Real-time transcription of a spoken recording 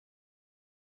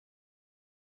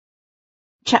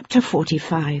Chapter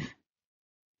 45.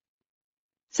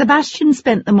 Sebastian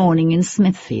spent the morning in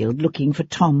Smithfield looking for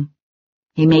Tom.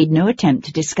 He made no attempt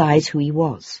to disguise who he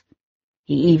was.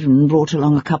 He even brought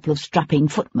along a couple of strapping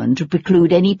footmen to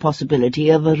preclude any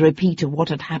possibility of a repeat of what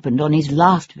had happened on his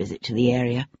last visit to the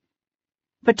area.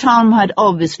 But Tom had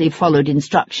obviously followed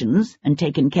instructions and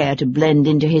taken care to blend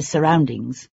into his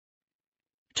surroundings.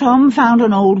 Tom found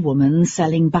an old woman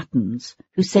selling buttons,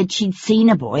 who said she'd seen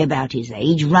a boy about his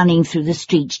age running through the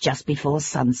streets just before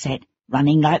sunset,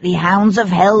 running like the hounds of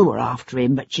hell were after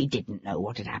him, but she didn't know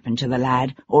what had happened to the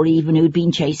lad, or even who'd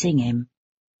been chasing him.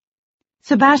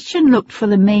 Sebastian looked for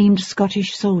the maimed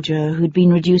Scottish soldier who'd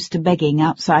been reduced to begging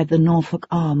outside the Norfolk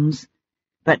Arms,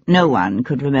 but no one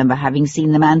could remember having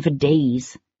seen the man for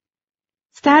days.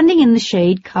 Standing in the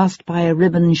shade cast by a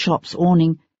ribbon shop's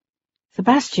awning,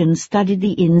 Sebastian studied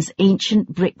the inn's ancient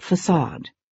brick facade,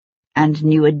 and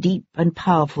knew a deep and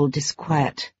powerful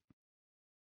disquiet.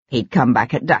 He'd come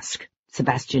back at dusk,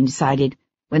 Sebastian decided,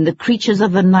 when the creatures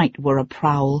of the night were a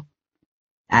prowl.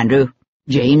 "Andrew,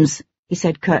 James," he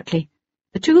said curtly.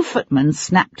 The two footmen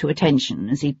snapped to attention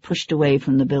as he pushed away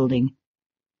from the building.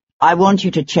 "I want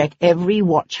you to check every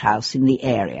watch-house in the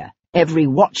area, every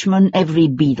watchman, every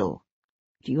beadle.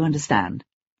 Do you understand?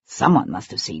 Someone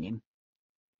must have seen him."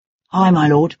 "Aye, my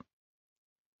lord."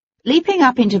 Leaping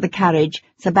up into the carriage,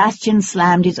 Sebastian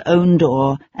slammed his own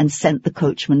door and sent the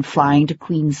coachman flying to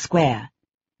Queen's Square,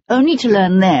 only to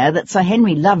learn there that Sir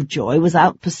Henry Lovejoy was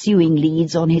out pursuing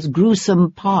leads on his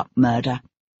gruesome part murder.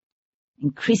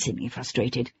 Increasingly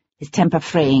frustrated, his temper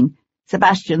fraying,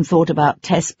 Sebastian thought about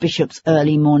Tess Bishop's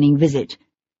early morning visit,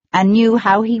 and knew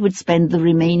how he would spend the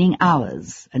remaining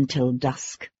hours until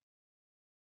dusk.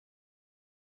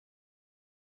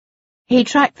 He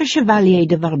tracked the Chevalier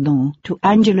de Vardon to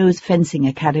Angelo's fencing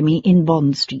academy in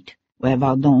Bond Street, where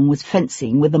Vardon was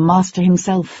fencing with the master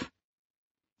himself.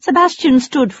 Sebastian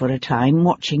stood for a time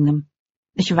watching them.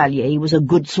 The Chevalier was a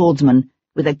good swordsman,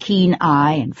 with a keen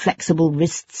eye and flexible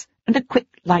wrists and a quick,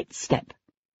 light step.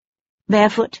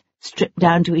 Barefoot, stripped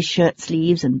down to his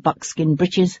shirt-sleeves and buckskin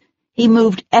breeches, he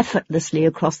moved effortlessly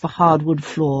across the hardwood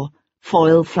floor,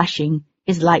 foil flashing,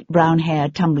 his light brown hair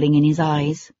tumbling in his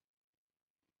eyes.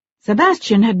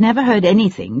 Sebastian had never heard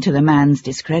anything to the man's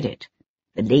discredit.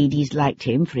 The ladies liked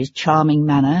him for his charming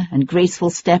manner and graceful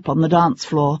step on the dance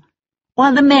floor,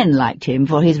 while the men liked him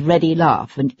for his ready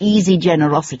laugh and easy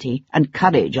generosity and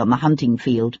courage on the hunting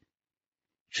field.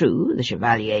 True, the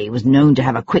Chevalier was known to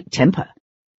have a quick temper,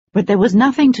 but there was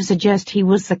nothing to suggest he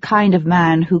was the kind of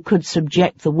man who could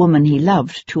subject the woman he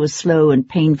loved to a slow and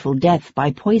painful death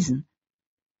by poison.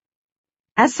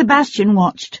 As Sebastian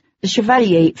watched, the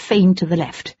Chevalier feigned to the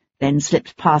left, then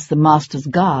slipped past the master's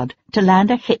guard to land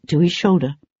a hit to his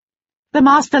shoulder. The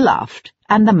master laughed,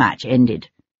 and the match ended.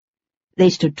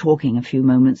 They stood talking a few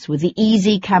moments with the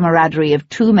easy camaraderie of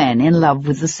two men in love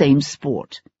with the same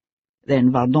sport.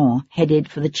 Then Vardon headed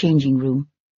for the changing room.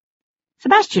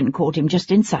 Sebastian caught him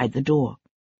just inside the door.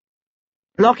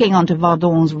 Locking onto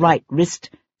Vardon's right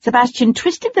wrist, Sebastian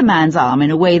twisted the man's arm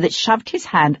in a way that shoved his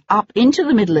hand up into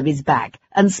the middle of his back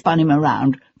and spun him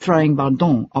around, throwing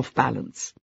Vardon off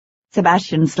balance.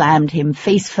 Sebastian slammed him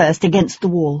face first against the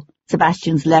wall,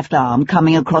 Sebastian's left arm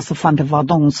coming across the front of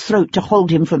Vardon's throat to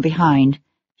hold him from behind.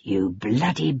 "You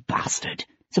bloody bastard,"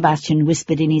 Sebastian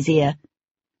whispered in his ear.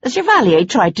 The Chevalier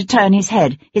tried to turn his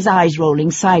head, his eyes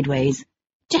rolling sideways.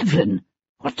 "Devlin,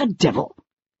 what the devil?"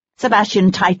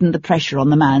 Sebastian tightened the pressure on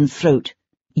the man's throat.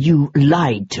 "You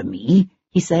lied to me,"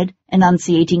 he said,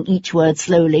 enunciating each word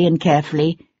slowly and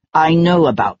carefully. "I know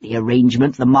about the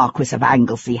arrangement the Marquis of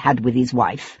Anglesey had with his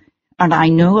wife, and I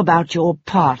know about your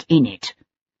part in it,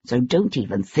 so don't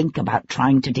even think about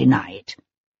trying to deny it."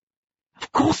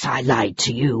 "Of course I lied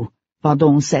to you,"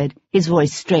 Vardon said, his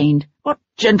voice strained. "What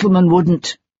gentleman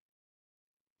wouldn't?"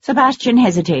 Sebastian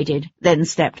hesitated, then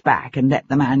stepped back and let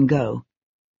the man go.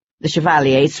 The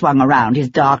Chevalier swung around,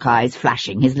 his dark eyes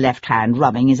flashing, his left hand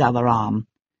rubbing his other arm.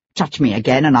 "Touch me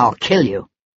again and I'll kill you."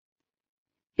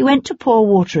 He went to pour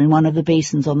water in one of the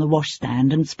basins on the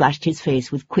washstand and splashed his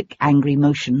face with quick, angry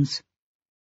motions.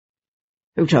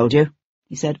 "Who told you?"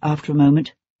 he said after a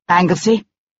moment. "Anglesey?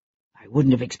 I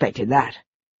wouldn't have expected that.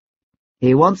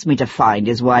 He wants me to find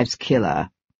his wife's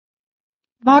killer."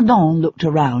 Vardon looked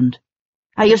around.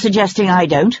 "Are you suggesting I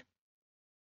don't?"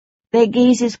 Their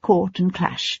gazes caught and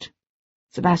clashed.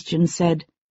 Sebastian said,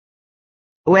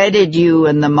 "Where did you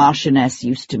and the Marchioness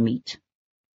used to meet?"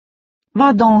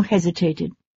 Vardon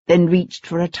hesitated, then reached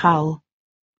for a towel.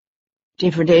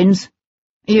 "Different inns.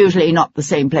 Usually not the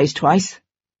same place twice."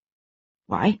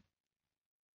 "Why?"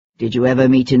 "Did you ever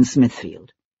meet in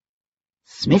Smithfield?"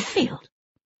 "Smithfield?"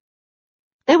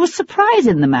 There was surprise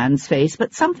in the man's face,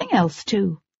 but something else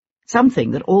too.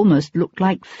 Something that almost looked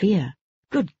like fear.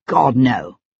 "Good God,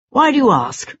 no! Why do you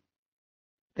ask?"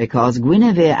 "Because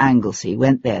Guinevere Anglesey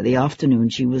went there the afternoon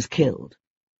she was killed.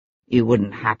 You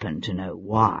wouldn't happen to know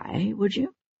why, would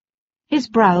you?" His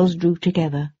brows drew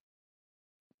together.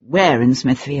 "Where in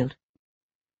Smithfield?"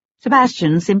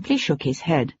 Sebastian simply shook his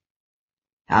head.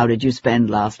 "How did you spend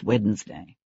last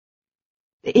Wednesday?"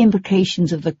 The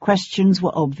implications of the questions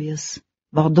were obvious.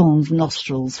 Vardon's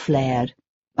nostrils flared.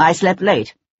 "I slept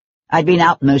late. I'd been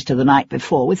out most of the night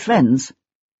before with friends.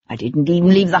 I didn't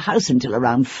even leave the house until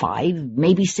around 5,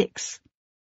 maybe 6.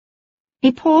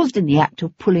 He paused in the act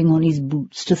of pulling on his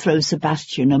boots to throw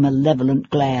Sebastian a malevolent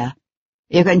glare.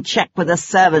 "You can check with the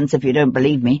servants if you don't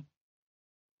believe me."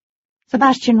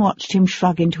 Sebastian watched him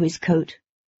shrug into his coat.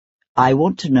 "I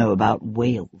want to know about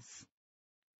Wales."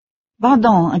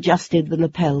 Vardon adjusted the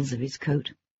lapels of his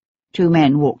coat. 2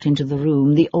 men walked into the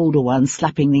room, the older one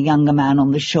slapping the younger man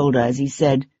on the shoulder as he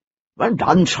said, "Well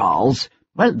done, Charles.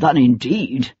 Well done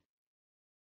indeed."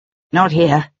 "Not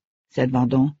here," said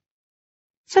Vardon.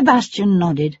 Sebastian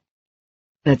nodded.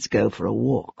 "Let's go for a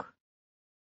walk."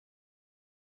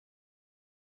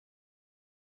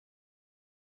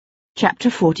 Chapter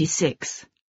 46.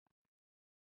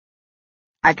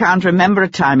 "I can't remember a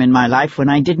time in my life when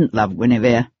I didn't love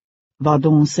Guinevere,"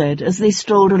 Vardon said as they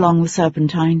strolled along the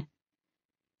Serpentine.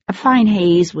 A fine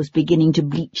haze was beginning to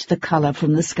bleach the colour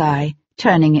from the sky,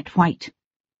 turning it white.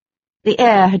 The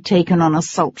air had taken on a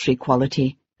sultry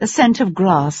quality, the scent of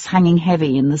grass hanging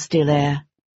heavy in the still air.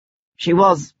 She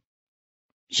was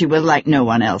like no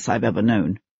one else I've ever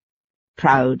known.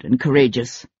 Proud and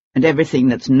courageous, and everything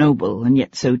that's noble and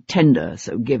yet so tender,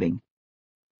 so giving.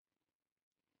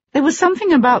 There was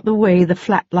something about the way the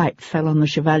flat light fell on the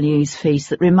Chevalier's face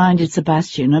that reminded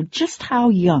Sebastian of just how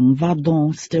young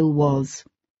Vardon still was.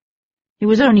 He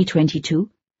was only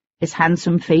 22, his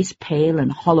handsome face pale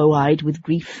and hollow-eyed with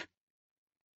grief.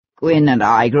 "Gwyn and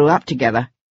I grew up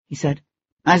together," he said.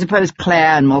 "I suppose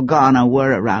Claire and Morgana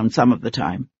were around some of the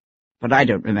time, but I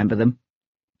don't remember them.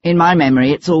 In my memory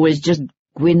it's always just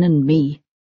Gwyn and me."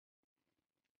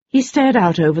 He stared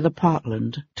out over the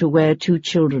parkland to where 2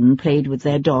 children played with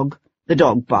their dog, the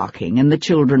dog barking and the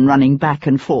children running back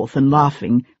and forth and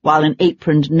laughing, while an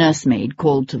aproned nursemaid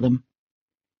called to them.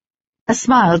 A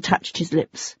smile touched his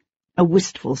lips, a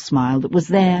wistful smile that was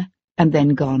there and then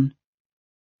gone.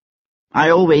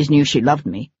 "I always knew she loved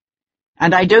me,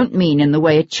 and I don't mean in the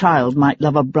way a child might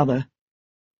love a brother.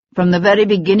 From the very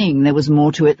beginning there was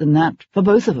more to it than that, for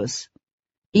both of us,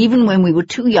 even when we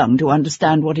were too young to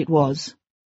understand what it was."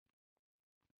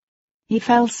 He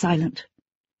fell silent.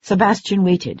 Sebastian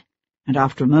waited, and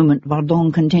after a moment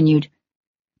Vardon continued,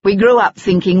 "We grew up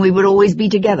thinking we would always be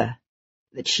together,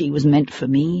 that she was meant for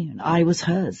me and I was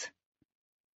hers.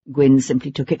 Gwyn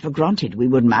simply took it for granted we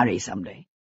would marry someday."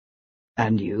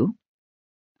 "And you?"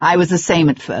 "I was the same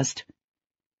at first,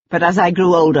 but as I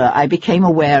grew older I became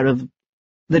aware of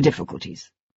the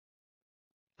difficulties."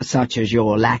 "Such as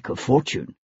your lack of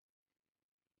fortune?"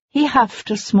 He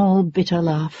huffed a small bitter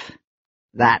laugh.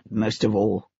 "That most of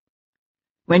all.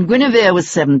 When Guinevere was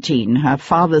 17, her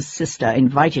father's sister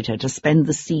invited her to spend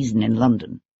the season in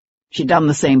London. She'd done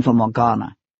the same for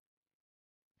Morgana.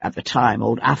 At the time,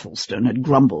 old Athelstan had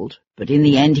grumbled, but in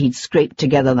the end he'd scraped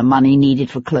together the money needed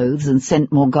for clothes and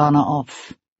sent Morgana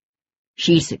off.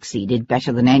 She succeeded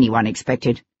better than anyone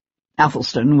expected.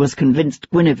 Athelstan was convinced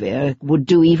Guinevere would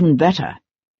do even better."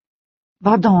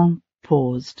 Vardon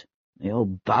paused. The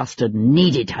old bastard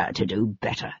needed her to do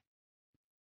better.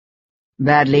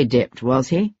 "Badly dipped, was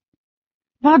he?"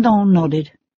 Vardon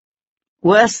nodded.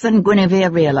 "Worse than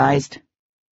Guinevere realized.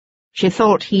 She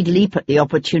thought he'd leap at the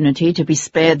opportunity to be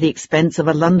spared the expense of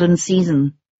a London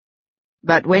season.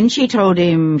 But when she told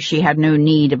him she had no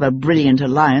need of a brilliant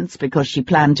alliance because she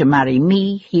planned to marry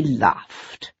me, he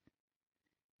laughed.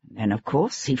 Then, of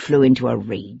course, he flew into a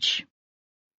rage."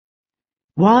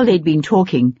 While they'd been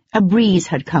talking, a breeze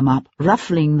had come up,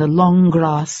 ruffling the long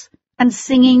grass and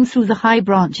singing through the high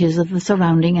branches of the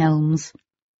surrounding elms.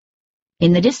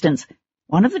 In the distance,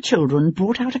 one of the children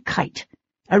brought out a kite,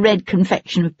 a red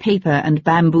confection of paper and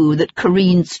bamboo that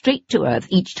careened straight to earth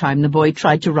each time the boy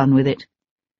tried to run with it.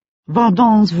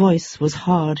 Vardon's voice was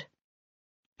hard.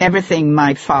 "Everything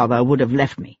my father would have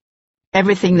left me,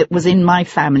 everything that was in my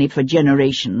family for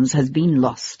generations has been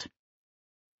lost.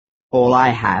 All I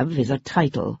have is a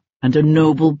title and a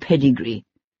noble pedigree,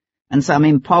 and some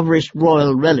impoverished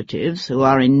royal relatives who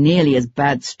are in nearly as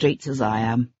bad straits as I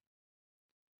am."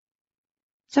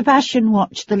 Sebastian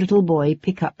watched the little boy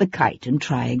pick up the kite and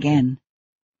try again.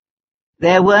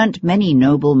 There weren't many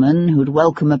noblemen who'd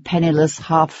welcome a penniless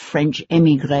half-French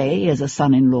émigré as a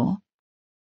son-in-law.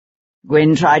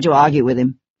 Gwyn tried to argue with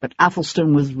him, but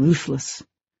Athelstan was ruthless.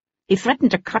 He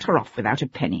threatened to cut her off without a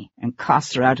penny and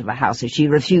cast her out of the house if she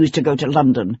refused to go to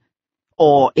London,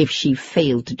 or if she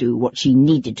failed to do what she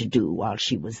needed to do while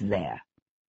she was there.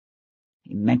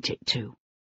 He meant it too.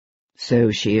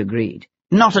 So she agreed.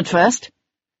 Not at first.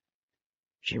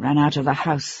 She ran out of the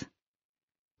house.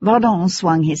 Vardon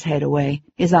swung his head away,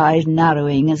 his eyes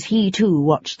narrowing as he too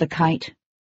watched the kite.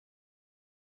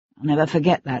 I'll never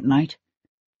forget that night.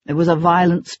 There was a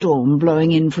violent storm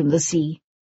blowing in from the sea.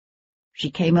 She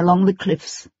came along the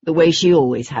cliffs, the way she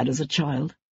always had as a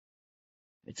child.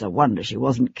 It's a wonder she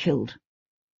wasn't killed.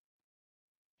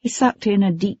 He sucked in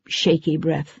a deep, shaky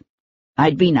breath.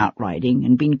 I'd been out riding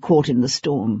and been caught in the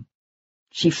storm.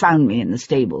 She found me in the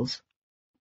stables.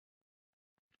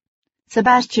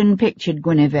 Sebastian pictured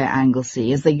Guinevere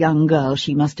Anglesey as the young girl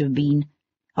she must have been,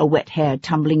 her wet hair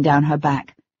tumbling down her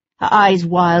back, her eyes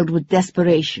wild with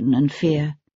desperation and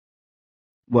fear.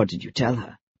 What did you tell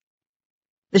her?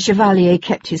 The Chevalier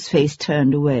kept his face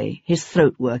turned away, his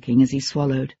throat working as he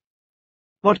swallowed.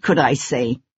 What could I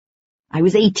say? I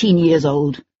was 18 years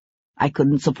old. I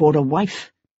couldn't support a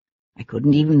wife. I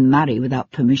couldn't even marry without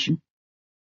permission.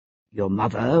 Your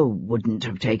mother wouldn't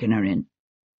have taken her in.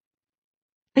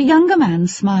 The younger man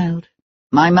smiled.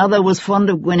 My mother was fond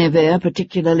of Guinevere,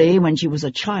 particularly when she was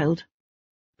a child,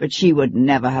 but she would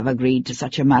never have agreed to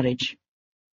such a marriage.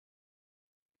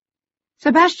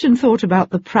 Sebastian thought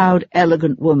about the proud,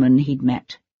 elegant woman he'd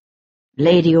met.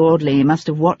 Lady Audley must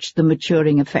have watched the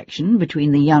maturing affection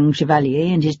between the young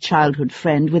Chevalier and his childhood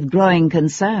friend with growing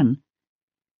concern.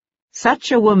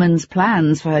 Such a woman's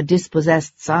plans for her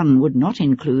dispossessed son would not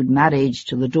include marriage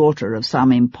to the daughter of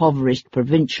some impoverished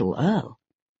provincial earl.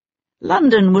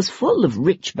 London was full of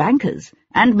rich bankers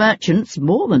and merchants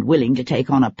more than willing to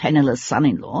take on a penniless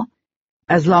son-in-law,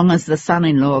 as long as the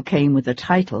son-in-law came with a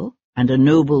title and a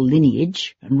noble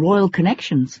lineage and royal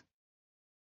connections.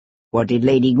 What did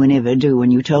Lady Guinevere do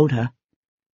when you told her?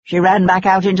 She ran back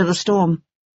out into the storm.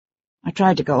 I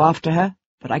tried to go after her,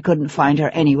 but I couldn't find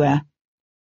her anywhere.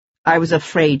 I was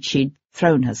afraid she'd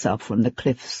thrown herself from the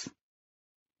cliffs.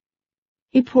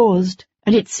 He paused,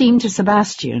 and it seemed to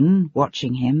Sebastian,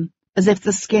 watching him, as if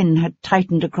the skin had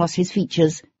tightened across his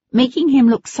features, making him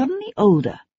look suddenly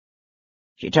older.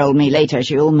 She told me later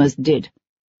she almost did.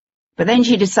 But then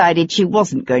she decided she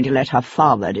wasn't going to let her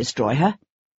father destroy her.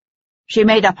 She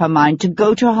made up her mind to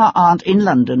go to her aunt in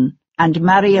London and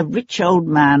marry a rich old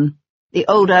man, the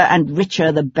older and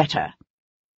richer the better.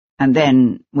 And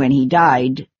then, when he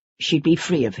died, she'd be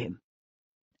free of him.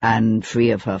 And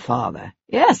free of her father.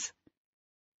 Yes.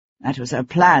 That was her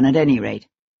plan, at any rate.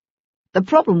 The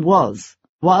problem was,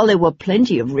 while there were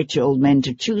plenty of rich old men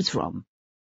to choose from,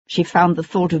 she found the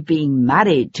thought of being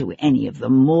married to any of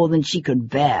them more than she could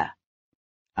bear.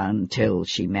 Until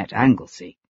she met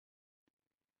Anglesey.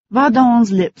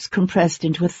 Vardon's lips compressed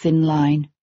into a thin line.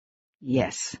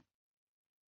 Yes.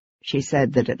 She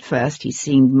said that at first he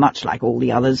seemed much like all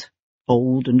the others,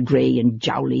 old and grey and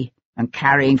jowly, and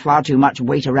carrying far too much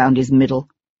weight around his middle.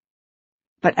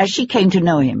 But as she came to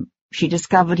know him, she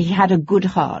discovered he had a good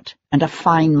heart and a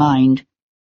fine mind,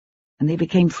 and they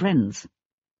became friends.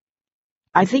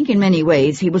 I think in many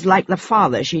ways he was like the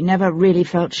father she never really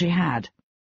felt she had.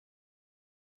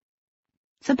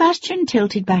 Sebastian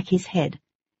tilted back his head,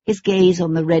 his gaze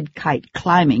on the red kite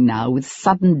climbing now with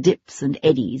sudden dips and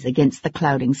eddies against the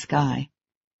clouding sky.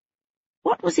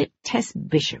 What was it Tess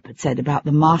Bishop had said about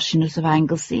the Marchioness of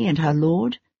Anglesey and her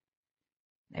lord?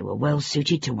 They were well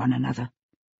suited to one another.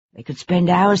 They could spend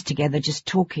hours together just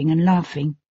talking and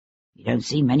laughing. You don't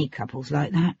see many couples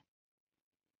like that.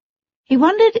 He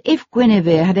wondered if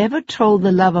Guinevere had ever told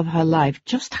the love of her life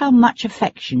just how much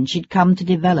affection she'd come to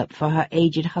develop for her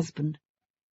aged husband.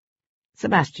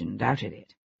 Sebastian doubted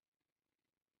it.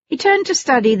 He turned to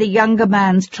study the younger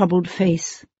man's troubled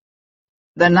face.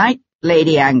 The night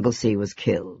Lady Anglesey was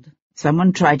killed,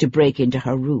 someone tried to break into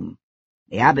her room.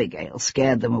 The Abigail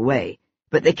scared them away,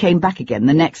 but they came back again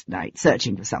the next night,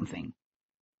 searching for something.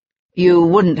 You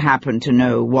wouldn't happen to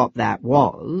know what that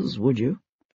was, would you?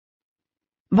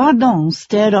 Vardon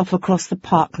stared off across the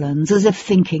parklands as if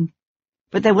thinking,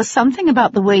 but there was something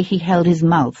about the way he held his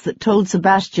mouth that told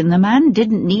Sebastian the man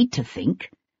didn't need to think,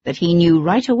 that he knew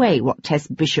right away what Tess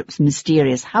Bishop's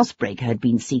mysterious housebreaker had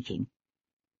been seeking.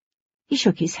 He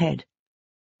shook his head.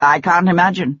 I can't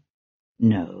imagine.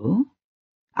 No?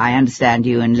 I understand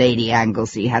you and Lady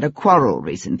Anglesey had a quarrel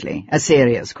recently, a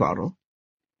serious quarrel.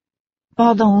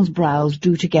 Vardon's brows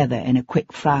drew together in a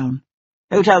quick frown.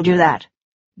 Who told you that?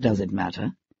 Does it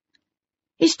matter?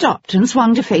 He stopped and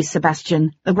swung to face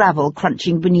Sebastian, the gravel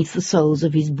crunching beneath the soles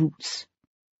of his boots.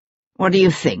 "What do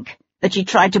you think? That she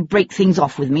tried to break things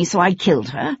off with me so I killed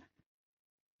her?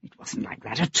 It wasn't like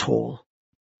that at all."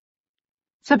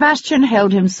 Sebastian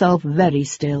held himself very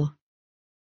still.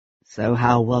 "So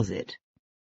how was it?"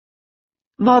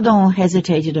 Vardon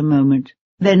hesitated a moment,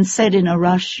 then said in a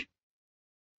rush,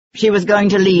 "She was going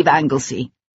to leave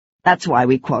Anglesey. That's why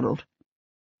we quarrelled.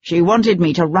 She wanted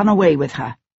me to run away with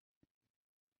her."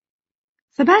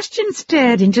 Sebastian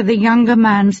stared into the younger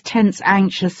man's tense,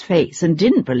 anxious face and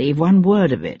didn't believe one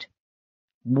word of it.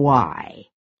 Why?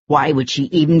 Why would she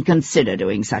even consider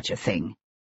doing such a thing?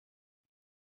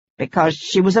 Because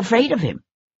she was afraid of him.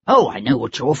 Oh, I know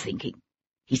what you're thinking.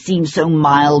 He seemed so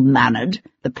mild-mannered,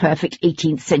 the perfect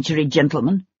 18th-century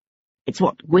gentleman. It's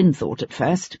what Gwyn thought at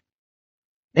first.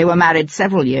 They were married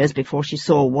several years before she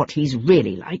saw what he's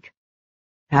really like.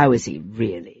 How is he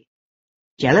really?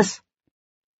 Jealous?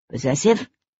 Possessive?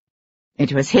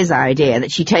 It was his idea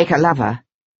that she take a lover,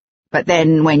 but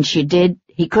then when she did,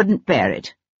 he couldn't bear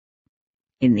it.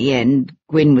 In the end,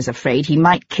 Gwyn was afraid he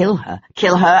might kill her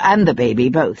and the baby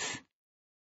both.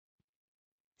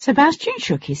 Sebastian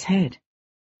shook his head.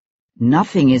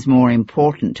 Nothing is more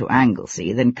important to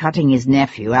Anglesey than cutting his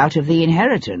nephew out of the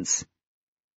inheritance.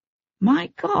 My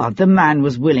God, the man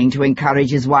was willing to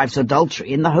encourage his wife's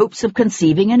adultery in the hopes of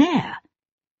conceiving an heir.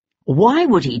 Why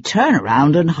would he turn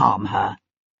around and harm her?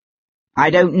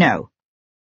 I don't know.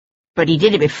 But he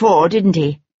did it before, didn't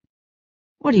he?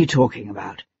 What are you talking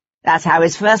about? That's how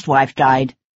his first wife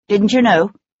died. Didn't you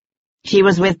know? She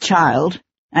was with child,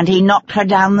 and he knocked her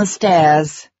down the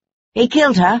stairs. He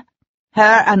killed her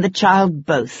and the child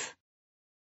both.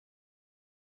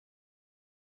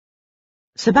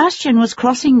 Sebastian was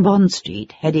crossing Bond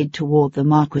Street, headed toward the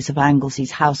Marquis of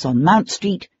Anglesey's house on Mount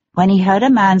Street, when he heard a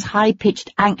man's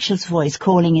high-pitched, anxious voice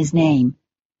calling his name.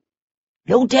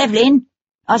 "Lord Devlin!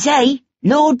 I say,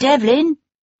 Lord Devlin!"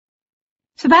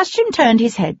 Sebastian turned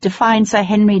his head to find Sir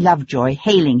Henry Lovejoy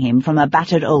hailing him from a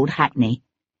battered old hackney.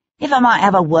 "If I might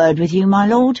have a word with you, my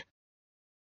lord."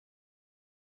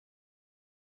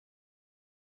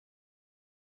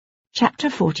 Chapter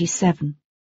 47.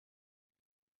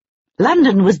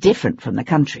 London was different from the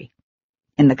country.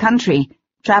 In the country,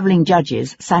 travelling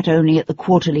judges sat only at the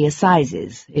quarterly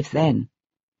assizes, if then.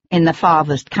 In the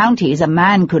farthest counties, a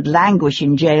man could languish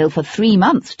in jail for 3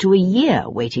 months to a year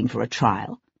waiting for a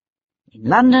trial. In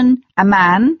London, a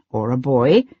man, or a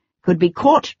boy, could be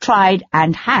caught, tried,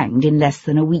 and hanged in less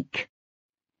than a week.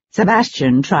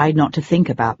 Sebastian tried not to think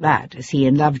about that as he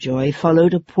and Lovejoy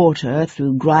followed a porter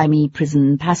through grimy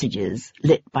prison passages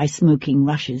lit by smoking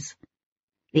rushes.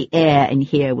 The air in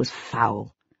here was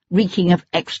foul, reeking of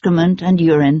excrement and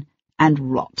urine and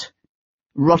rot.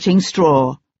 Rotting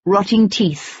straw, rotting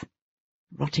teeth,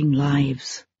 rotting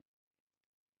lives.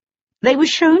 They were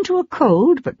shown to a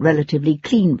cold but relatively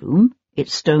clean room,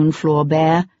 its stone floor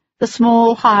bare, the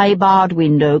small, high-barred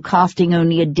window casting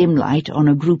only a dim light on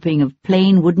a grouping of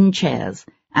plain wooden chairs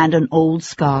and an old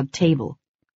scarred table.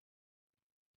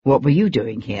 "What were you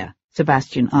doing here?"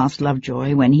 Sebastian asked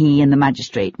Lovejoy when he and the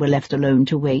magistrate were left alone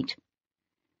to wait.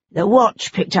 "The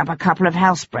watch picked up a couple of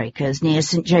housebreakers near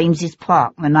St. James's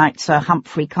Park the night Sir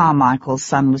Humphrey Carmichael's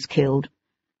son was killed.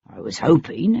 I was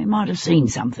hoping they might have seen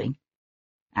something."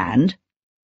 "And?"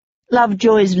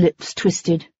 Lovejoy's lips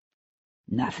twisted.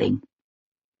 "Nothing."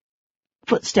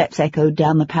 Footsteps echoed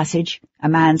down the passage, a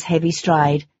man's heavy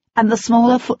stride, and the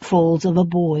smaller footfalls of a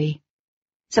boy.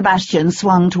 Sebastian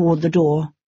swung toward the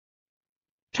door.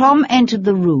 Tom entered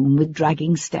the room with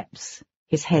dragging steps,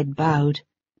 his head bowed.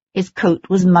 His coat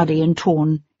was muddy and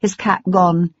torn, his cap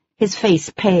gone, his face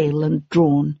pale and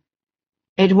drawn.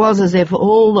 It was as if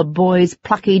all the boy's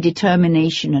plucky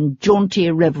determination and jaunty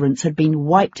irreverence had been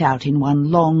wiped out in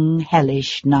one long,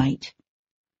 hellish night.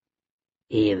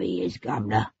 "Here he is,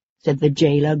 Governor," said the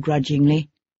jailer grudgingly.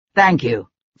 "Thank you."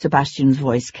 Sebastian's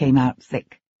voice came out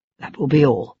thick. "That will be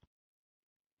all."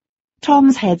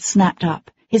 Tom's head snapped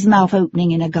up, his mouth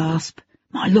opening in a gasp.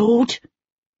 "My lord!"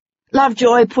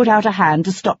 Lovejoy put out a hand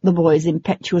to stop the boy's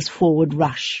impetuous forward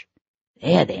rush.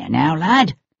 There now,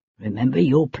 lad. Remember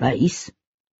your place."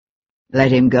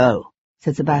 "Let him go,"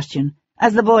 said Sebastian,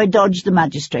 as the boy dodged the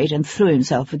magistrate and threw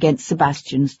himself against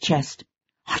Sebastian's chest.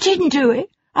 "I didn't do it.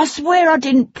 I swear I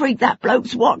didn't break that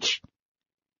bloke's watch."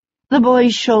 The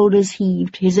boy's shoulders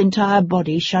heaved, his entire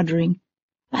body shuddering.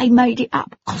 "They made it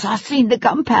up 'cause I seen the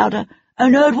gunpowder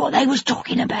and heard what they was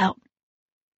talking about."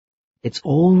 "It's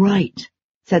all right,"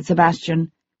 said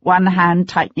Sebastian, one hand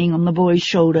tightening on the boy's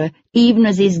shoulder, even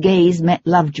as his gaze met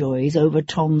Lovejoy's over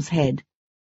Tom's head.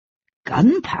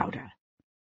 "Gunpowder?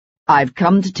 I've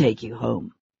come to take you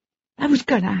home. "They was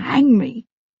going to hang me."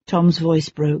 Tom's voice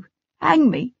broke. "Hang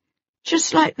me,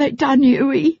 just like they done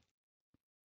Hughie."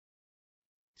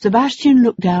 Sebastian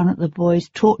looked down at the boy's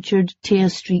tortured,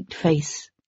 tear-streaked face.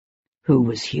 Who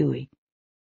was Hughie?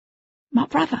 "My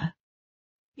brother.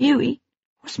 Hughie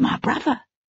was my brother."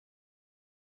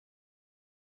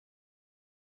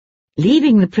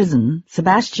 Leaving the prison,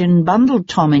 Sebastian bundled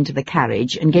Tom into the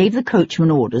carriage and gave the coachman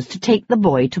orders to take the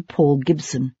boy to Paul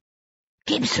Gibson.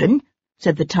 "Gibson?"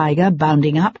 said the tiger,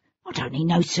 bounding up. "I don't need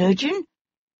no surgeon."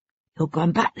 "You're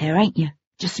going back there, ain't you,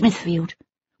 to Smithfield?"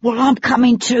 "Well, I'm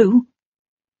coming too."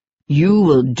 "You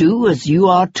will do as you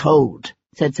are told,"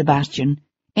 said Sebastian,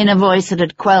 in a voice that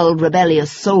had quelled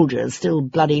rebellious soldiers still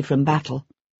bloody from battle.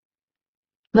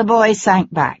 The boy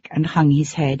sank back and hung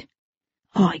his head.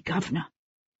 "Aye, governor."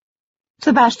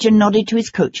 Sebastian nodded to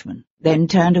his coachman, then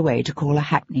turned away to call a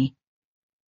hackney.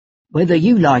 "Whether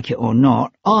you like it or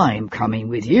not, I'm coming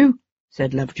with you,"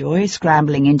 said Lovejoy,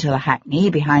 scrambling into the hackney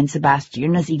behind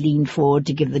Sebastian as he leaned forward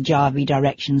to give the jarvey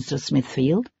directions to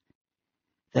Smithfield.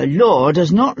 "The law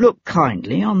does not look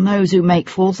kindly on those who make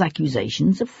false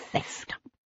accusations of theft."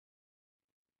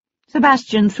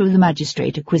 Sebastian threw the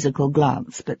magistrate a quizzical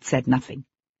glance, but said nothing.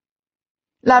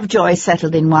 Lovejoy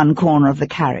settled in one corner of the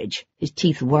carriage, his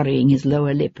teeth worrying his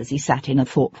lower lip as he sat in a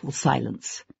thoughtful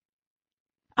silence.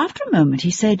 After a moment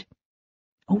he said,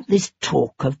 "All this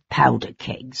talk of powder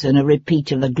kegs and a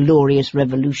repeat of the glorious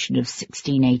revolution of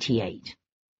 1688.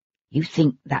 You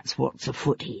think that's what's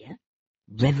afoot here?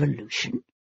 Revolution?"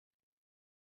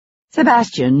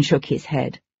 Sebastian shook his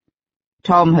head.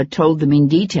 Tom had told them in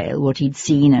detail what he'd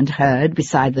seen and heard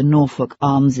beside the Norfolk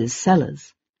Arms'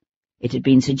 cellars. It had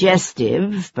been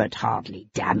suggestive, but hardly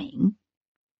damning.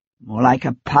 More like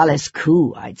a palace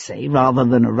coup, I'd say, rather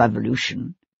than a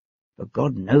revolution. But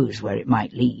God knows where it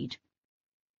might lead.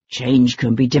 Change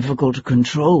can be difficult to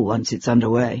control once it's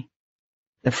underway.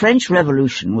 The French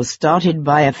Revolution was started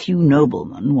by a few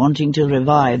noblemen wanting to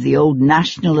revive the old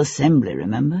National Assembly,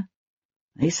 remember?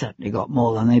 They certainly got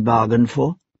more than they bargained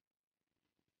for.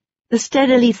 The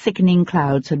steadily thickening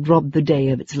clouds had robbed the day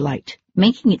of its light,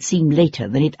 making it seem later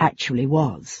than it actually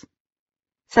was.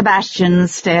 Sebastian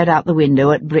stared out the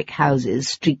window at brick houses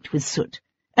streaked with soot,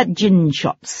 at gin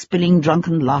shops spilling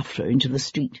drunken laughter into the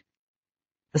street.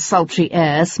 The sultry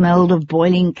air smelled of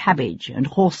boiling cabbage and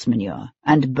horse manure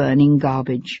and burning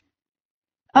garbage.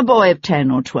 A boy of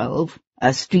 10 or 12,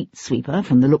 a street sweeper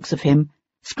from the looks of him,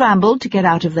 scrambled to get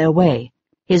out of their way,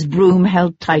 his broom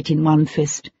held tight in one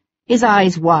fist, his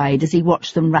eyes wide as he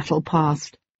watched them rattle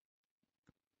past.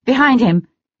 Behind him,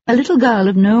 a little girl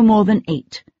of no more than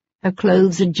 8, her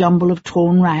clothes a jumble of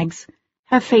torn rags,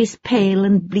 her face pale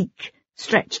and bleak,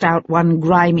 stretched out one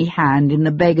grimy hand in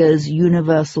the beggar's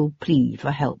universal plea for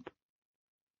help.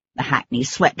 The hackney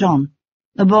swept on,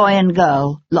 the boy and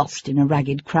girl lost in a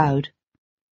ragged crowd.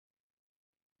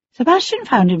 Sebastian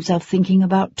found himself thinking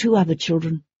about 2 other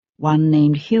children, one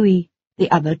named Hughie, the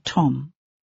other Tom.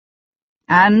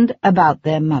 And about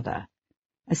their mother,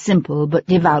 a simple but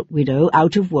devout widow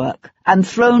out of work and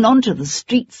thrown onto the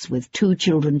streets with 2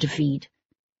 children to feed.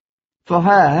 For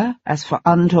her, as for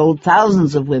untold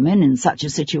thousands of women in such a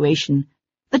situation,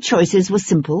 the choices were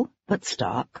simple but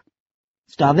stark: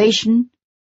 starvation,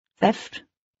 theft,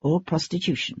 or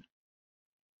prostitution.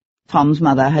 Tom's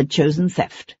mother had chosen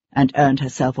theft and earned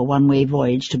herself a one-way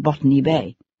voyage to Botany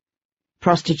Bay.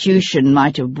 Prostitution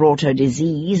might have brought her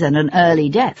disease and an early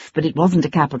death, but it wasn't a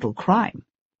capital crime.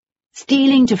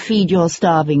 Stealing to feed your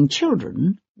starving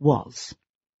children was.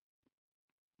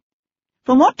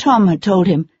 From what Tom had told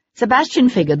him, Sebastian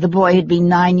figured the boy had been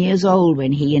 9 years old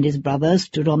when he and his brother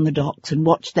stood on the docks and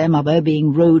watched their mother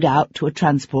being rowed out to a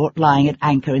transport lying at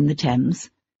anchor in the Thames.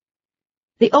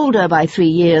 The older by 3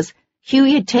 years,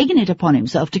 Hughie had taken it upon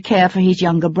himself to care for his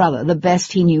younger brother the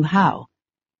best he knew how,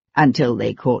 until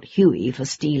they caught Hughie for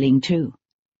stealing too.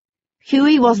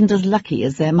 Hughie wasn't as lucky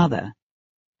as their mother.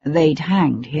 They'd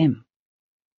hanged him.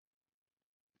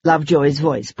 Lovejoy's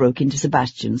voice broke into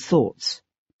Sebastian's thoughts.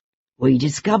 "We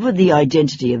discovered the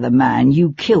identity of the man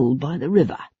you killed by the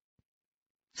river."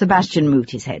 Sebastian moved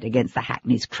his head against the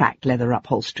hackney's cracked leather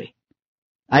upholstery.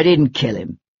 "I didn't kill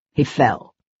him. He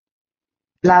fell."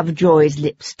 Lovejoy's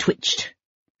lips twitched,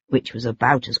 which was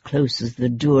about as close as the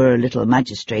dour little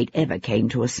magistrate ever came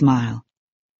to a smile.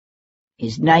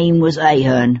 "His name was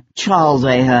Ahern, Charles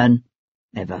Ahern.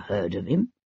 Never heard of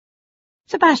him?"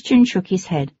 Sebastian shook his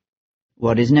head.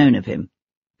 "What is known of him?"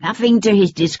 "Nothing to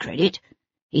his discredit.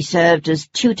 He served as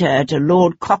tutor to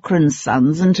Lord Cochrane's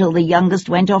sons until the youngest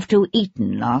went off to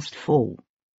Eton last fall."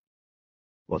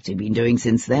 "What's he been doing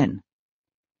since then?"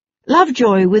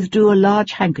 Lovejoy withdrew a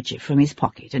large handkerchief from his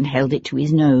pocket and held it to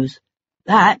his nose.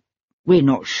 "That We're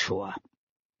not sure."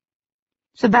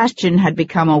 Sebastian had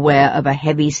become aware of a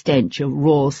heavy stench of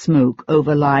raw smoke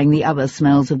overlying the other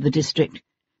smells of the district,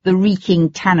 the reeking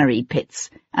tannery pits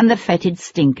and the fetid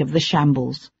stink of the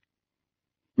shambles.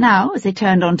 Now, as they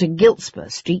turned onto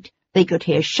Giltspur Street, they could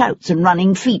hear shouts and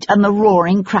running feet and the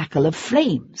roaring crackle of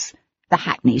flames, the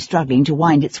hackney struggling to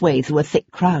wind its way through a thick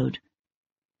crowd.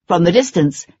 From the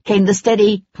distance came the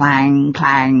steady clang,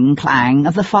 clang, clang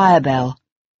of the fire bell.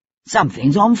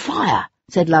 "Something's on fire,"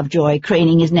 said Lovejoy,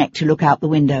 craning his neck to look out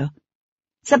the window.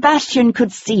 Sebastian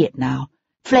could see it now.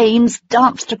 Flames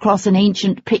danced across an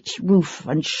ancient pitched roof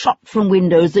and shot from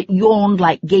windows that yawned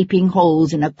like gaping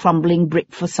holes in a crumbling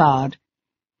brick facade.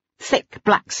 Thick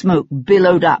black smoke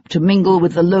billowed up to mingle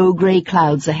with the low grey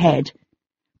clouds ahead.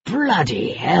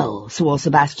 "Bloody hell," swore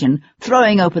Sebastian,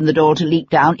 throwing open the door to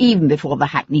leap down even before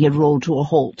the hackney had rolled to a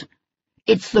halt.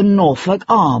 "It's the Norfolk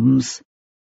Arms."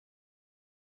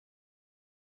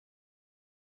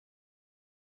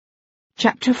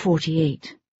 Chapter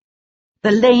 48. The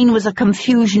lane was a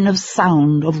confusion of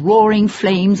sound, of roaring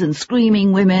flames and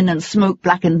screaming women and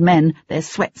smoke-blackened men, their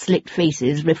sweat-slicked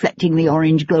faces reflecting the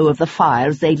orange glow of the fire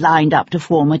as they lined up to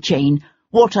form a chain,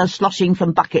 water sloshing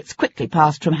from buckets quickly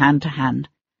passed from hand to hand.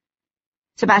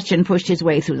 Sebastian pushed his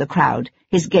way through the crowd,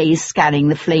 his gaze scanning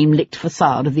the flame-licked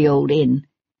facade of the old inn.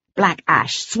 Black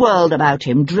ash swirled about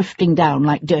him, drifting down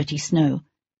like dirty snow.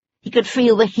 He could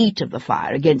feel the heat of the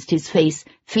fire against his face,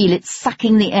 feel it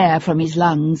sucking the air from his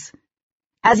lungs.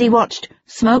 As he watched,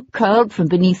 smoke curled from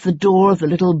beneath the door of the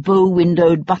little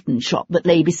bow-windowed button shop that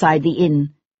lay beside the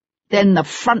inn. Then the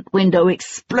front window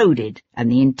exploded,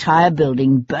 and the entire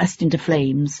building burst into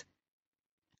flames.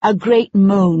 A great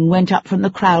moan went up from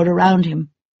the crowd around him.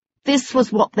 This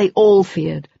was what they all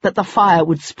feared, that the fire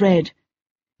would spread.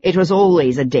 It was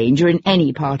always a danger in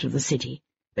any part of the city,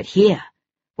 but here,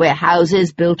 where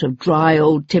houses built of dry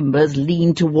old timbers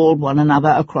leaned toward one another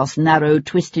across narrow,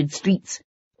 twisted streets,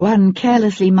 one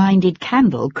carelessly minded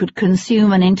candle could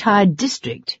consume an entire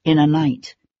district in a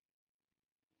night.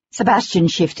 Sebastian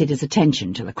shifted his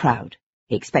attention to the crowd.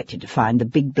 He expected to find the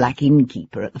big black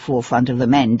innkeeper at the forefront of the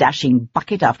men, dashing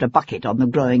bucket after bucket on the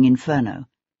growing inferno.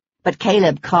 But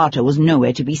Caleb Carter was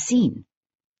nowhere to be seen.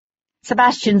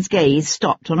 Sebastian's gaze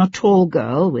stopped on a tall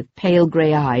girl with pale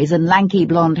grey eyes and lanky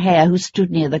blonde hair who stood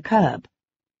near the curb.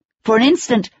 For an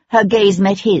instant her gaze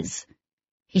met his.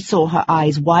 He saw her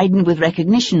eyes widen with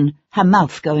recognition, her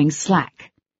mouth going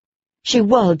slack. She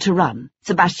whirled to run.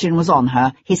 Sebastian was on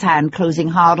her, his hand closing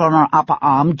hard on her upper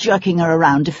arm, jerking her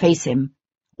around to face him.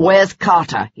 "Where's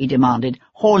Carter?" he demanded,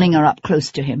 hauling her up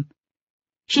close to him.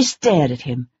 She stared at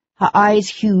him, her eyes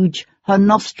huge, her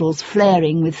nostrils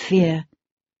flaring with fear.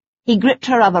 He gripped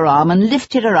her other arm and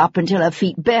lifted her up until her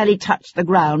feet barely touched the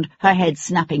ground, her head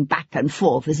snapping back and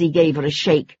forth as he gave her a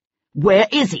shake. "Where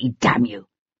is he, damn you?"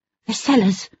 "The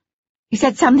cellars. You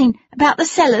said something about the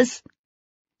cellars."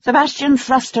 Sebastian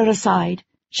thrust her aside.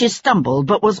 She stumbled,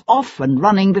 but was off and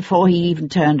running before he even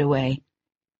turned away.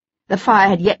 The fire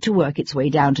had yet to work its way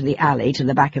down to the alley to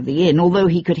the back of the inn, although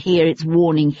he could hear its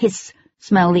warning hiss,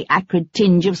 smell the acrid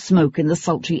tinge of smoke in the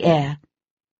sultry air.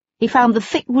 He found the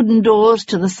thick wooden doors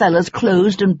to the cellars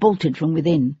closed and bolted from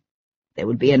within. There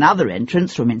would be another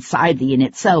entrance from inside the inn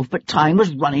itself, but time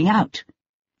was running out.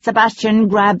 Sebastian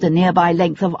grabbed a nearby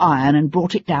length of iron and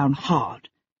brought it down hard.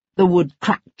 The wood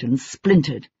cracked and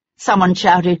splintered. Someone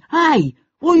shouted, "Hey,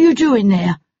 what are you doing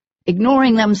there?"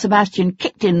 Ignoring them, Sebastian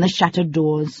kicked in the shattered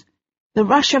doors. The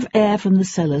rush of air from the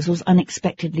cellars was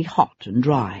unexpectedly hot and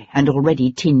dry, and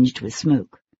already tinged with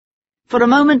smoke. For a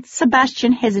moment,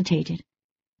 Sebastian hesitated.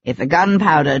 If the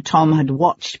gunpowder Tom had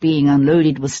watched being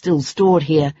unloaded was still stored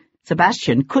here,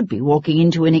 Sebastian could be walking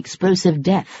into an explosive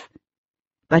death.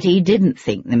 But he didn't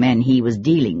think the men he was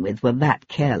dealing with were that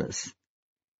careless.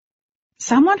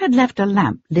 Someone had left a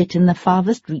lamp lit in the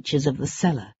farthest reaches of the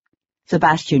cellar.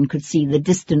 Sebastian could see the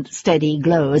distant, steady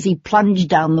glow as he plunged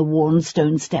down the worn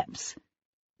stone steps.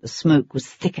 The smoke was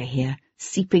thicker here,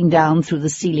 seeping down through the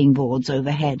ceiling boards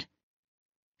overhead.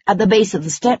 At the base of the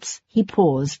steps, he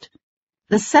paused.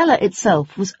 The cellar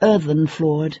itself was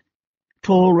earthen-floored.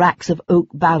 Tall racks of oak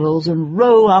barrels and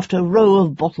row after row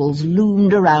of bottles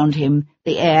loomed around him,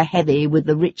 the air heavy with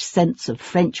the rich scents of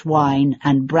French wine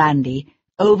and brandy,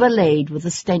 overlaid with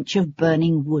the stench of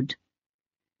burning wood.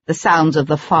 The sounds of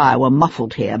the fire were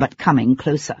muffled here, but coming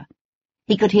closer.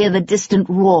 He could hear the distant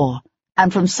roar,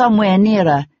 and from somewhere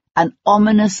nearer, an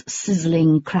ominous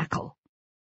sizzling crackle.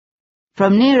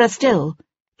 From nearer still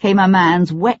came a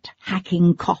man's wet,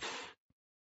 hacking cough.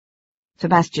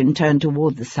 Sebastian turned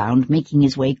toward the sound, making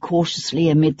his way cautiously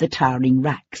amid the towering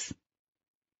racks.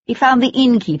 He found the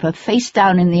innkeeper face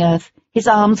down in the earth, his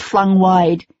arms flung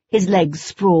wide, his legs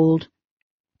sprawled.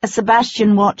 As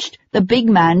Sebastian watched, the big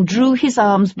man drew his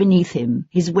arms beneath him,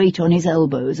 his weight on his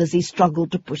elbows as he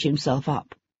struggled to push himself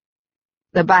up.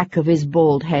 The back of his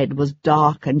bald head was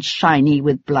dark and shiny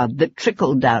with blood that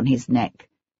trickled down his neck,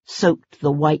 soaked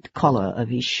the white collar of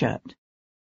his shirt.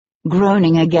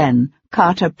 Groaning again,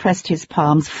 Carter pressed his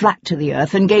palms flat to the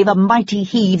earth and gave a mighty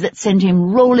heave that sent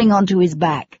him rolling onto his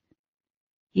back.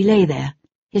 He lay there,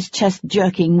 his chest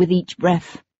jerking with each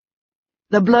breath.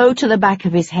 The blow to the back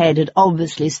of his head had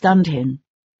obviously stunned him,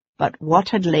 but what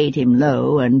had laid him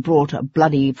low and brought a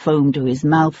bloody foam to his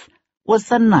mouth was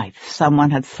the knife someone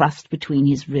had thrust between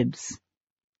his ribs.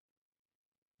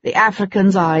 The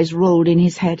African's eyes rolled in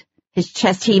his head, his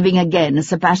chest heaving again as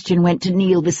Sebastian went to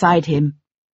kneel beside him.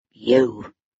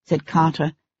 "You," said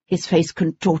Carter, his face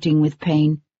contorting with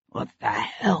pain. "What the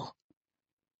hell?"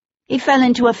 He fell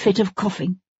into a fit of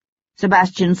coughing.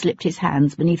 Sebastian slipped his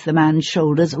hands beneath the man's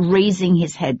shoulders, raising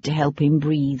his head to help him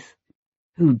breathe.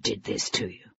 "Who did this to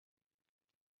you?"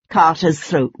 Carter's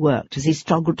throat worked as he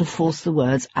struggled to force the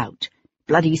words out,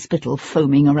 bloody spittle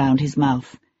foaming around his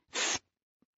mouth.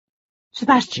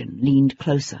 Sebastian leaned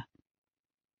closer.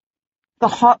 The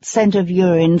hot scent of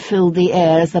urine filled the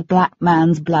air as the black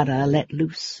man's bladder let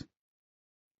loose.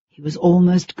 He was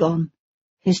almost gone,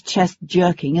 his chest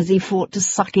jerking as he fought to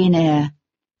suck in air.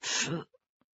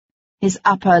 His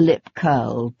upper lip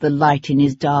curled, the light in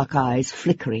his dark eyes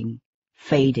flickering,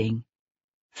 fading.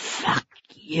 "Fuck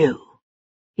you,"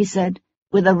 he said,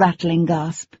 with a rattling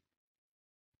gasp.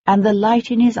 And the light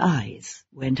in his eyes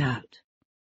went out.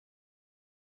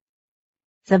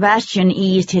 Sebastian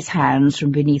eased his hands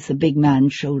from beneath the big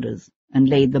man's shoulders and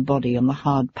laid the body on the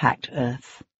hard-packed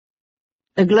earth.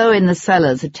 The glow in the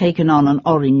cellars had taken on an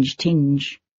orange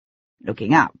tinge.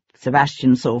 Looking up,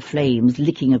 Sebastian saw flames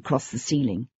licking across the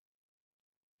ceiling.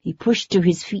 He pushed to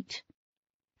his feet.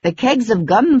 The kegs of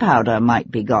gunpowder might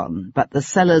be gone, but the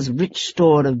cellar's rich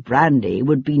store of brandy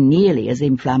would be nearly as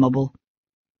inflammable.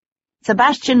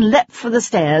 Sebastian leapt for the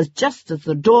stairs just as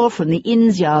the door from the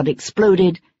inn's yard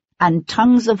exploded, and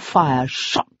tongues of fire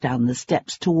shot down the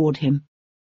steps toward him.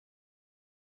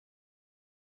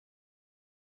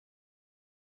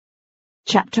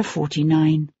 Chapter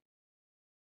 49.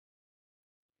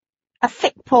 A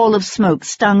thick pall of smoke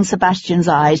stung Sebastian's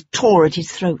eyes, tore at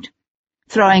his throat.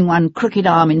 Throwing one crooked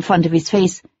arm in front of his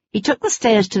face, he took the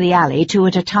stairs to the alley, 2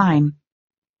 at a time.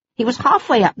 He was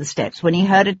halfway up the steps when he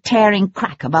heard a tearing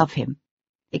crack above him.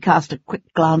 He cast a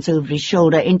quick glance over his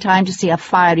shoulder in time to see a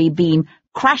fiery beam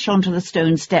crash onto the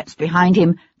stone steps behind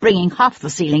him, bringing half the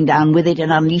ceiling down with it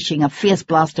and unleashing a fierce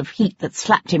blast of heat that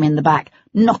slapped him in the back,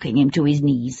 knocking him to his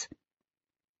knees.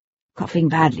 Coughing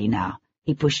badly now,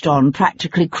 he pushed on,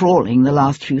 practically crawling the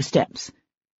last few steps.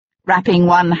 Wrapping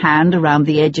one hand around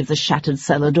the edge of the shattered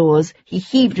cellar doors, he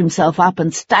heaved himself up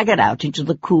and staggered out into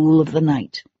the cool of the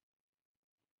night.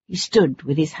 He stood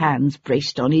with his hands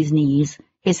braced on his knees,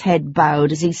 his head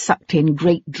bowed as he sucked in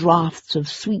great draughts of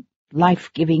sweet,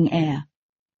 life-giving air.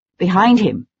 Behind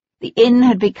him, the inn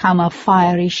had become a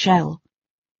fiery shell.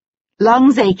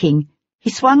 Lungs aching,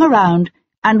 he swung around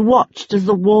and watched as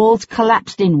the walls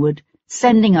collapsed inward,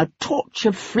 sending a torch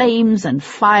of flames and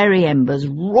fiery embers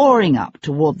roaring up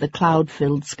toward the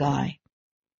cloud-filled sky.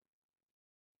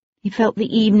 He felt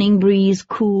the evening breeze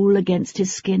cool against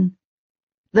his skin.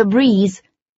 The breeze,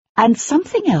 and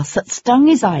something else that stung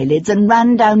his eyelids and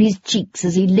ran down his cheeks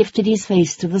as he lifted his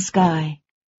face to the sky.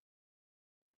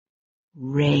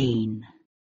 Rain.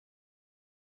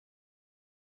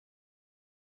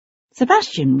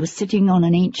 Sebastian was sitting on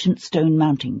an ancient stone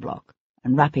mounting block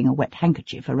and wrapping a wet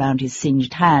handkerchief around his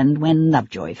singed hand when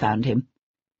Lovejoy found him.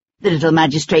 The little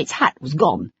magistrate's hat was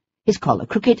gone, his collar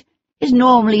crooked, his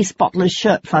normally spotless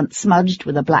shirt front smudged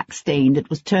with a black stain that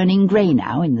was turning grey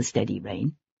now in the steady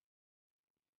rain.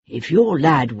 "If your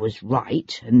lad was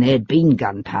right, and there'd been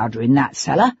gunpowder in that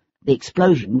cellar, the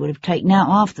explosion would have taken out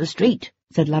half the street,"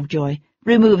 said Lovejoy,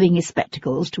 removing his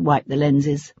spectacles to wipe the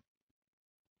lenses.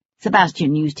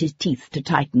 Sebastian used his teeth to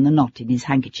tighten the knot in his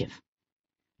handkerchief.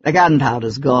 "The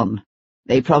gunpowder's gone.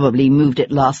 They probably moved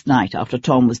it last night after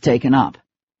Tom was taken up.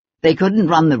 They couldn't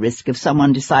run the risk of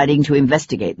someone deciding to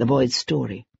investigate the boy's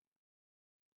story."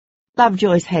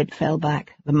 Lovejoy's head fell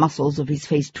back, the muscles of his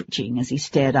face twitching as he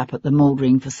stared up at the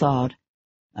mouldering facade.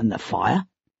 "And the fire?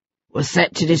 Was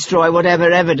set to destroy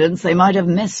whatever evidence they might have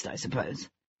missed, I suppose."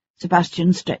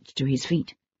 Sebastian stretched to his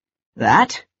feet.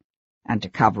 "That? And to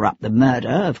cover up the murder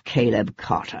of Caleb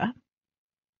Carter?"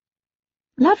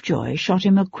 Lovejoy shot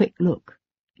him a quick look.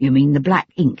 "You mean the black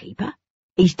innkeeper?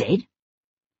 He's dead?"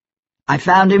 "I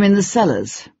found him in the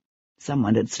cellars.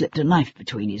 Someone had slipped a knife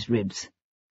between his ribs."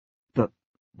 "But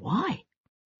why?"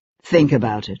 Think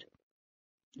about it.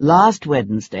 Last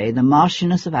Wednesday, the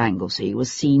Marchioness of Anglesey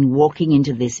was seen walking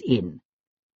into this inn.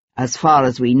 As far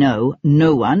as we know,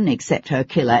 no one except her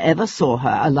killer ever saw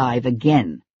her alive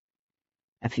again.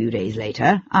 A few days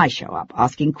later, I show up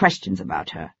asking questions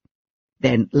about her.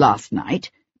 Then, last night,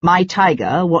 my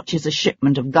tiger watches a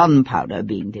shipment of gunpowder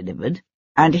being delivered,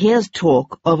 and hears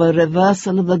talk of a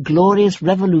reversal of the glorious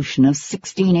revolution of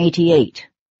 1688.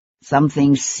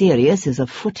 Something serious is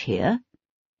afoot here,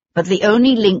 but the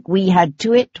only link we had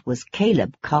to it was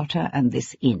Caleb Carter and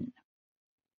this inn.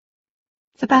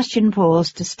 Sebastian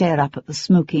paused to stare up at the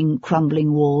smoking,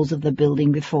 crumbling walls of the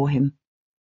building before him.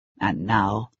 And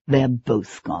now they're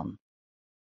both gone.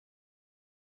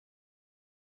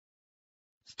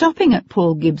 Stopping at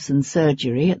Paul Gibson's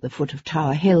surgery at the foot of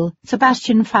Tower Hill,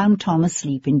 Sebastian found Tom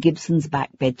asleep in Gibson's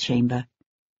back bedchamber.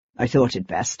 "I thought it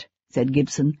best," said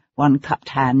Gibson, one cupped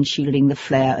hand shielding the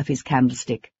flare of his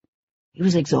candlestick. He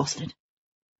was exhausted.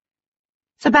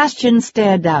 Sebastian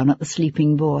stared down at the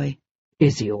sleeping boy.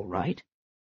 "Is he all right?"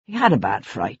 "He had a bad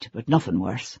fright, but nothing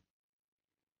worse."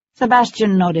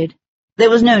 Sebastian nodded. There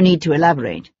was no need to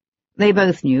elaborate. They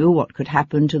both knew what could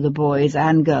happen to the boys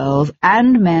and girls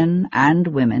and men and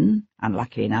women,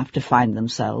 unlucky enough to find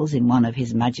themselves in one of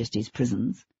His Majesty's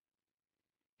prisons.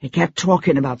 "He kept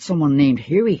talking about someone named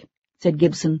Huey," said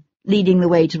Gibson, leading the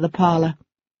way to the parlour.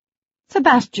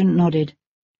 Sebastian nodded.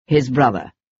 "His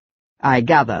brother. I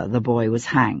gather the boy was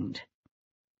hanged."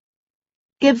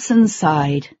 Gibson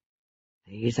sighed.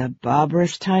 "These are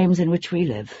barbarous times in which we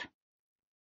live."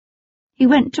 He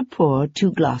went to pour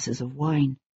 2 glasses of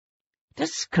wine.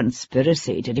 This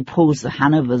conspiracy to depose the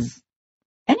Hanovers,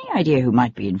 any idea who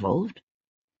might be involved?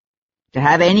 To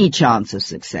have any chance of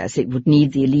success, it would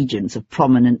need the allegiance of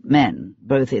prominent men,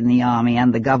 both in the army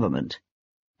and the government.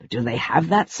 But do they have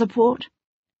that support?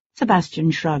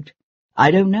 Sebastian shrugged.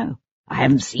 "I don't know. I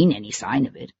haven't seen any sign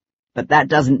of it, but that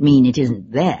doesn't mean it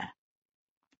isn't there.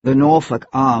 The Norfolk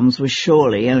arms were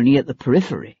surely only at the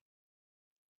periphery."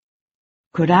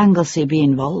 "Could Anglesey be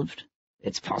involved?"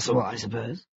 "It's possible, I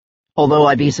suppose, although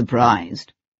I'd be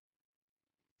surprised."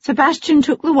 Sebastian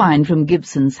took the wine from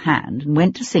Gibson's hand and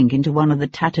went to sink into one of the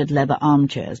tattered leather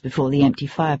armchairs before the empty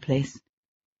fireplace.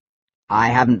 "I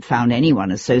haven't found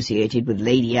anyone associated with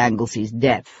Lady Anglesey's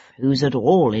death who's at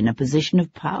all in a position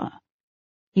of power."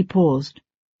 He paused.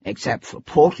 "Except for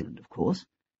Portland, of course.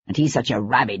 And he's such a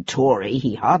rabid Tory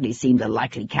he hardly seemed a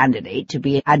likely candidate to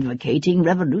be advocating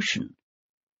revolution."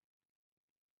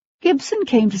 Gibson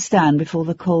came to stand before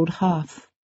the cold hearth.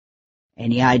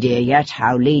 "Any idea yet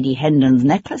how Lady Hendon's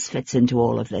necklace fits into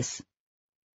all of this?"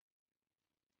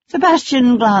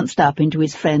 Sebastian glanced up into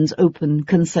his friend's open,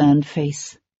 concerned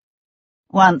face.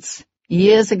 Once,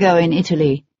 years ago in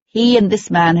Italy, he and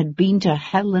this man had been to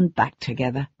hell and back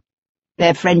together.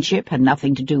 Their friendship had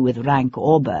nothing to do with rank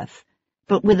or birth,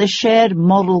 but with a shared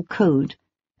moral code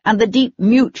and the deep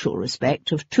mutual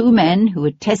respect of 2 men who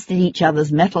had tested each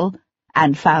other's mettle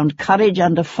and found courage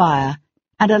under fire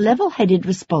and a level-headed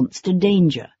response to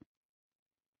danger.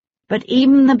 But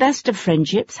even the best of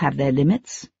friendships have their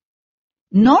limits.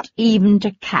 Not even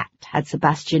to Kat had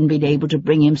Sebastian been able to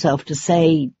bring himself to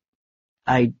say,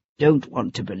 "I don't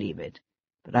want to believe it,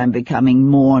 but I'm becoming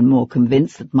more and more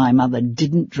convinced that my mother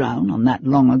didn't drown on that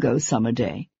long-ago summer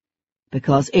day,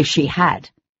 because if she had,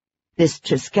 this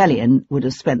Triskelion would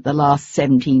have spent the last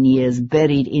 17 years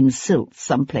buried in silt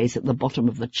someplace at the bottom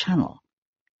of the Channel.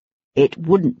 It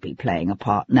wouldn't be playing a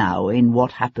part now in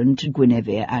what happened to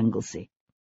Guinevere Anglesey."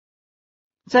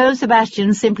 So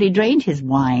Sebastian simply drained his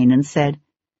wine and said,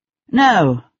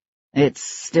 "No, it's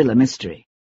still a mystery."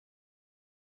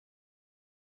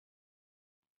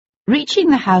 Reaching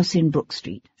the house in Brook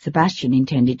Street, Sebastian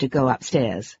intended to go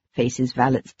upstairs, face his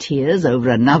valet's tears over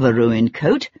another ruined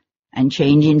coat, and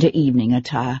change into evening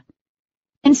attire.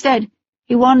 Instead,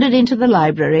 he wandered into the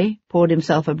library, poured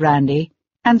himself a brandy,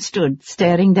 and stood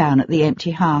staring down at the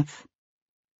empty hearth.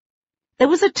 There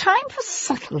was a time for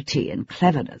subtlety and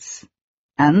cleverness,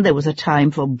 and there was a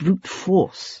time for brute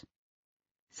force.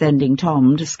 Sending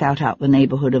Tom to scout out the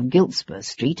neighbourhood of Giltspur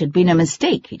Street had been a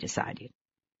mistake, he decided.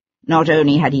 Not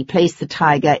only had he placed the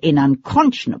tiger in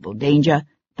unconscionable danger,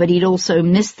 but he'd also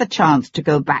missed the chance to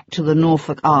go back to the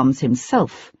Norfolk Arms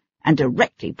himself and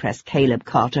directly press Caleb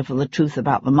Carter for the truth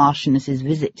about the Marchioness's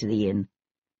visit to the inn.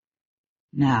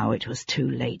 Now it was too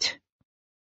late.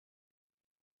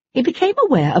 He became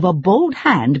aware of a bold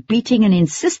hand beating an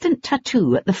insistent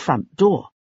tattoo at the front door.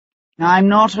 "I'm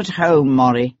not at home,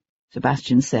 Maury,"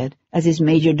 Sebastian said, as his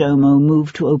majordomo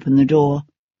moved to open the door.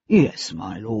 "Yes,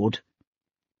 my lord."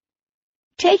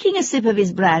 Taking a sip of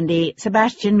his brandy,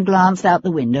 Sebastian glanced out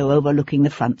the window overlooking the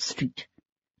front street.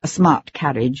 A smart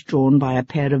carriage drawn by a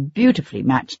pair of beautifully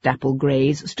matched dapple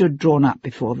greys stood drawn up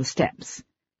before the steps.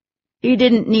 He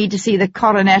didn't need to see the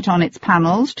coronet on its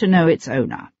panels to know its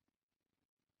owner.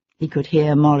 He could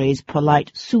hear Murray's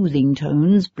polite, soothing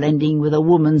tones blending with a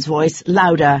woman's voice,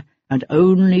 louder and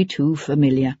only too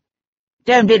familiar.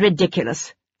 "Don't be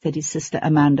ridiculous," said his sister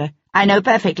Amanda. "I know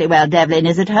perfectly well Devlin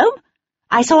is at home.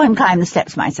 I saw him climb the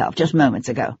steps myself just moments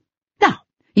ago. Now,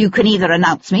 you can either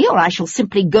announce me or I shall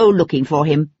simply go looking for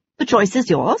him. The choice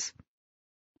is yours."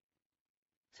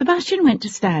 Sebastian went to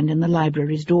stand in the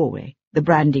library's doorway, the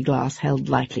brandy glass held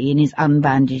lightly in his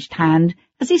unbandaged hand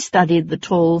as he studied the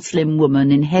tall, slim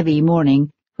woman in heavy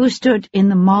mourning who stood in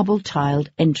the marble-tiled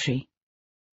entry.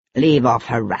 "Leave off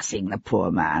harassing the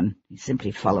poor man. He's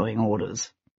simply following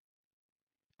orders."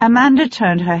 Amanda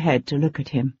turned her head to look at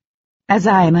him. "As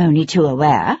I am only too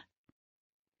aware."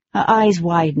 Her eyes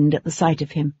widened at the sight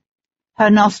of him, her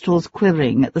nostrils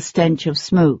quivering at the stench of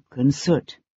smoke and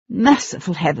soot.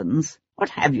 "Merciful heavens! What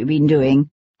have you been doing?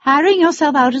 Hiring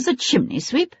yourself out as a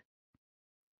chimney-sweep?"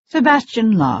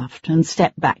 Sebastian laughed and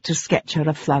stepped back to sketch her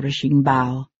a flourishing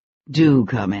bow. "Do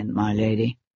come in, my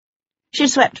lady." She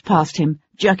swept past him,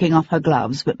 jerking off her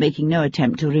gloves but making no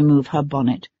attempt to remove her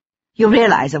bonnet. "You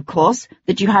realize, of course,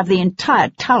 that you have the entire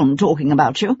town talking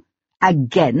about you?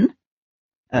 Again?"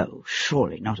 "Oh,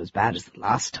 surely not as bad as the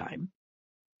last time."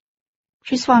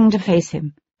 She swung to face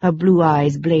him, her blue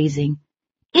eyes blazing.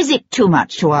 "Is it too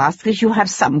much to ask that you have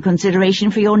some consideration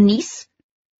for your niece?"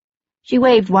 She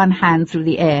waved one hand through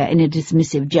the air in a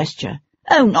dismissive gesture.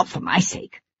 "Oh, not for my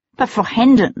sake, but for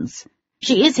Hendon's.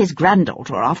 She is his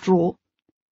granddaughter, after all."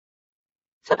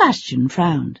 Sebastian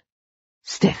frowned.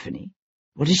 "Stephanie?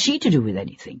 What is she to do with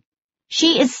anything?"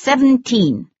 "She is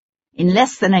 17. In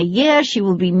less than a year she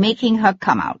will be making her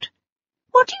come out.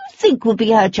 What do you think will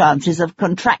be her chances of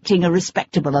contracting a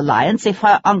respectable alliance if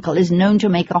her uncle is known to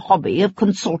make a hobby of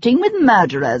consorting with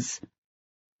murderers?"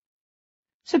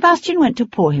 Sebastian went to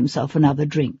pour himself another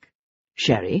drink.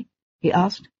 "Sherry?" he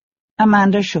asked.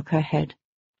 Amanda shook her head.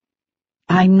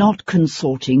 "I'm not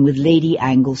consorting with Lady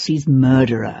Anglesey's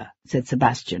murderer," said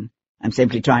Sebastian. "I'm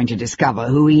simply trying to discover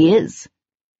who he is."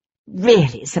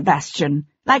 "Really, Sebastian,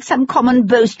 like some common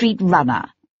Bow Street runner?"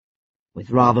 "With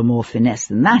rather more finesse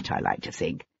than that, I like to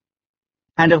think.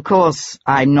 And of course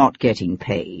I'm not getting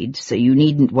paid, so you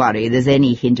needn't worry there's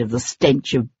any hint of the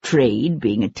stench of trade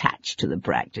being attached to the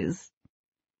practice."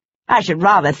 "I should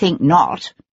rather think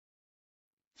not."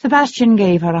 Sebastian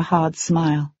gave her a hard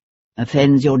smile.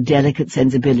 "Offends your delicate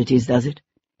sensibilities, does it?"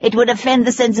 "It would offend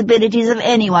the sensibilities of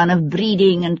anyone of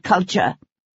breeding and culture."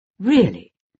 "Really?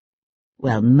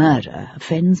 Well, murder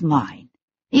offends mine."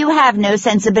 "You have no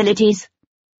sensibilities."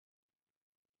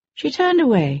 She turned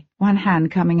away, one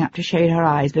hand coming up to shade her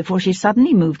eyes before she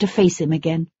suddenly moved to face him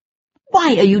again.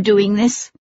 "Why are you doing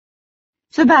this?"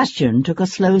 Sebastian took a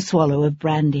slow swallow of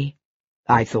brandy.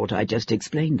 "I thought I just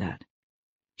explained that."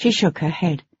 She shook her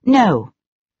head. "No.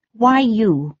 Why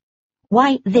you?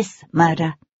 Why this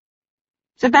murder?"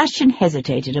 Sebastian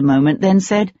hesitated a moment, then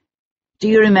said, "Do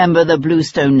you remember the blue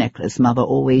stone necklace Mother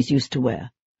always used to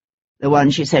wear? The one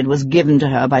she said was given to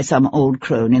her by some old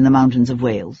crone in the mountains of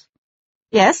Wales?"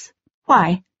 "Yes.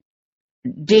 Why?"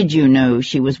 "Did you know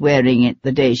she was wearing it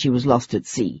the day she was lost at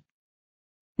sea?"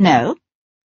 "No.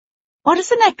 What has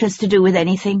the necklace to do with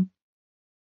anything?"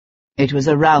 "It was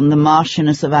around the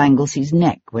Marchioness of Anglesey's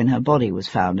neck when her body was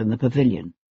found in the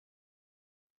pavilion."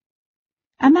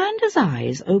 Amanda's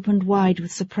eyes opened wide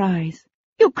with surprise.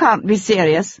 "You can't be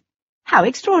serious. How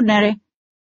extraordinary.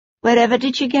 Wherever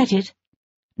did she get it?"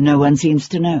 "No one seems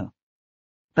to know.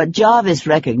 But Jarvis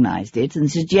recognized it and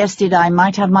suggested I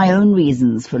might have my own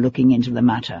reasons for looking into the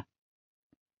matter."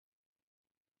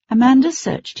 Amanda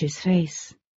searched his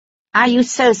face. "Are you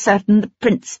so certain the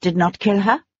prince did not kill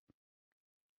her?"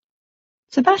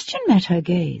 Sebastian met her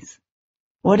gaze.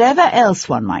 Whatever else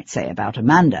one might say about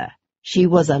Amanda, she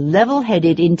was a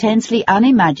level-headed, intensely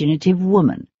unimaginative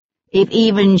woman. If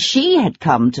even she had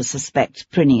come to suspect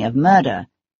Prinny of murder,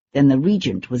 then the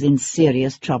regent was in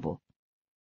serious trouble.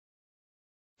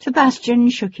 Sebastian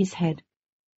shook his head.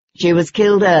 "She was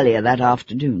killed earlier that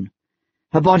afternoon.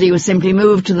 Her body was simply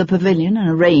moved to the pavilion and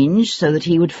arranged so that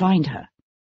he would find her."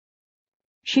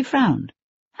 She frowned.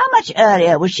 "How much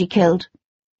earlier was she killed?"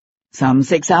 "Some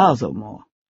 6 hours or more."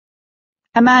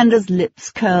 Amanda's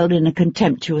lips curled in a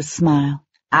contemptuous smile.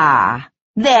 "Ah,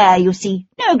 there, you see,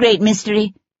 no great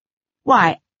mystery.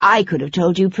 Why, I could have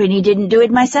told you Prinny didn't do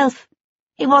it myself.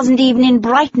 He wasn't even in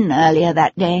Brighton earlier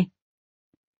that day."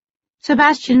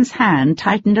 Sebastian's hand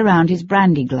tightened around his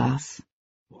brandy glass.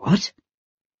 "What?"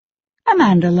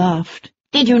 Amanda laughed.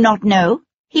 "Did you not know?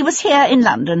 He was here in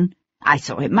London. I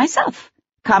saw him myself.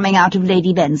 coming out of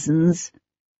Lady Benson's."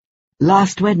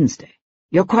 "Last Wednesday?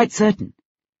 You're quite certain?"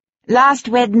 "Last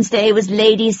Wednesday was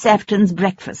Lady Sefton's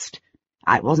breakfast.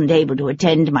 I wasn't able to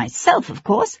attend myself, of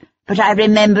course, but I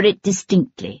remember it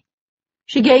distinctly."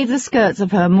 She gave the skirts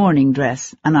of her morning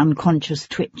dress an unconscious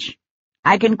twitch.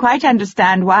 "I can quite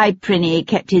understand why Prinny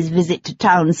kept his visit to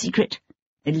town secret,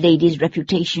 the lady's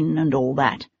reputation and all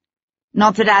that.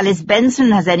 Not that Alice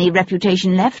Benson has any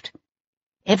reputation left.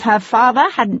 If her father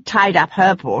hadn't tied up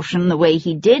her portion the way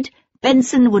he did,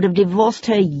 Benson would have divorced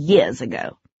her years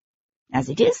ago. As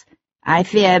it is, I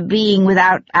fear being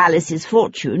without Alice's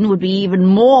fortune would be even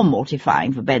more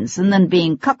mortifying for Benson than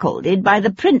being cuckolded by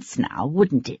the prince now,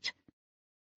 wouldn't it?"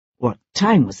 "What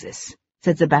time was this?"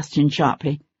 said Sebastian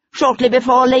sharply. "Shortly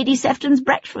before Lady Sefton's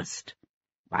breakfast.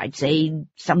 I'd say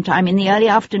sometime in the early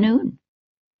afternoon."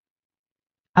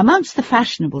 Amongst the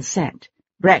fashionable set,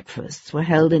 breakfasts were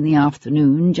held in the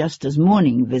afternoon just as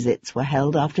morning visits were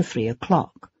held after 3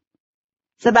 o'clock.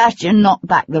 Sebastian knocked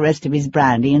back the rest of his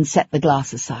brandy and set the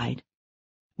glass aside.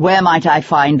 "Where might I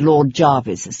find Lord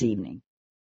Jarvis this evening?"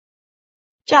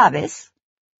 "Jarvis?"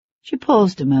 She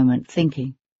paused a moment,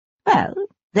 thinking. "Well,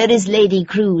 there is Lady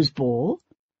Crewe's ball,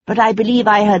 but I believe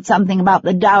I heard something about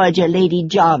the Dowager Lady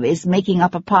Jarvis making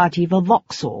up a party for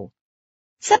Vauxhall."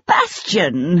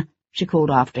 "Sebastian!" she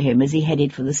called after him as he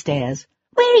headed for the stairs.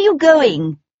 "Where are you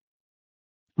going?"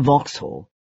 "Vauxhall."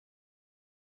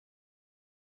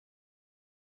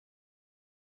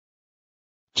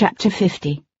 Chapter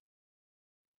 50.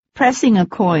 Pressing a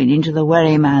coin into the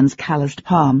wary man's calloused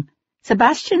palm,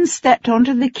 Sebastian stepped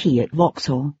onto the quay at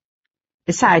Vauxhall.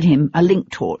 Beside him, a link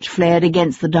torch flared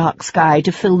against the dark sky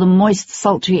to fill the moist,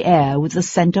 sultry air with the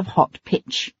scent of hot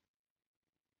pitch.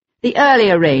 The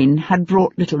earlier rain had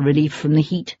brought little relief from the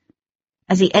heat.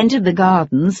 As he entered the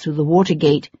gardens through the water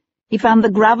gate, he found the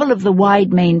gravel of the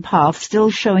wide main path still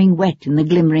showing wet in the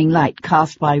glimmering light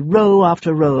cast by row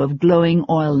after row of glowing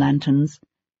oil lanterns.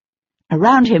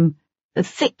 Around him, the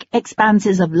thick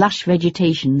expanses of lush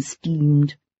vegetation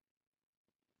steamed.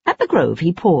 At the grove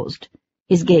he paused,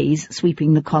 his gaze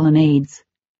sweeping the colonnades.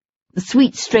 The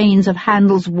sweet strains of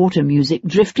Handel's water music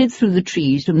drifted through the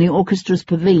trees from the orchestra's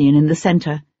pavilion in the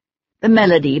centre, the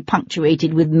melody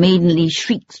punctuated with maidenly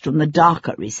shrieks from the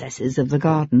darker recesses of the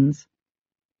gardens.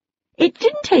 It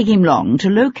didn't take him long to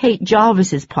locate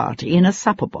Jarvis's party in a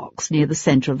supper box near the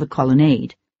centre of the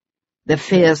colonnade. The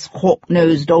fierce,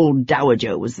 hawk-nosed old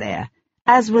dowager was there,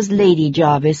 as was Lady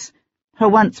Jarvis, her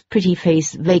once pretty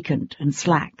face vacant and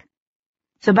slack.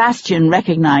 Sebastian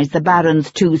recognized the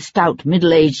Baron's 2 stout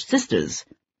middle-aged sisters,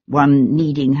 one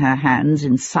kneading her hands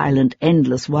in silent,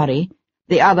 endless worry,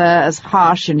 the other as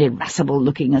harsh and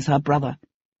irascible-looking as her brother.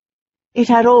 It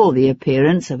had all the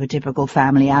appearance of a typical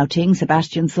family outing,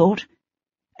 Sebastian thought,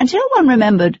 until one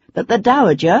remembered that the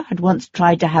dowager had once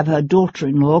tried to have her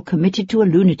daughter-in-law committed to a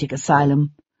lunatic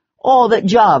asylum, or that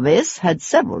Jarvis had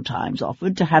several times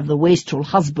offered to have the wastrel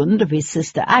husband of his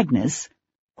sister Agnes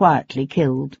quietly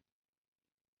killed.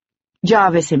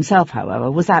 Jarvis himself, however,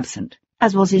 was absent,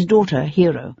 as was his daughter,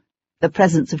 Hero. The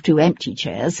presence of 2 empty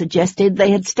chairs suggested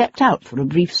they had stepped out for a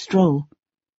brief stroll.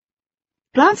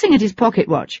 Glancing at his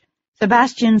pocket-watch,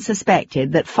 Sebastian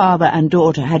suspected that father and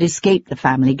daughter had escaped the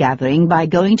family gathering by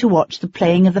going to watch the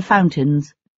playing of the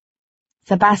fountains.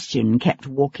 Sebastian kept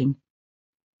walking.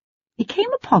 He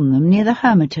came upon them near the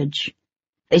hermitage.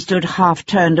 They stood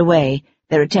half-turned away,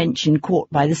 their attention caught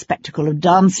by the spectacle of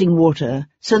dancing water,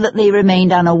 so that they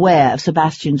remained unaware of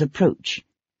Sebastian's approach.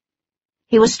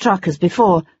 He was struck, as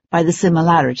before, by the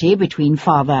similarity between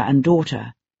father and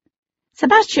daughter.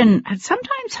 Sebastian had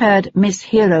sometimes heard Miss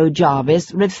Hero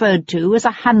Jarvis referred to as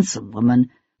a handsome woman,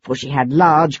 for she had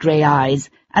large grey eyes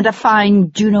and a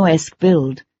fine Juno-esque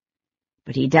build.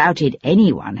 But he doubted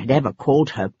anyone had ever called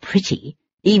her pretty,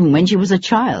 even when she was a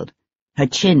child. Her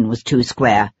chin was too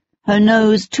square, her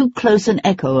nose too close an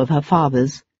echo of her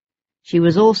father's. She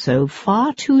was also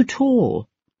far too tall.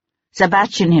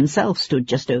 Sebastian himself stood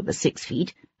just over 6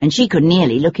 feet, and she could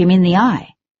nearly look him in the eye.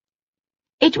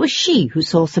 It was she who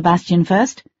saw Sebastian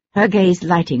first, her gaze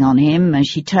lighting on him as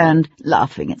she turned,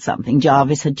 laughing at something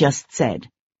Jarvis had just said.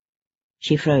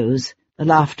 She froze, the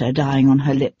laughter dying on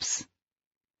her lips.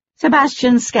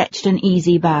 Sebastian sketched an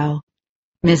easy bow.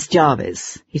 "Miss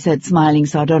Jarvis," he said, smiling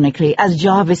sardonically, as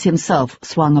Jarvis himself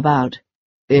swung about.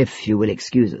 "If you will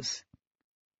excuse us."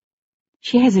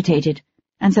 She hesitated,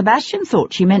 and Sebastian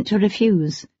thought she meant to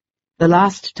refuse. The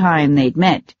last time they'd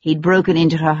met, he'd broken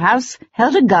into her house,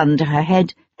 held a gun to her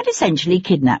head, and essentially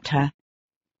kidnapped her.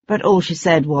 But all she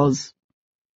said was,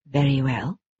 "Very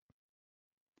well."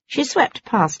 She swept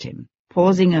past him,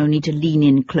 pausing only to lean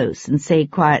in close and say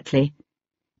quietly,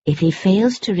 If he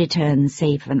fails to return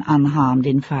safe and unharmed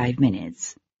in 5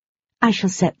 minutes, I shall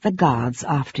set the guards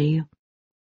after you."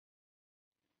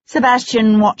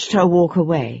 Sebastian watched her walk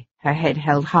away, her head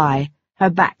held high, her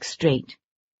back straight.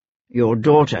 "Your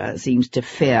daughter seems to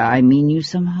fear I mean you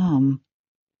some harm."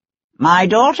 "My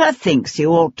daughter thinks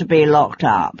you ought to be locked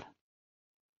up."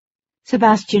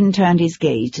 Sebastian turned his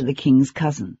gaze to the king's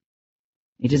cousin.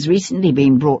 "It has recently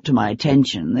been brought to my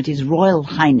attention that His Royal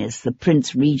Highness the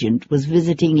Prince Regent was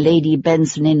visiting Lady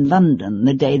Benson in London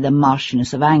the day the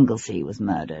Marchioness of Anglesey was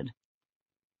murdered.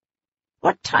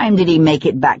 What time did he make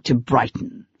it back to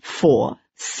Brighton? 4,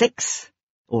 6,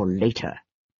 or later?"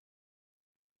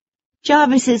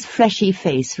 Jarvis's fleshy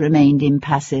face remained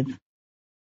impassive.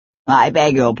 "I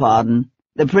beg your pardon.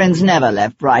 The Prince never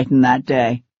left Brighton that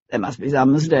day. There must be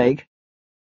some mistake."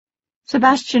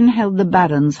 Sebastian held the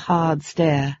Baron's hard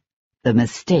stare. "The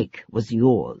mistake was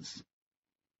yours."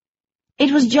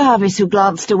 It was Jarvis who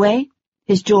glanced away,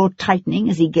 his jaw tightening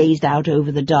as he gazed out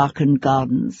over the darkened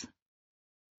gardens.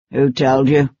 "Who told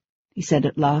you?" he said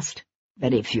at last.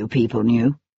 "Very few people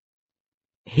knew."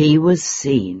 "He was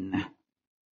seen."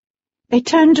 They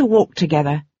turned to walk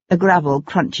together, the gravel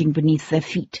crunching beneath their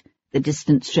feet, the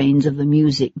distant strains of the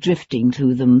music drifting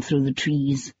through them through the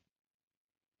trees.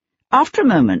 After a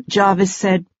moment, Jarvis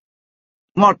said,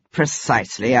 "What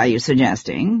precisely are you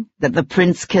suggesting? That the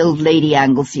Prince killed Lady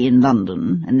Anglesey in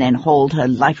London and then hauled her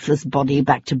lifeless body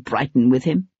back to Brighton with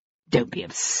him? Don't be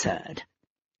absurd."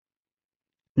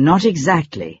 "Not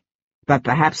exactly, but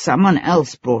perhaps someone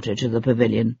else brought her to the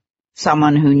pavilion.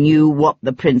 Someone who knew what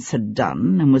the Prince had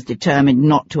done and was determined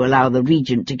not to allow the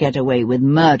Regent to get away with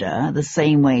murder the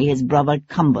same way his brother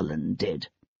Cumberland did."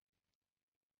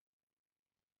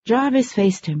 Jarvis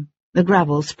faced him, the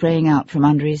gravel spraying out from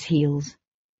under his heels.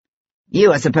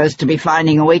 "You are supposed to be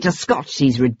finding a way to scotch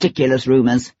these ridiculous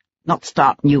rumours, not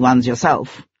start new ones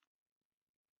yourself."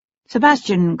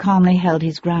 Sebastian calmly held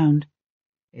his ground.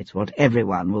 "It's what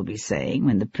everyone will be saying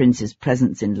when the Prince's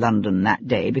presence in London that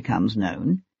day becomes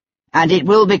known. And it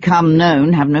will become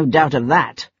known, have no doubt of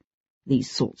that. These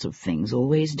sorts of things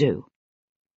always do."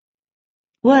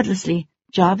 Wordlessly,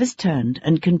 Jarvis turned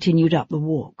and continued up the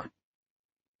walk.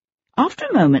 After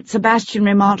a moment, Sebastian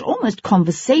remarked almost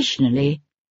conversationally,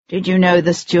 "Did you know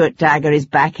the Stuart dagger is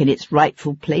back in its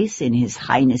rightful place in His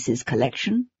Highness's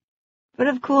collection? But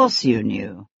of course you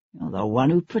knew. You're the one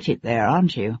who put it there,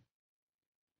 aren't you?"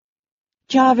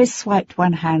 Jarvis swiped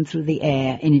one hand through the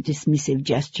air in a dismissive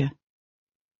gesture.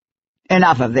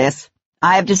 "Enough of this.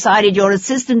 I have decided your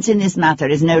assistance in this matter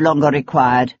is no longer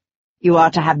required. You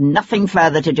are to have nothing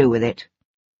further to do with it."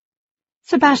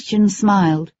 Sebastian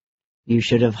smiled. "You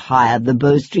should have hired the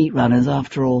Bow Street runners,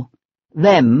 after all.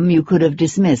 Them you could have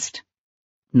dismissed.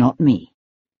 Not me."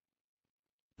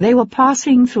 They were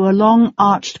passing through a long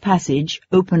arched passage,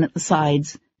 open at the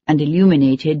sides, and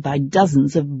illuminated by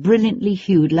dozens of brilliantly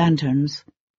hued lanterns.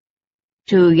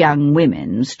 2 young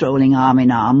women, strolling arm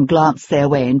in arm, glanced their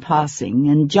way in passing,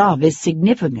 and Jarvis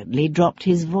significantly dropped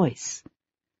his voice.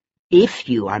 "If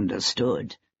you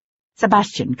understood—"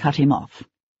 Sebastian cut him off.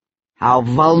 "How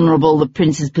vulnerable the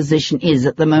Prince's position is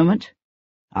at the moment?"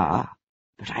 "Ah,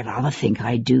 but I rather think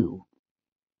I do."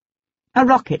 A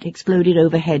rocket exploded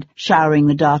overhead, showering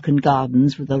the darkened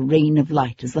gardens with a rain of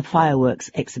light as the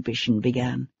fireworks exhibition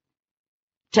began.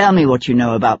 "Tell me what you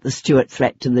know about the Stuart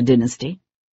threat to the dynasty."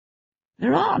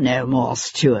 "There are no more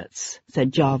Stuarts,"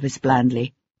 said Jarvis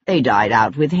blandly. "They died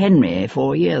out with Henry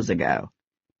 4 years ago.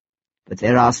 But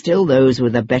there are still those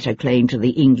with a better claim to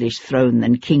the English throne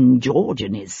than King George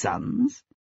and his sons.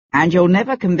 And you'll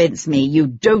never convince me you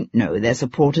don't know their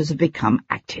supporters have become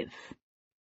active."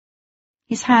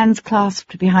 His hands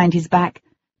clasped behind his back,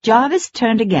 Jarvis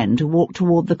turned again to walk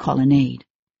toward the colonnade.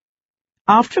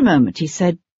 After a moment he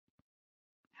said,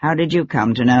 "How did you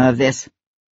come to know of this?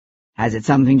 Has it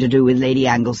something to do with Lady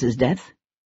Anglesey's death?"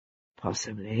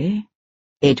 "Possibly.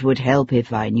 It would help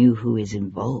if I knew who is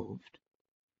involved."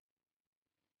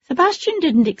 Sebastian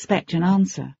didn't expect an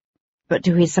answer, but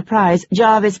to his surprise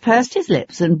Jarvis pursed his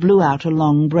lips and blew out a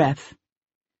long breath.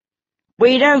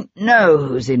 "We don't know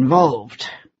who's involved.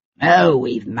 Oh,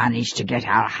 we've managed to get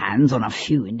our hands on a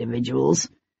few individuals,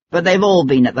 but they've all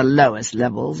been at the lowest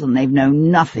levels, and they've known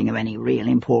nothing of any real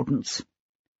importance.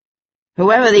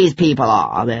 Whoever these people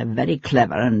are, they're very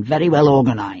clever and very well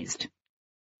organized."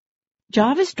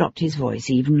 Jarvis dropped his voice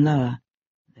even lower.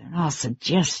 "There are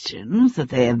suggestions that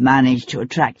they have managed to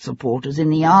attract supporters in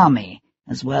the army,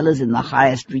 as well as in the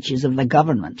highest reaches of the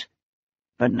government,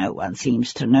 but no one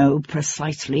seems to know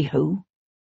precisely who."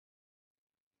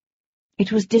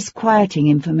 It was disquieting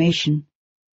information.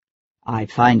 I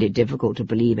find it difficult to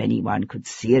believe anyone could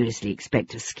seriously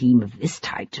expect a scheme of this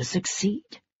type to succeed,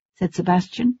 said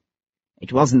Sebastian.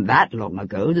 It wasn't that long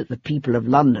ago that the people of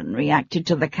London reacted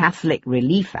to the Catholic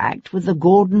Relief Act with the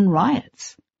Gordon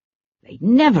riots. They'd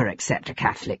never accept a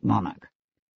Catholic monarch.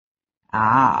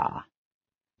 Ah,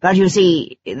 but you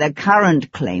see, the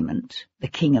current claimant, the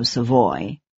King of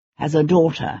Savoy, has a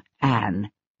daughter,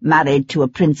 Anne, married to a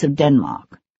Prince of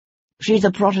Denmark. She's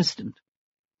a Protestant.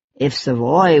 If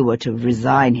Savoy were to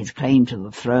resign his claim to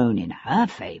the throne in her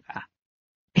favour—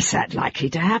 Is that likely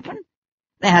to happen?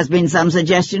 There has been some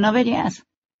suggestion of it, yes.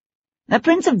 The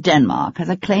Prince of Denmark has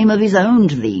a claim of his own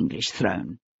to the English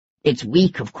throne. It's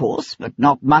weak, of course, but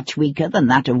not much weaker than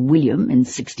that of William in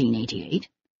 1688.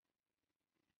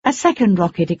 A second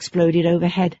rocket exploded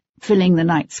overhead, filling the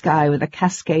night sky with a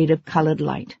cascade of coloured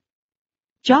light.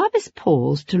 Jarvis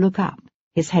paused to look up,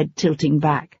 his head tilting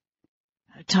back.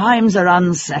 "Times are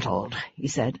unsettled," he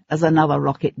said, as another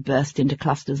rocket burst into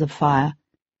clusters of fire.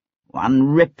 "One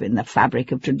rip in the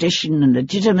fabric of tradition and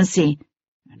legitimacy,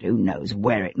 and who knows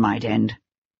where it might end.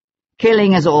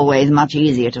 Killing is always much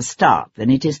easier to start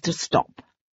than it is to stop."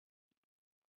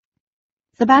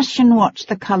 Sebastian watched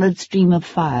the coloured stream of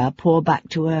fire pour back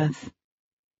to earth.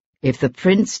 If the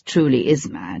prince truly is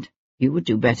mad, you would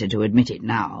do better to admit it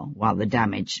now, while the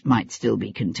damage might still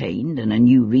be contained and a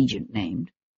new regent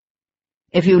named.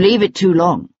 If you leave it too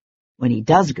long, when he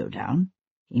does go down,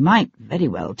 he might very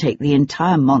well take the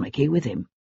entire monarchy with him.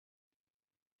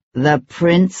 "The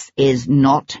prince is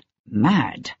not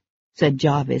mad," said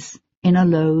Jarvis, in a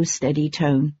low, steady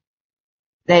tone.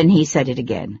 Then he said it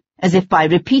again, as if by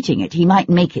repeating it he might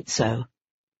make it so.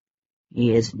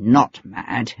 "He is not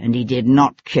mad, and he did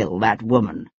not kill that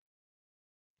woman."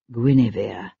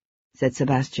 "Guinevere," said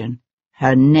Sebastian.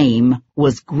 "Her name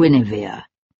was Guinevere."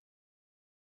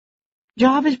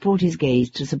 Jarvis brought his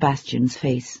gaze to Sebastian's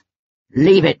face.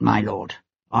 "Leave it, my lord.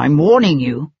 I'm warning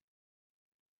you."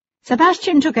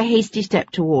 Sebastian took a hasty step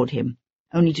toward him,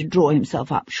 only to draw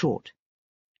himself up short.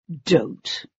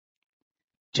 Don't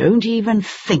even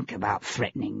think about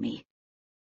threatening me."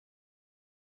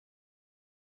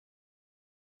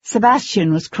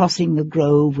 Sebastian was crossing the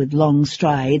grove with long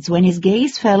strides when his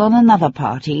gaze fell on another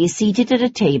party seated at a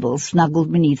table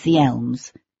snuggled beneath the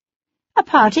elms. A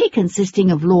party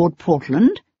consisting of Lord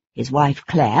Portland, his wife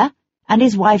Claire, and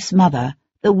his wife's mother,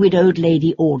 the widowed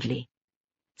Lady Audley.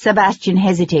 Sebastian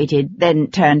hesitated,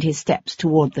 then turned his steps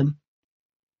toward them.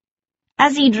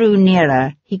 As he drew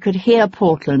nearer, he could hear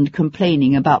Portland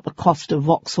complaining about the cost of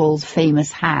Vauxhall's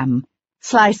famous ham,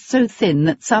 sliced so thin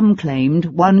that some claimed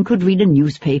one could read a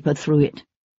newspaper through it.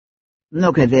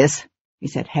 "Look at this," he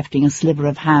said, hefting a sliver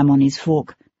of ham on his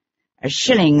fork. "A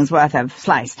shilling's worth of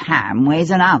sliced ham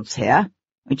weighs an ounce here,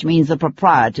 which means the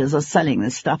proprietors are selling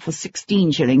this stuff for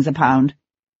 16 shillings a pound.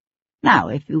 Now,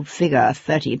 if you figure a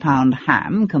 30-pound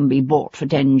ham can be bought for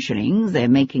 10 shillings, they're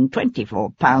making 24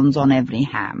 pounds on every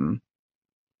ham."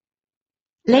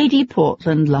 Lady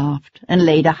Portland laughed and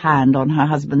laid a hand on her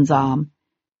husband's arm.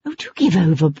 "Oh, do give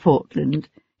over, Portland.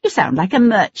 You sound like a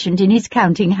merchant in his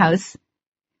counting-house.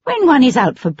 When one is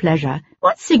out for pleasure,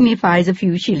 what signifies a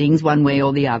few shillings one way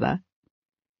or the other?"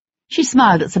 She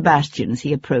smiled at Sebastian as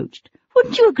he approached.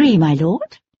 "Wouldn't you agree, my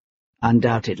lord?"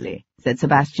 "Undoubtedly," said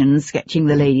Sebastian, sketching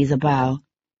the ladies a bow.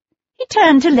 He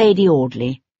turned to Lady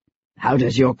Audley. "How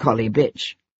does your collie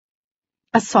bitch?"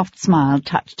 A soft smile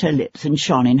touched her lips and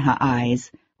shone in her eyes.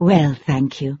 "Well,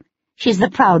 thank you. She's the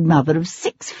proud mother of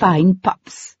 6 fine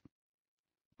pups."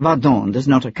 "Vardon does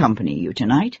not accompany you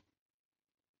tonight?"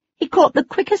 He caught the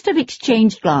quickest of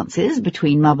exchanged glances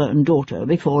between mother and daughter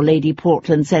before Lady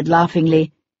Portland said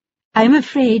laughingly, "I'm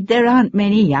afraid there aren't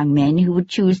many young men who would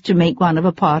choose to make one of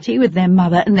a party with their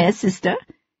mother and their sister,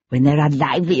 when there are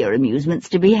livelier amusements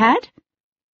to be had."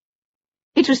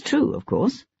 It was true, of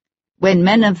course. When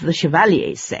men of the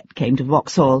Chevalier's set came to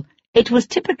Vauxhall, it was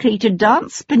typically to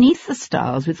dance beneath the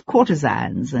stars with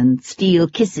courtesans and steal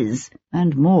kisses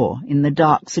and more in the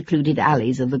dark, secluded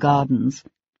alleys of the gardens.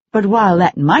 But while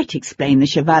that might explain the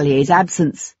Chevalier's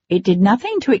absence, it did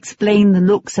nothing to explain the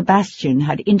look Sebastian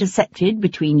had intercepted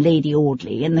between Lady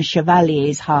Audley and the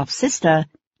Chevalier's half-sister,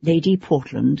 Lady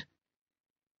Portland.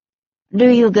 "Do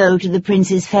you go to the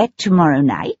Prince's fête tomorrow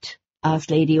night?"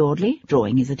 asked Lady Audley,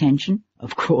 drawing his attention.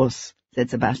 "Of course," said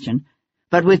Sebastian,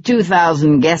 "but with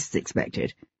 2,000 guests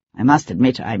expected, I must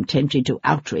admit I'm tempted to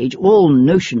outrage all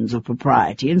notions of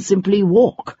propriety and simply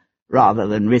walk, rather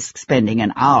than risk spending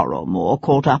an hour or more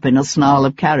caught up in a snarl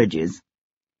of carriages."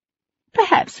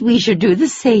 "Perhaps we should do the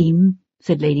same,"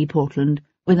 said Lady Portland,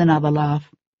 with another laugh.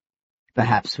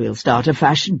 "Perhaps we'll start a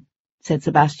fashion," said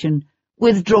Sebastian,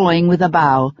 withdrawing with a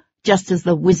bow just as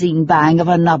the whizzing bang of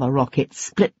another rocket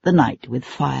split the night with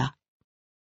fire.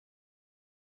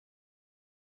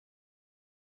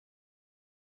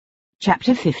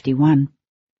 Chapter 51.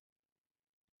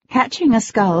 Catching a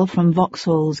scull from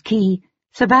Vauxhall's quay,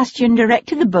 Sebastian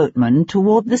directed the boatman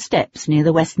toward the steps near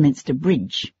the Westminster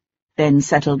Bridge, then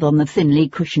settled on the thinly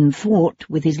cushioned thwart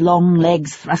with his long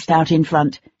legs thrust out in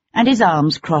front and his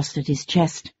arms crossed at his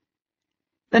chest.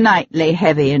 The night lay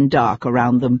heavy and dark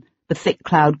around them, the thick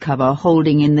cloud cover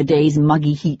holding in the day's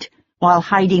muggy heat while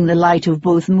hiding the light of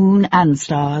both moon and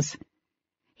stars.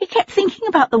 He kept thinking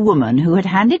about the woman who had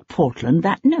handed Portland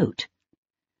that note.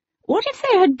 What if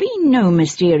there had been no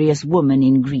mysterious woman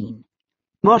in green?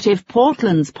 What if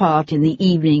Portland's part in the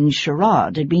evening's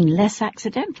charade had been less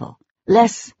accidental,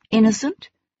 less innocent?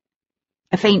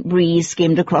 A faint breeze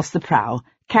skimmed across the prow,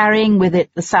 carrying with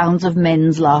it the sounds of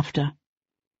men's laughter.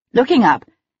 Looking up,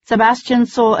 Sebastian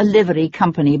saw a livery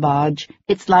company barge,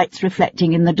 its lights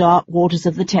reflecting in the dark waters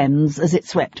of the Thames as it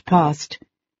swept past.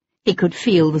 He could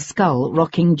feel the scull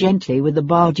rocking gently with the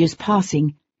barge's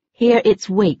passing, hear its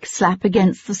wake slap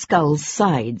against the scull's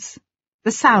sides,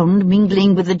 the sound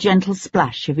mingling with the gentle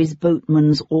splash of his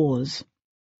boatman's oars.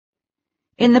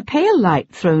 In the pale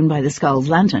light thrown by the scull's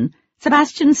lantern,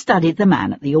 Sebastian studied the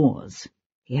man at the oars.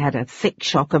 He had a thick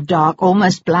shock of dark,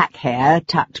 almost black hair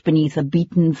tucked beneath a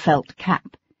beaten felt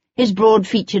cap, his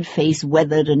broad-featured face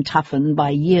weathered and toughened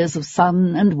by years of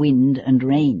sun and wind and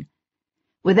rain.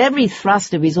 With every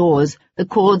thrust of his oars, the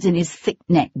cords in his thick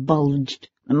neck bulged,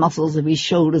 the muscles of his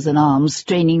shoulders and arms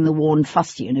straining the worn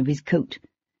fustian of his coat.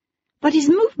 But his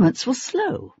movements were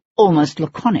slow, almost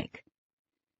laconic.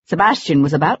 Sebastian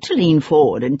was about to lean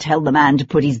forward and tell the man to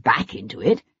put his back into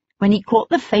it, when he caught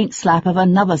the faint slap of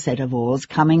another set of oars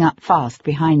coming up fast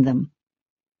behind them.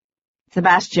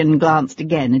 Sebastian glanced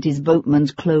again at his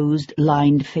boatman's closed,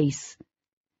 lined face.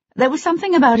 There was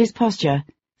something about his posture,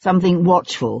 something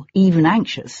watchful, even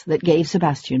anxious, that gave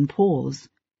Sebastian pause.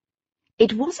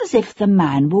 It was as if the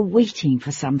man were waiting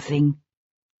for something.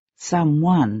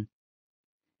 Someone.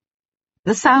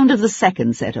 The sound of the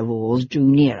second set of oars drew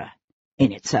nearer.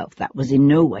 In itself, that was in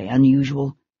no way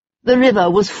unusual. The river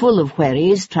was full of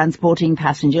wherries transporting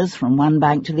passengers from one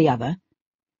bank to the other.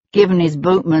 Given his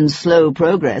boatman's slow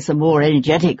progress, a more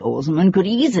energetic oarsman could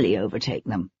easily overtake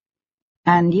them.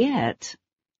 And yet...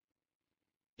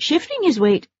 Shifting his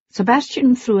weight,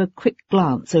 Sebastian threw a quick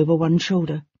glance over one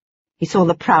shoulder. He saw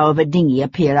the prow of a dinghy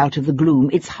appear out of the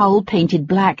gloom, its hull painted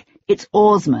black, its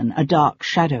oarsman a dark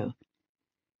shadow.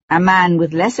 A man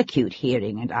with less acute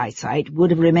hearing and eyesight would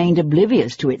have remained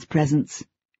oblivious to its presence.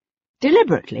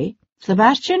 Deliberately,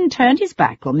 Sebastian turned his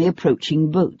back on the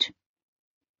approaching boat.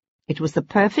 It was the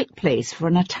perfect place for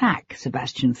an attack,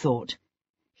 Sebastian thought.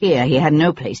 Here he had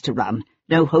no place to run,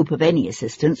 no hope of any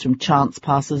assistance from chance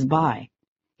passers-by.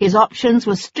 His options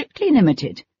were strictly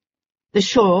limited. The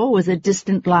shore was a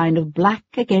distant line of black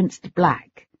against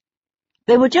black.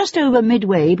 They were just over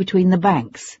midway between the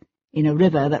banks, in a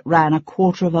river that ran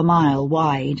 1/4 of a mile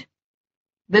wide.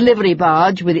 The livery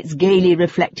barge, with its gaily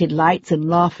reflected lights and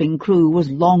laughing crew, was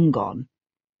long gone.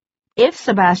 If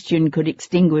Sebastian could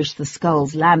extinguish the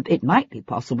scull's lamp, it might be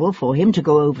possible for him to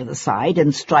go over the side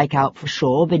and strike out for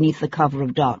shore beneath the cover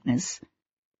of darkness.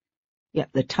 Yet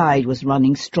the tide was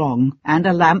running strong, and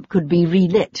a lamp could be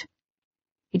relit.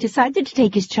 He decided to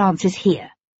take his chances here,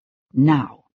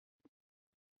 now.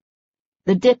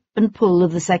 The dip and pull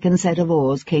of the second set of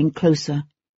oars came closer,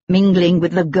 mingling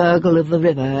with the gurgle of the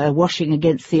river washing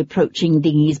against the approaching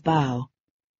dinghy's bow.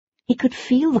 He could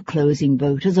feel the closing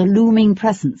boat as a looming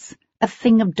presence, a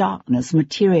thing of darkness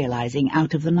materializing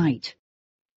out of the night.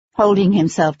 Holding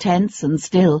himself tense and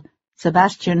still,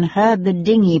 Sebastian heard the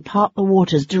dinghy part the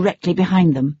waters directly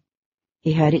behind them.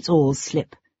 He heard its oars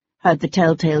slip, heard the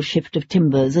telltale shift of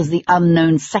timbers as the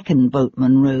unknown second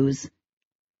boatman rose.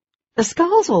 The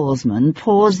scull's oarsman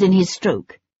paused in his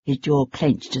stroke, his jaw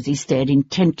clenched as he stared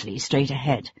intently straight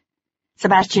ahead.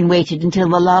 Sebastian waited until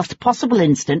the last possible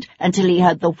instant, until he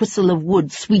heard the whistle of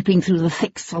wood sweeping through the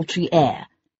thick, sultry air.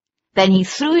 Then he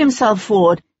threw himself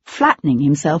forward, flattening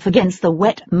himself against the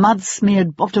wet,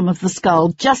 mud-smeared bottom of the scull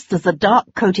just as the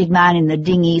dark-coated man in the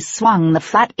dinghy swung the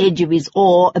flat edge of his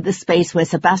oar at the space where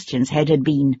Sebastian's head had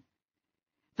been.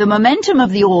 The momentum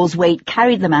of the oar's weight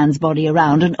carried the man's body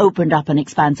around and opened up an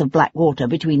expanse of black water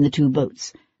between the two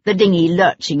boats, the dinghy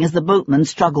lurching as the boatman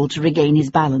struggled to regain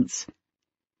his balance.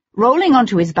 Rolling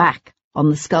onto his back, on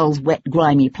the scull's wet,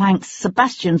 grimy planks,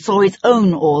 Sebastian saw his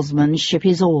own oarsman ship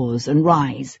his oars and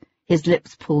rise, his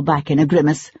lips pulled back in a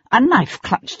grimace, a knife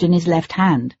clutched in his left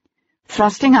hand.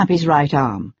 Thrusting up his right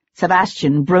arm,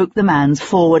 Sebastian broke the man's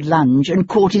forward lunge and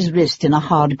caught his wrist in a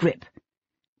hard grip.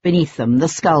 Beneath them, the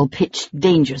skull pitched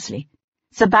dangerously.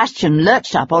 Sebastian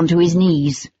lurched up onto his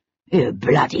knees. "You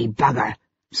bloody bugger,"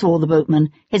 swore the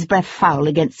boatman, his breath foul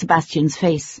against Sebastian's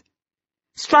face.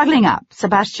 Struggling up,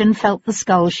 Sebastian felt the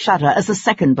skull shudder as the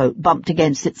second boat bumped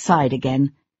against its side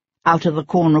again. Out of the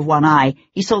corner of one eye,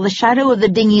 he saw the shadow of the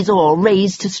dinghy's oar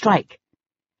raised to strike.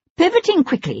 Pivoting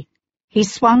quickly, he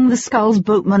swung the skull's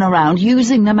boatman around,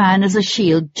 using the man as a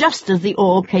shield just as the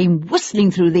oar came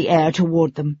whistling through the air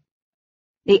toward them.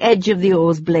 The edge of the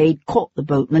oar's blade caught the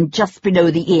boatman just below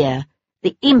the ear,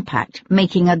 the impact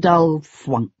making a dull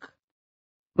thwunk.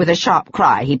 With a sharp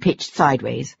cry, he pitched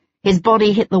sideways. His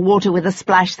body hit the water with a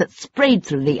splash that sprayed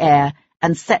through the air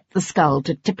and set the skull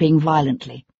to tipping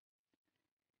violently.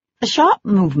 A sharp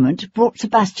movement brought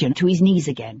Sebastian to his knees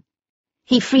again.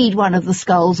 He freed one of the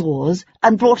skull's oars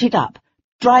and brought it up,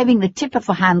 driving the tip of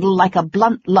the handle like a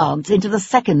blunt lance into the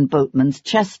second boatman's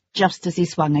chest just as he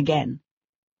swung again.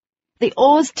 The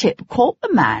oar's tip caught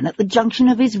the man at the junction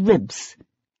of his ribs.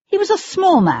 He was a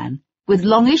small man, with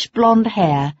longish blonde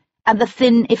hair and the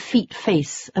thin, effete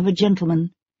face of a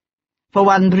gentleman. For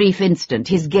one brief instant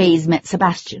his gaze met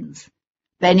Sebastian's.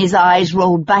 Then his eyes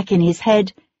rolled back in his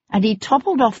head, and he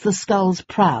toppled off the skull's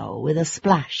prow with a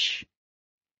splash.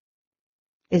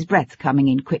 His breath coming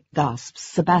in quick gasps,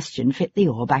 Sebastian fit the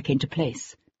oar back into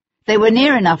place. They were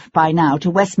near enough by now to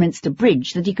Westminster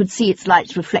Bridge that he could see its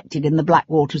lights reflected in the black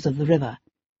waters of the river.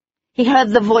 He heard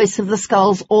the voice of the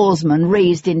skull's oarsman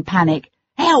raised in panic.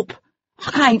 "Help!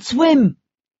 I can't swim!"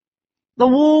 The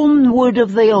warm wood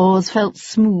of the oars felt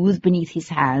smooth beneath his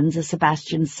hands as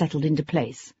Sebastian settled into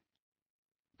place.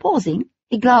 Pausing,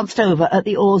 he glanced over at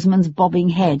the oarsman's bobbing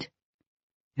head.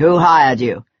 "Who hired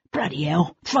you?" "Bloody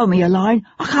hell, throw me a line.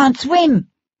 I can't swim."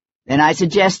 "Then I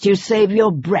suggest you save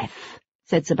your breath,"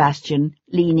 said Sebastian,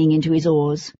 leaning into his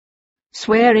oars.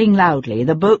 Swearing loudly,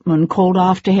 the boatman called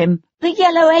after him, "The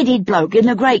yellow-headed bloke in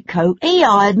the greatcoat, he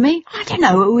hired me. I don't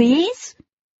know who he is."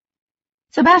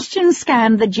 Sebastian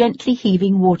scanned the gently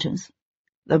heaving waters.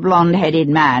 The blonde-headed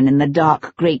man in the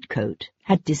dark greatcoat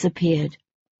had disappeared.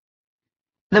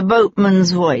 The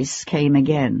boatman's voice came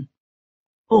again.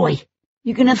 "Oi,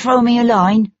 you gonna throw me a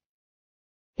line?"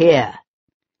 "Here."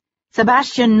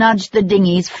 Sebastian nudged the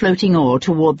dinghy's floating oar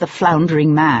toward the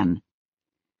floundering man.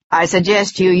 "I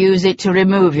suggest you use it to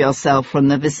remove yourself from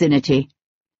the vicinity.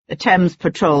 The Thames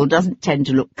Patrol doesn't tend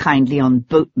to look kindly on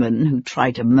boatmen who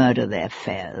try to murder their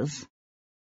fares."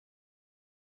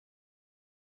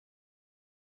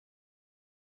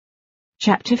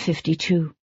 Chapter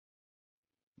 52.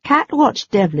 Kat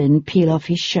watched Devlin peel off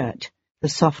his shirt, the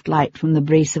soft light from the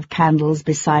brace of candles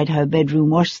beside her bedroom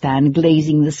washstand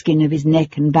glazing the skin of his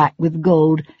neck and back with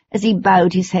gold as he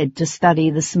bowed his head to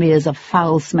study the smears of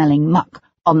foul-smelling muck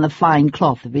on the fine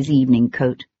cloth of his evening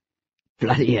coat.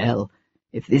 "Bloody hell,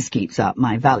 if this keeps up,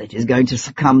 my valet is going to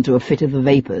succumb to a fit of the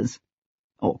vapours.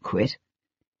 Or quit."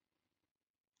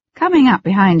 Coming up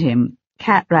behind him,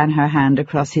 Kat ran her hand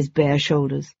across his bare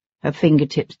shoulders, her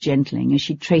fingertips gentling as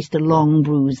she traced a long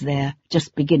bruise there,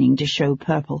 just beginning to show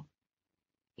purple.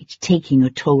 "It's taking a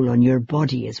toll on your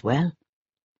body as well."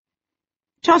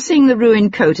 Tossing the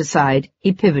ruined coat aside,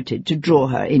 he pivoted to draw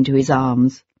her into his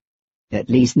arms. "At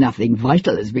least nothing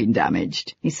vital has been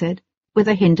damaged," he said, with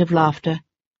a hint of laughter.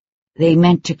 "They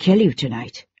meant to kill you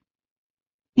tonight."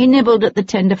 He nibbled at the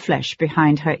tender flesh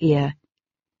behind her ear.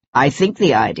 "I think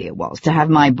the idea was to have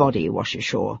my body wash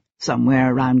ashore,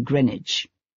 somewhere around Greenwich."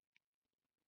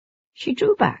 She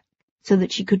drew back so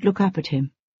that she could look up at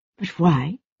him. "But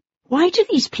why? Why do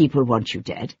these people want you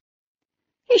dead?"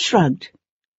 He shrugged.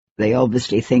 "They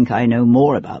obviously think I know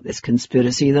more about this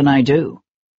conspiracy than I do."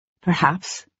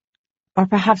 "Perhaps. Or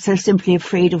perhaps they're simply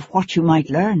afraid of what you might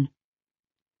learn."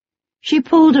 She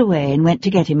pulled away and went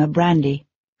to get him a brandy.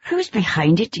 "Who's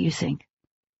behind it, do you think?"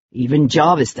 "Even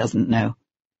Jarvis doesn't know."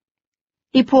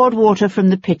 He poured water from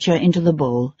the pitcher into the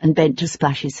bowl and bent to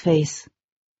splash his face.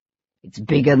 "It's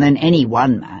bigger than any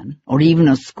one man, or even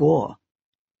a score.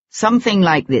 Something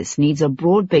like this needs a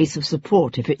broad base of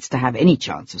support if it's to have any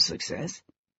chance of success.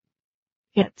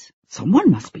 Yet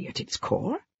someone must be at its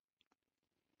core."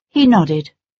 He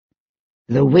nodded.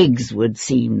 "The Whigs would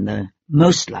seem the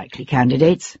most likely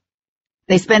candidates.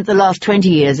 They spent the last 20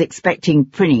 years expecting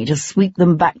Prinny to sweep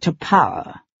them back to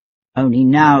power. Only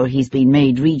now he's been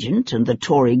made regent and the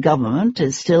Tory government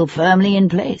is still firmly in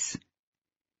place.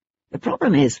 The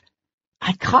problem is,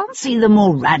 I can't see the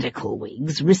more radical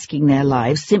Whigs risking their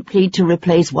lives simply to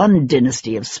replace one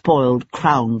dynasty of spoiled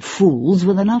crowned fools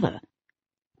with another.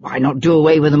 Why not do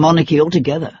away with the monarchy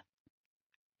altogether?"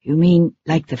 "You mean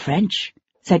like the French?"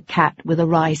 said Kat with a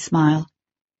wry smile.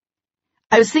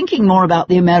 "I was thinking more about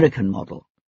the American model.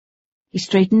 He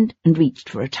straightened and reached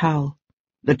for a towel.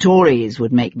 The Tories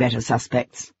would make better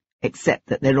suspects, except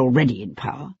that they're already in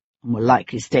power and will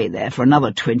likely stay there for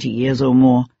another 20 years or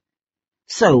more.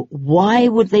 So why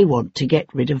would they want to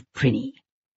get rid of Prinny?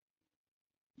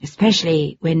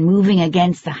 Especially when moving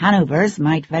against the Hanovers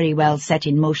might very well set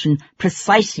in motion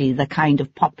precisely the kind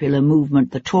of popular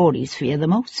movement the Tories fear the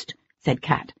most, said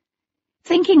Kat,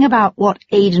 thinking about what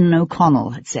Aidan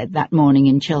O'Connell had said that morning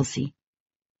in Chelsea.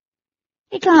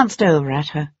 He glanced over at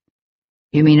her.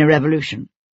 You mean a revolution?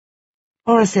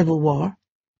 Or a civil war?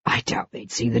 I doubt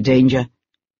they'd see the danger.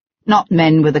 Not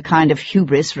men with the kind of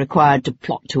hubris required to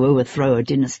plot to overthrow a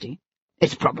dynasty.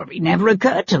 It's probably never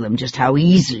occurred to them just how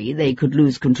easily they could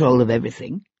lose control of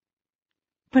everything.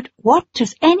 But what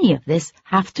does any of this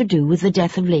have to do with the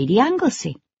death of Lady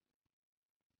Anglesey?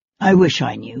 I wish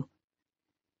I knew.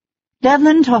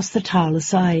 Devlin tossed the towel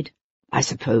aside. I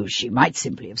suppose she might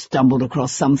simply have stumbled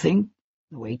across something,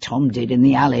 the way Tom did in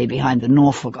the alley behind the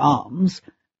Norfolk Arms.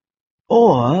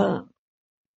 Or—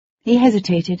 He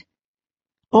hesitated.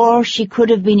 Or she could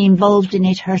have been involved in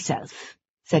it herself,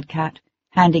 said Kat,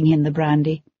 handing him the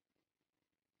brandy.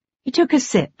 He took a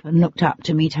sip and looked up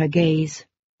to meet her gaze.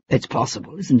 It's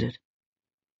possible, isn't it?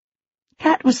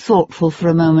 Kat was thoughtful for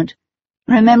a moment,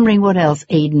 remembering what else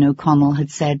Aidan O'Connell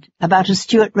had said about a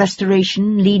Stuart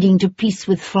restoration leading to peace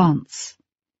with France.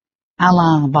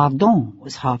 Alain Vardon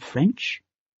was half French.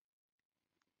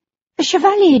 The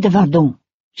Chevalier de Vardon,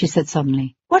 she said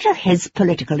suddenly, what are his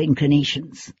political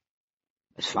inclinations?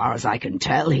 As far as I can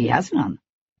tell, he has none,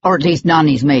 or at least none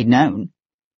he's made known.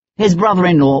 His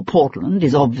brother-in-law, Portland,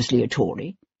 is obviously a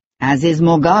Tory, as is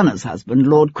Morgana's husband,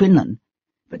 Lord Quinlan.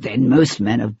 But then most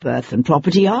men of birth and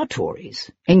property are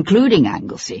Tories, including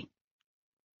Anglesey.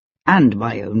 And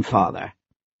my own father.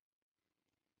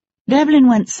 Devlin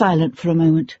went silent for a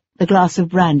moment, the glass of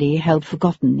brandy held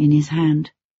forgotten in his hand.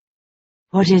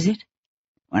 What is it?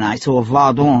 When I saw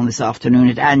Vardon this afternoon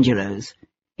at Angelo's,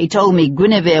 he told me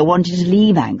Guinevere wanted to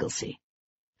leave Anglesey,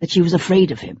 that she was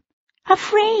afraid of him.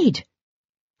 Afraid?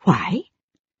 Why?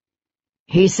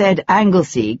 He said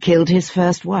Anglesey killed his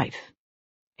first wife.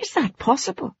 Is that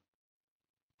possible?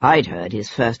 I'd heard his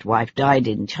first wife died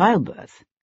in childbirth.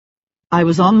 I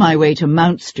was on my way to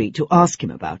Mount Street to ask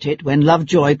him about it when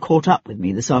Lovejoy caught up with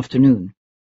me this afternoon.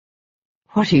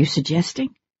 What are you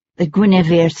suggesting? That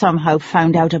Guinevere somehow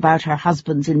found out about her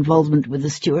husband's involvement with the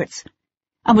Stuarts,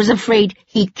 and was afraid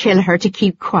he'd kill her to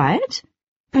keep quiet?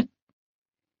 But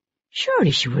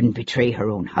surely she wouldn't betray her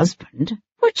own husband,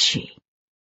 would she?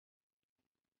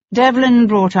 Devlin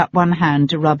brought up one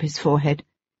hand to rub his forehead,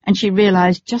 and she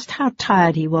realized just how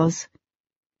tired he was.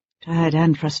 Tired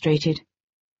and frustrated.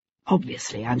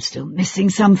 Obviously, I'm still missing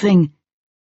something.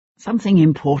 Something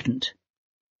important.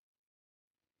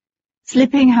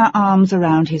 Slipping her arms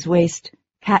around his waist,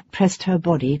 Kat pressed her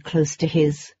body close to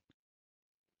his.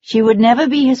 She would never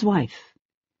be his wife,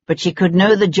 but she could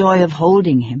know the joy of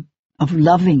holding him, of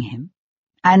loving him,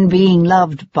 and being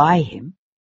loved by him.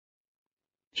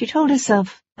 She told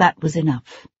herself that was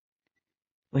enough.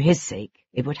 For his sake,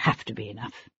 it would have to be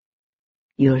enough.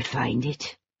 You'll find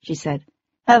it, she said,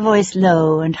 her voice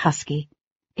low and husky.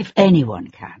 If anyone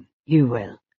can, you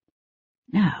will.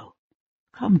 Now,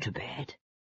 come to bed.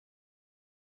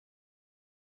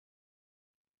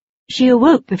 She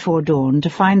awoke before dawn to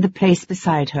find the place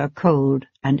beside her cold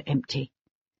and empty.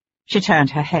 She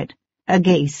turned her head, her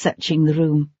gaze searching the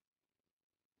room.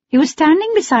 He was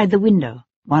standing beside the window,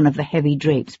 one of the heavy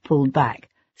drapes pulled back,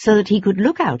 so that he could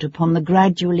look out upon the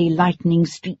gradually lightening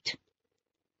street.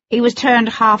 He was turned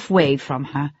halfway from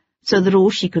her, so that all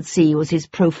she could see was his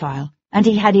profile, and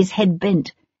he had his head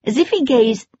bent, as if he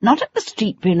gazed not at the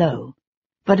street below,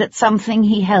 but at something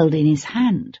he held in his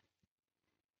hand.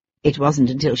 It wasn't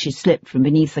until she slipped from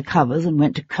beneath the covers and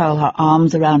went to curl her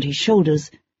arms around his shoulders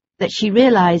that she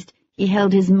realized he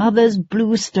held his mother's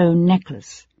blue stone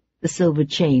necklace, the silver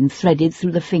chain threaded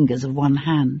through the fingers of one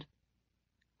hand.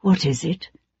 "What is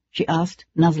it?" she asked,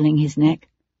 nuzzling his neck.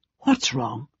 "What's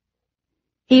wrong?"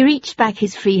 He reached back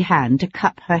his free hand to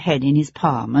cup her head in his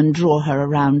palm and draw her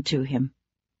around to him.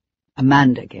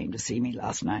 "Amanda came to see me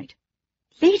last night."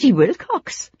 "Lady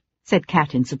Wilcox," said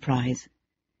Kat in surprise.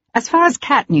 As far as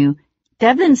Kat knew,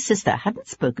 Devlin's sister hadn't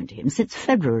spoken to him since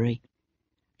February.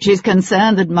 She's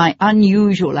concerned that my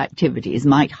unusual activities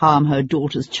might harm her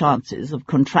daughter's chances of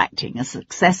contracting a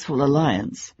successful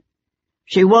alliance.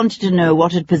 She wanted to know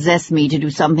what had possessed me to do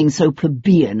something so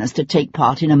plebeian as to take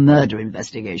part in a murder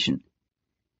investigation.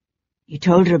 "You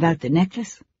told her about the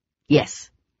necklace?"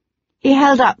 "Yes." He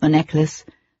held up the necklace,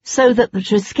 so that the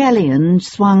Triskelion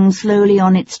swung slowly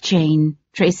on its chain,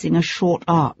 tracing a short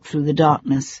arc through the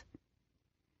darkness.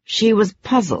 She was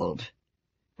puzzled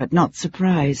but not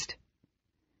surprised.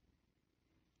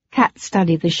 Cat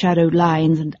studied the shadowed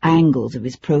lines and angles of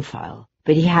his profile,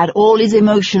 but he had all his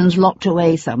emotions locked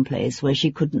away someplace where she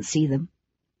couldn't see them.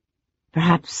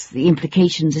 Perhaps the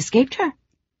implications escaped her.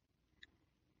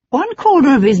 One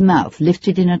corner of his mouth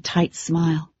lifted in a tight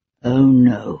smile. Oh,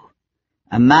 no.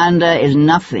 Amanda is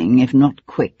nothing if not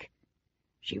quick.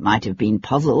 She might have been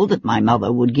puzzled that my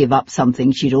mother would give up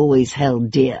something she'd always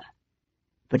held dear.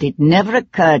 But it never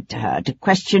occurred to her to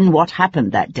question what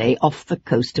happened that day off the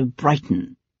coast of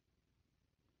Brighton.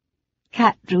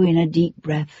 Cat drew in a deep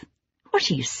breath.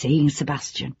 What are you saying,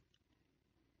 Sebastian?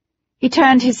 He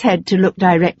turned his head to look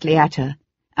directly at her,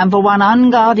 and for one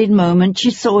unguarded moment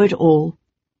she saw it all.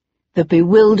 The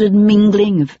bewildered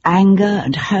mingling of anger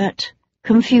and hurt,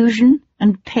 confusion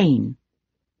and pain.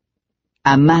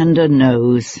 Amanda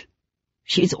knows.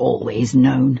 She's always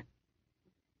known.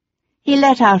 He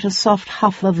let out a soft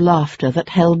huff of laughter that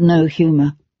held no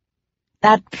humour.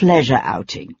 That pleasure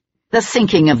outing, the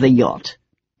sinking of the yacht,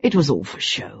 it was all for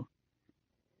show.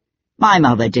 My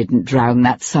mother didn't drown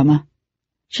that summer.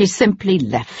 She simply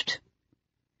left.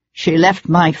 She left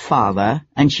my father,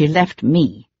 and she left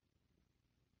me.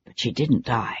 But she didn't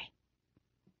die.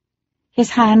 His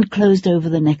hand closed over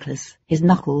the necklace, his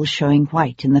knuckles showing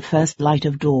white in the first light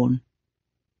of dawn.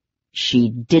 She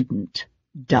didn't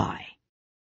die.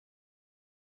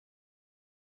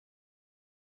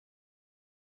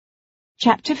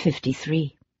 Chapter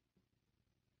 53.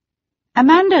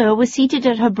 Amanda was seated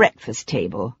at her breakfast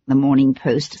table, the Morning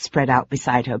Post spread out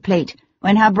beside her plate,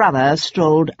 when her brother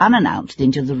strolled unannounced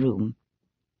into the room.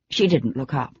 She didn't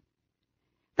look up.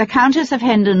 The Countess of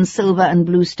Hendon's silver and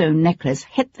bluestone necklace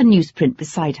hit the newsprint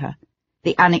beside her,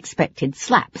 the unexpected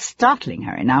slap startling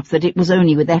her enough that it was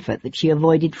only with effort that she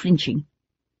avoided flinching.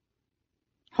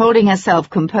 Holding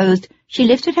herself composed, she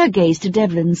lifted her gaze to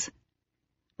Devlin's.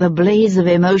 The blaze of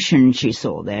emotion she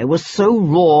saw there was so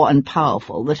raw and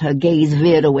powerful that her gaze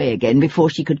veered away again before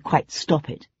she could quite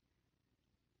stop it.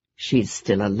 "She's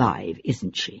still alive,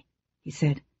 isn't she?" he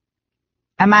said.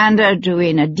 Amanda drew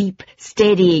in a deep,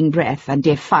 steadying breath and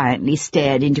defiantly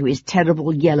stared into his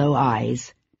terrible yellow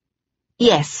eyes.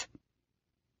 "Yes."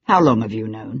 "How long have you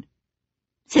known?"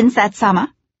 "Since that summer."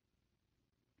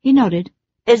 He nodded,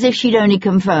 as if she'd only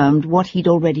confirmed what he'd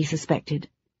already suspected.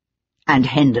 "And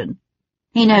Hendon?"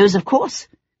 "He knows, of course.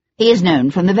 He has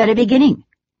known from the very beginning.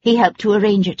 He helped to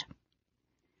arrange it."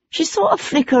 She saw a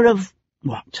flicker of,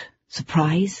 what,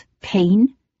 surprise,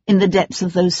 pain, in the depths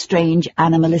of those strange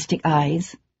animalistic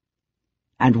eyes.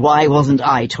 "And why wasn't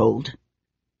I told?"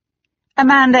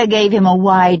 Amanda gave him a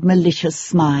wide, malicious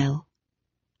smile.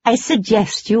 "I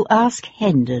suggest you ask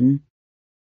Hendon."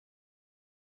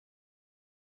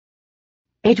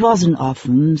 It wasn't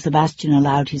often Sebastian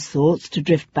allowed his thoughts to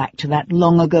drift back to that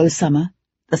long-ago summer,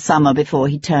 the summer before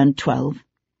he turned 12.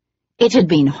 It had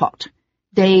been hot,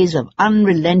 days of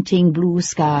unrelenting blue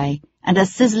sky, and a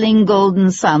sizzling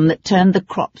golden sun that turned the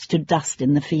crops to dust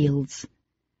in the fields.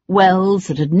 Wells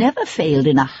that had never failed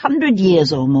in 100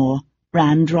 years or more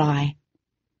ran dry.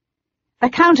 The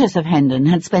Countess of Hendon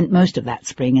had spent most of that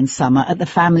spring and summer at the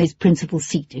family's principal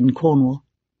seat in Cornwall.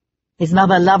 His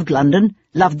mother loved London,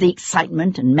 loved the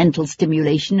excitement and mental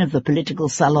stimulation of the political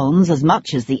salons as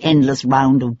much as the endless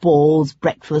round of balls,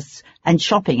 breakfasts, and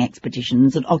shopping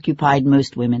expeditions that occupied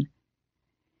most women.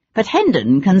 But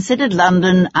Hendon considered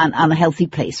London an unhealthy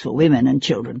place for women and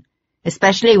children,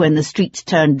 especially when the streets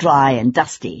turned dry and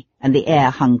dusty and the air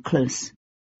hung close.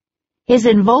 His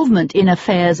involvement in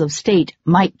affairs of state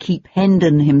might keep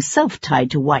Hendon himself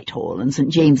tied to Whitehall and St.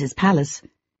 James's Palace,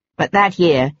 but that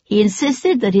year he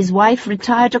insisted that his wife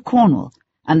retire to Cornwall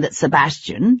and that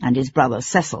Sebastian and his brother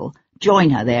Cecil join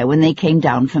her there when they came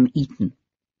down from Eton.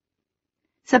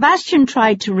 Sebastian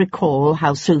tried to recall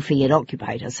how Sophie had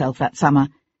occupied herself that summer,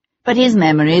 but his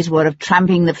memories were of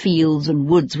tramping the fields and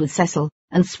woods with Cecil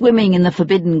and swimming in the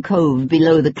forbidden cove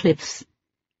below the cliffs.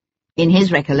 In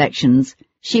his recollections,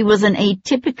 she was an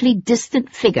atypically distant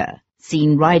figure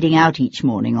seen riding out each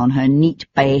morning on her neat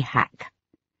bay hack.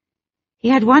 He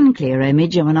had one clear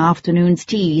image of an afternoon's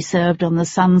tea served on the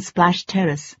sun-splashed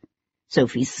terrace,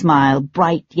 Sophie's smile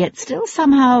bright yet still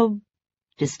somehow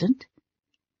distant.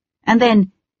 And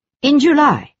then, in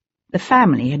July, the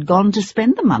family had gone to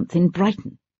spend the month in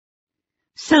Brighton.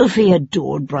 Sophie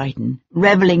adored Brighton,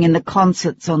 revelling in the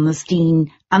concerts on the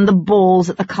Steine and the balls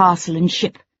at the castle and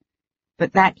ship.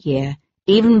 But that year,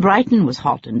 even Brighton was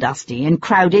hot and dusty and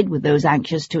crowded with those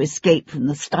anxious to escape from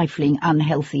the stifling,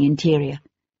 unhealthy interior.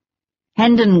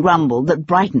 Hendon grumbled that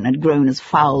Brighton had grown as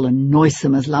foul and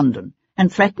noisome as London,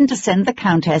 and threatened to send the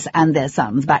Countess and their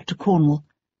sons back to Cornwall.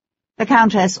 The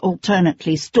Countess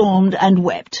alternately stormed and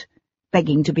wept,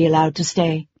 begging to be allowed to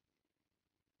stay.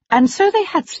 And so they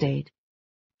had stayed,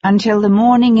 until the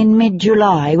morning in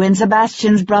mid-July when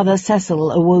Sebastian's brother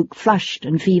Cecil awoke flushed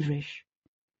and feverish.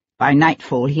 By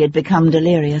nightfall he had become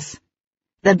delirious.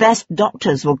 The best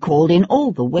doctors were called in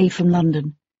all the way from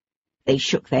London. They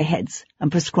shook their heads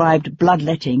and prescribed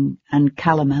bloodletting and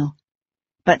calomel.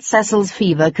 But Cecil's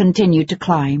fever continued to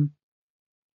climb.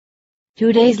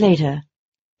 2 days later,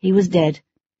 he was dead,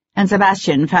 and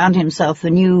Sebastian found himself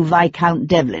the new Viscount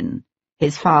Devlin,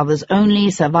 his father's only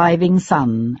surviving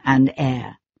son and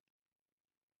heir.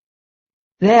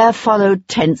 There followed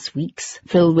tense weeks,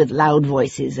 filled with loud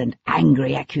voices and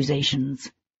angry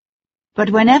accusations. But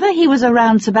whenever he was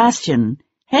around Sebastian,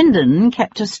 Hendon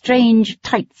kept a strange,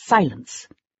 tight silence.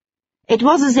 It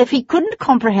was as if he couldn't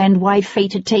comprehend why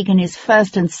fate had taken his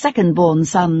first and second-born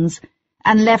sons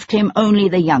and left him only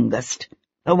the youngest,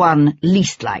 the one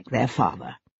least like their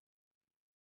father.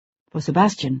 For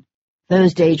Sebastian,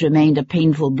 those days remained a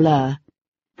painful blur,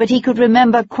 but he could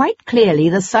remember quite clearly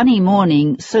the sunny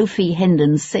morning Sophie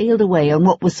Hendon sailed away on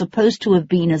what was supposed to have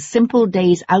been a simple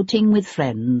day's outing with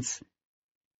friends,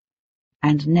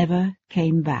 and never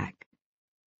came back.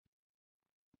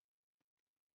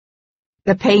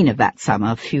 The pain of that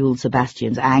summer fueled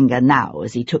Sebastian's anger now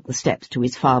as he took the steps to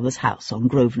his father's house on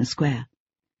Grosvenor Square.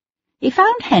 He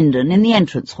found Hendon in the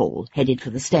entrance hall, headed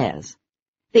for the stairs.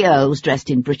 The Earl was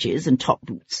dressed in breeches and top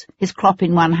boots, his crop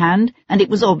in one hand, and it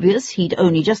was obvious he'd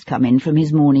only just come in from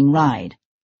his morning ride.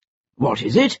 "What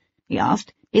is it?" he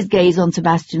asked, his gaze on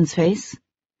Sebastian's face.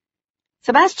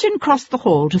 Sebastian crossed the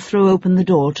hall to throw open the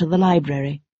door to the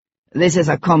library. "This is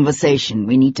a conversation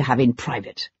we need to have in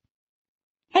private."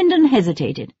 Hendon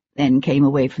hesitated, then came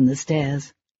away from the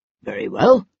stairs. "Very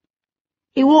well."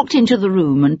 He walked into the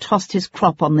room and tossed his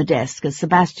crop on the desk as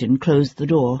Sebastian closed the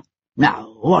door.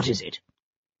 "Now, what is it?"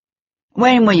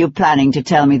 "When were you planning to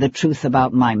tell me the truth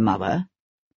about my mother?"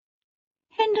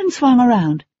 Hendon swung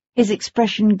around, his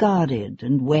expression guarded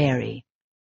and wary.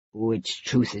 "Which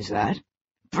truth is that?"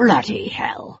 "Bloody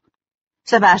hell!"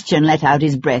 Sebastian let out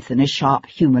his breath in a sharp,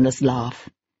 humourless laugh.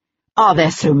 "Are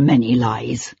there so many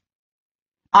lies?"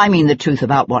 "I mean the truth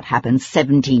about what happened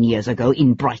 17 years ago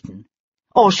in Brighton.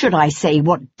 Or should I say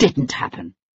what didn't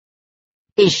happen?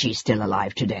 Is she still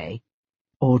alive today?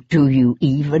 Or do you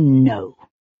even know?"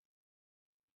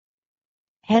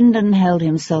 Hendon held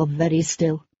himself very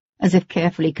still, as if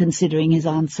carefully considering his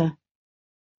answer.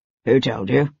 "Who told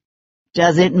you?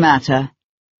 Does it matter?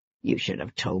 You should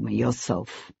have told me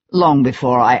yourself, long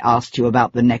before I asked you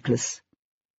about the necklace."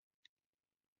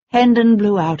 Hendon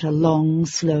blew out a long,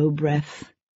 slow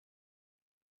breath.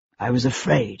 "I was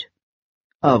afraid."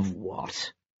 "Of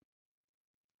what?"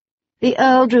 The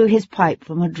Earl drew his pipe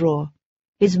from a drawer,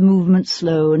 his movements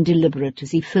slow and deliberate as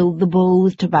he filled the bowl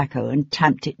with tobacco and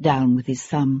tamped it down with his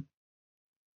thumb.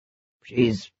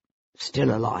 "She's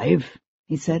still alive,"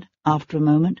 he said, after a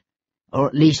moment. "Or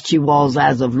at least she was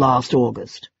as of last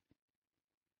August.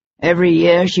 Every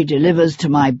year she delivers to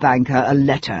my banker a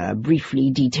letter briefly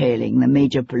detailing the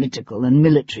major political and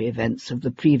military events of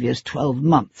the previous 12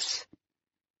 months.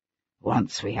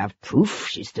 Once we have proof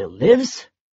she still lives,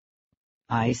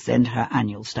 I send her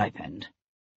annual stipend."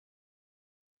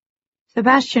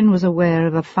 Sebastian was aware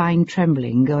of a fine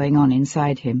trembling going on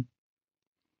inside him.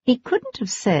 He couldn't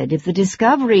have said if the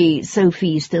discovery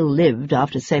Sophie still lived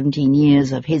after 17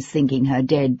 years of his thinking her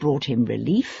dead brought him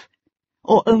relief,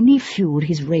 or only fueled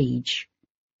his rage.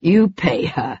 "You pay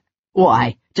her?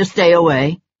 Why, to stay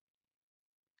away?"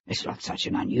 "It's not such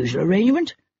an unusual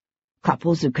arrangement.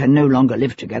 Couples who can no longer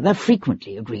live together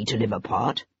frequently agree to live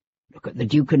apart. Look at the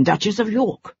Duke and Duchess of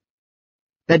York."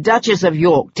 "The Duchess of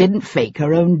York didn't fake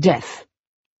her own death."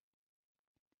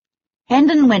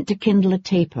 Hendon went to kindle a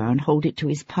taper and hold it to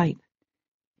his pipe.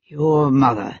 "Your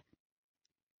mother.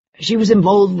 She was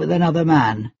involved with another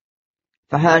man.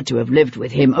 For her to have lived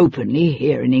with him openly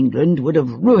here in England would have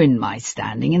ruined my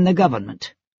standing in the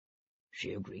government.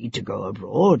 She agreed to go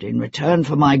abroad in return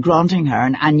for my granting her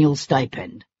an annual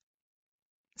stipend."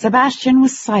 Sebastian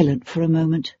was silent for a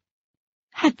moment.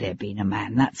 Had there been a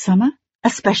man that summer? A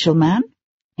special man?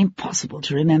 Impossible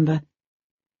to remember.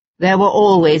 There were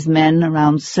always men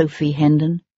around Sophie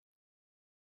Hendon.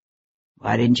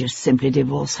 "Why didn't you simply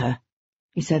divorce her?"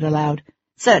 he said aloud,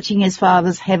 searching his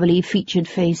father's heavily featured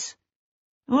face.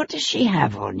 "What does she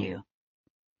have on you?"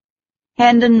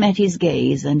 Hendon met his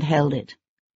gaze and held it.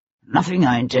 "Nothing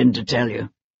I intend to tell you."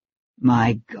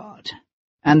 "My God!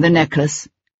 And the necklace?"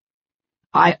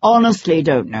 "I honestly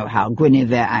don't know how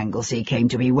Guinevere Anglesey came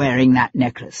to be wearing that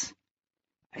necklace.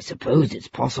 I suppose it's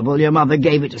possible your mother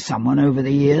gave it to someone over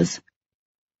the years."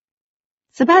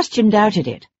 Sebastian doubted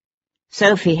it.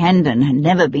 Sophie Hendon had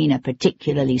never been a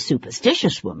particularly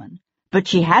superstitious woman, but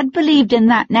she had believed in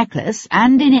that necklace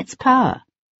and in its power.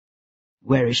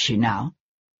 Where is she now?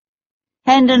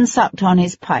 Hendon sucked on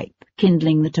his pipe,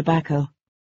 kindling the tobacco.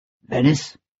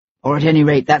 Venice, or at any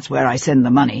rate that's where I send the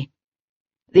money.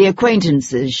 The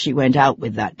acquaintances she went out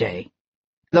with that day,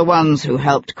 the ones who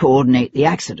helped coordinate the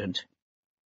accident.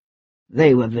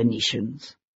 They were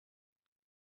Venetians.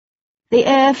 The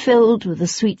air filled with the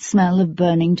sweet smell of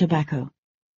burning tobacco.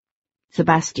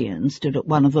 Sebastian stood at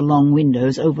one of the long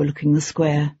windows overlooking the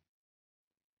square.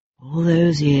 "All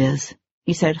those years,"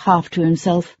 he said half to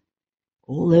himself,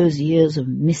 "all those years of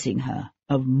missing her,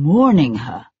 of mourning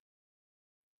her.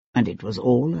 And it was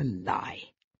all a lie."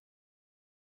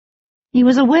 He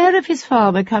was aware of his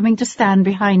father coming to stand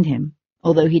behind him,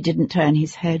 although he didn't turn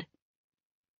his head.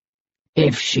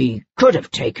 "If she could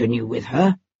have taken you with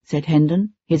her," said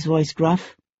Hendon, his voice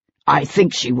gruff, "I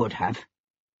think she would have.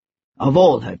 Of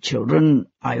all her children,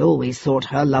 I always thought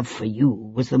her love for you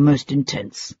was the most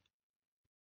intense."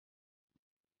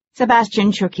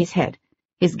 Sebastian shook his head,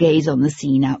 his gaze on the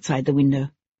scene outside the window.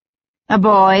 A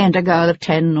boy and a girl of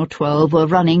 10 or 12 were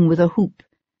running with a hoop,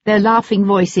 their laughing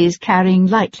voices carrying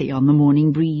lightly on the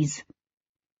morning breeze.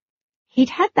 He'd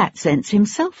had that sense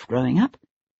himself growing up.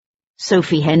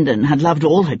 Sophie Hendon had loved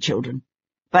all her children,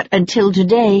 but until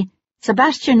today,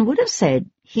 Sebastian would have said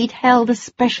he'd held a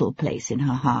special place in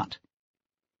her heart.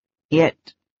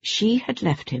 Yet she had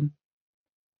left him.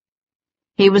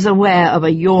 He was aware of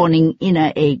a yawning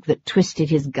inner ache that twisted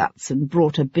his guts and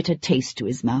brought a bitter taste to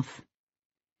his mouth.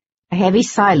 A heavy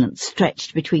silence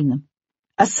stretched between them,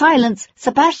 a silence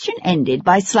Sebastian ended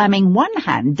by slamming one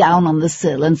hand down on the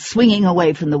sill and swinging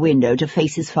away from the window to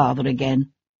face his father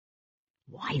again.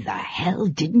 "Why the hell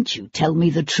didn't you tell me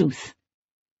the truth?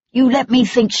 You let me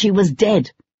think she was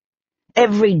dead.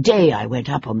 Every day I went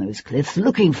up on those cliffs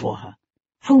looking for her,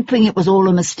 hoping it was all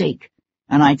a mistake,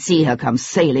 and I'd see her come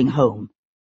sailing home.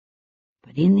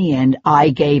 But in the end I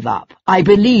gave up. I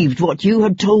believed what you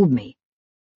had told me,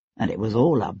 and it was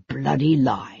all a bloody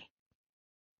lie."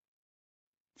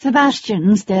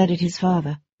 Sebastian stared at his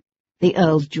father. The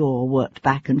Earl's jaw worked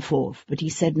back and forth, but he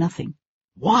said nothing.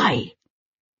 "Why?"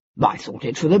 "I thought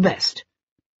it for the best."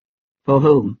 "For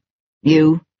whom?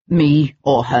 You, me,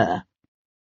 or her?"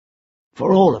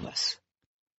 "For all of us."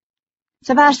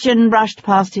 Sebastian brushed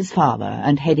past his father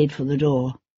and headed for the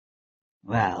door.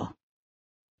 "Well,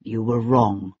 you were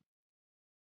wrong."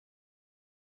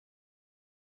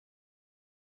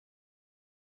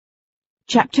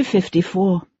 Chapter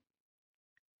 54.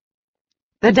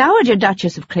 The Dowager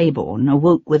Duchess of Claiborne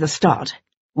awoke with a start,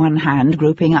 one hand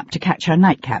groping up to catch her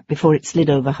nightcap before it slid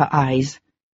over her eyes.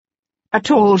 A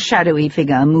tall, shadowy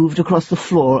figure moved across the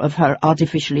floor of her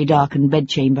artificially darkened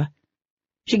bedchamber.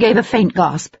 She gave a faint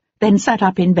gasp, then sat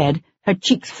up in bed, her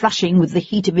cheeks flushing with the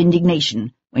heat of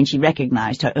indignation when she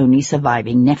recognized her only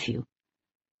surviving nephew.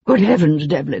 "Good heavens,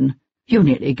 Devlin, you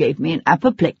nearly gave me an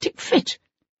apoplectic fit.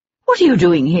 What are you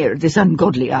doing here at this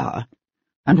ungodly hour?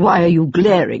 And why are you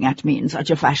glaring at me in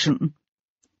such a fashion?"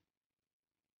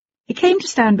 He came to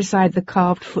stand beside the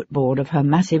carved footboard of her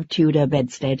massive Tudor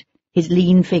bedstead, his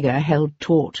lean figure held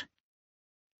taut.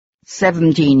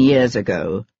 17 years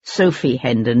ago, Sophie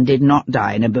Hendon did not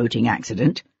die in a boating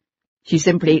accident. She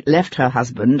simply left her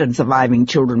husband and surviving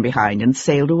children behind and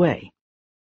sailed away.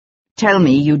 Tell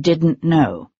me you didn't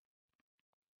know."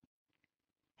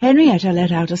 Henrietta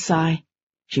let out a sigh.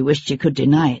 She wished she could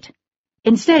deny it.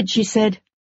 Instead, she said,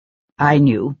 "I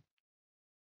knew."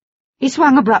 He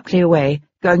swung abruptly away,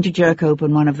 going to jerk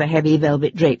open one of the heavy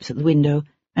velvet drapes at the window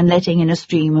and letting in a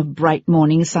stream of bright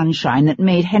morning sunshine that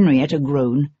made Henrietta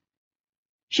groan.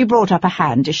 She brought up a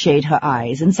hand to shade her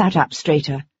eyes and sat up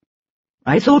straighter.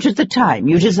 "I thought at the time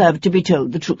you deserved to be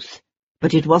told the truth,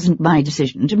 but it wasn't my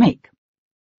decision to make."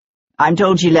 "I'm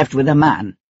told she left with a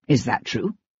man. Is that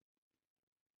true?"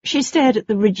 She stared at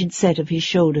the rigid set of his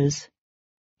shoulders.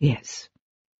 "Yes."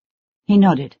 He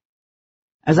nodded.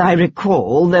 "As I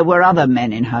recall, there were other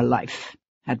men in her life,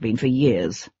 had been for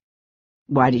years.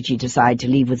 Why did she decide to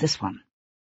leave with this one?"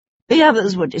 "The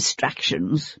others were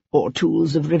distractions, or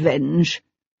tools of revenge.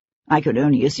 I could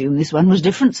only assume this one was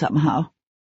different somehow."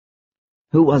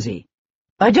 "Who was he?"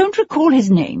 "I don't recall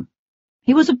his name.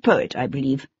 He was a poet, I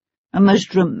believe, a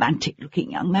most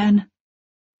romantic-looking young man."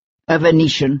 "A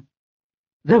Venetian?"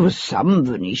 "There was some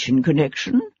Venetian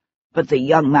connection, but the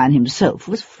young man himself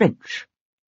was French."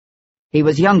 "He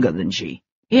was younger than she?"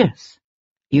 "Yes."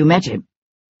 "You met him?"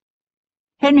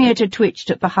 Henrietta twitched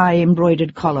at the high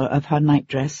embroidered collar of her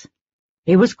nightdress.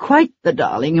 "He was quite the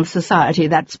darling of society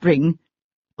that spring,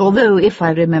 although, if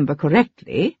I remember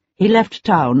correctly, he left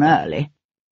town early."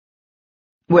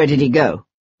 Where did he go?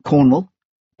 Cornwall?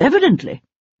 Evidently.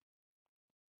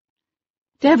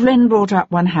 Devlin brought up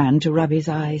one hand to rub his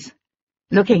eyes.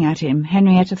 Looking at him,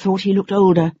 Henrietta thought he looked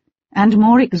older and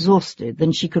more exhausted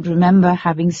than she could remember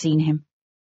having seen him.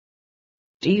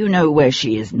 "Do you know where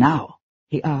she is now?"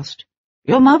 he asked.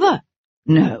 "Your mother?"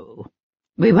 "No.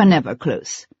 We were never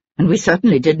close, and we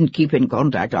certainly didn't keep in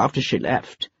contact after she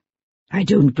left. I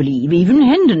don't believe even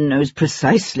Hendon knows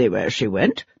precisely where she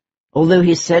went, although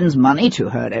he sends money to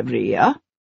her every year."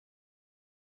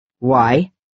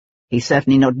 "Why? He's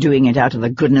certainly not doing it out of the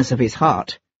goodness of his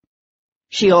heart.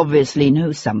 She obviously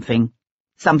knows something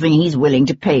he's willing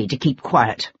to pay to keep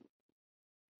quiet.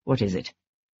 What is it?"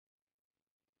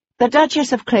 The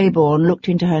Duchess of Claiborne looked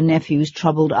into her nephew's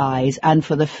troubled eyes and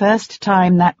for the first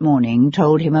time that morning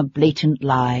told him a blatant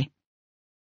lie.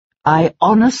 "I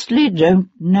honestly don't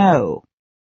know."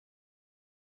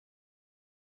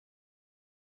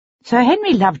 Sir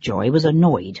Henry Lovejoy was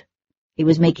annoyed. He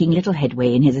was making little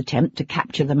headway in his attempt to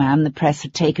capture the man the press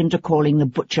had taken to calling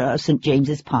the butcher of St.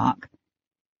 James's Park.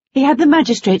 He had the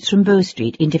magistrates from Bow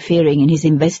Street interfering in his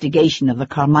investigation of the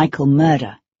Carmichael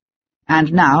murder,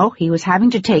 and now he was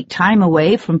having to take time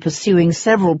away from pursuing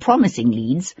several promising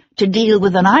leads to deal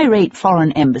with an irate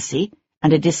foreign embassy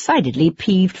and a decidedly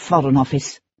peeved Foreign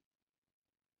Office.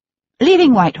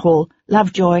 Leaving Whitehall,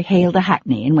 Lovejoy hailed a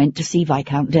hackney and went to see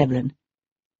Viscount Devlin.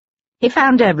 He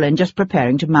found Devlin just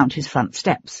preparing to mount his front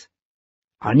steps.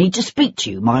 "I need to speak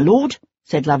to you, my lord,"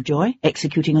 said Lovejoy,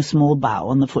 executing a small bow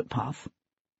on the footpath.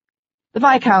 The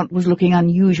Viscount was looking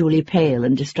unusually pale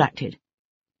and distracted.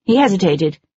 He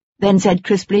hesitated, then said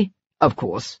crisply, "Of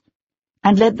course,"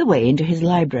 and led the way into his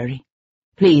library.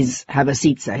 "Please have a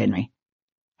seat, Sir Henry.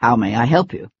 How may I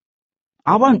help you?"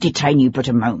 "I won't detain you but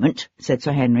a moment," said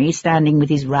Sir Henry, standing with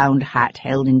his round hat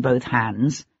held in both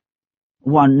hands.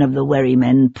 "One of the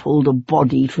wherrymen pulled a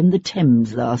body from the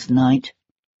Thames last night."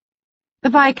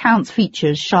 The Viscount's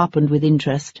features sharpened with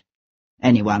interest.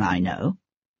 "Anyone I know?"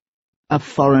 "A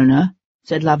foreigner,"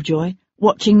 said Lovejoy,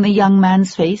 watching the young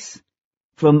man's face.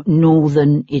 "From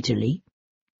northern Italy."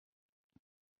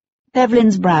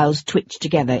 Devlin's brows twitched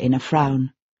together in a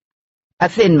frown. "A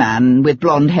thin man with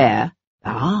blonde hair?"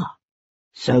 "Ah,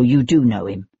 so you do know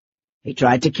him." "He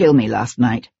tried to kill me last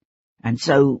night." "And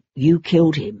so you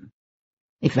killed him?"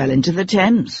 "He fell into the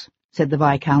Thames," said the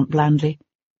Viscount blandly.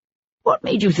 "What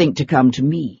made you think to come to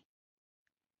me?"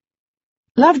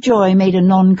 Lovejoy made a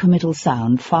non-committal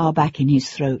sound far back in his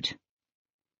throat.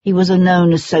 "He was a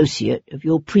known associate of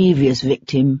your previous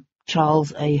victim,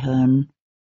 Charles Ahern,"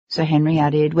 Sir Henry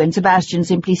added, when Sebastian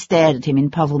simply stared at him in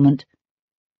puzzlement.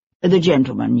 "The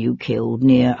gentleman you killed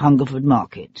near Hungerford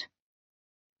Market."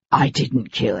 "I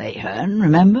didn't kill Ahern,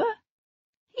 remember?"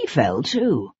 "He fell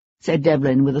too," said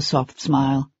Devlin with a soft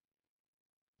smile.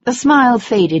 The smile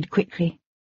faded quickly.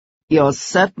 "You're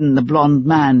certain the blonde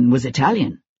man was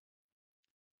Italian?"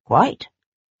 "Quite."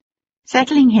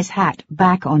 Settling his hat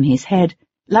back on his head,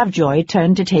 Lovejoy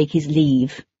turned to take his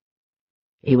leave.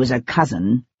 "He was a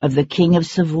cousin of the King of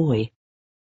Savoy."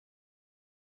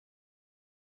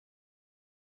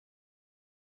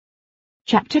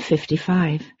 Chapter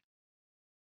 55.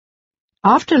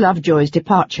 After Lovejoy's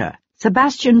departure,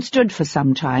 Sebastian stood for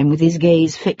some time with his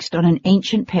gaze fixed on an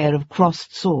ancient pair of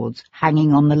crossed swords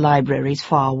hanging on the library's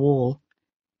far wall.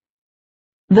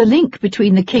 The link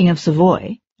between the King of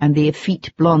Savoy and the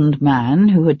effete blonde man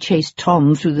who had chased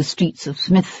Tom through the streets of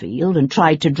Smithfield and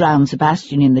tried to drown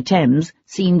Sebastian in the Thames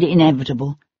seemed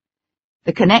inevitable.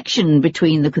 The connection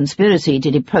between the conspiracy to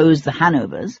depose the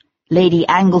Hanovers, Lady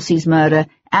Anglesey's murder,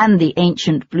 and the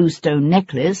ancient bluestone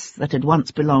necklace that had once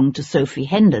belonged to Sophie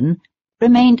Hendon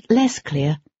remained less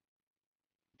clear.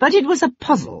 But it was a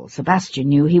puzzle Sebastian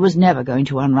knew he was never going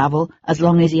to unravel as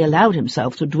long as he allowed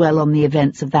himself to dwell on the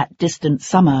events of that distant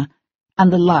summer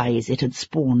and the lies it had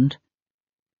spawned.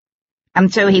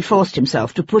 And so he forced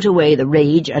himself to put away the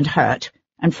rage and hurt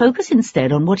and focus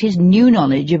instead on what his new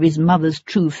knowledge of his mother's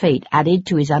true fate added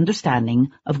to his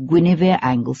understanding of Guinevere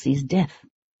Anglesey's death.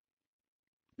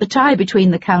 The tie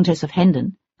between the Countess of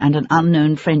Hendon and an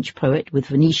unknown French poet with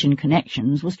Venetian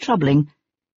connections was troubling,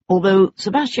 although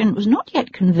Sebastian was not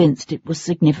yet convinced it was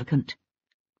significant.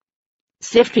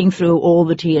 Sifting through all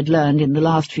that he had learned in the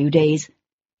last few days,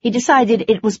 he decided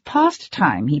it was past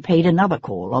time he paid another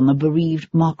call on the bereaved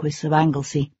Marquis of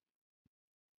Anglesey.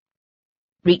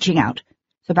 Reaching out,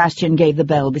 Sebastian gave the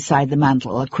bell beside the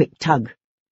mantel a quick tug.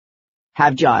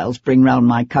 "Have Giles bring round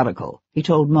my curricle," he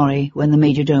told Maury when the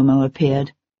majordomo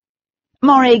appeared.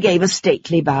 Maury gave a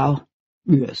stately bow.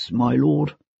 "Yes, my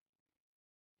lord."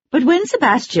 But when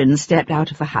Sebastian stepped out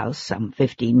of the house some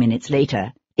 15 minutes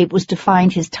later, it was to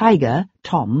find his tiger,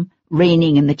 Tom,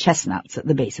 reining in the chestnuts at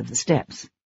the base of the steps.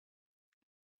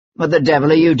 "What the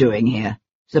devil are you doing here?"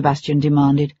 Sebastian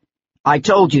demanded. "I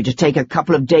told you to take a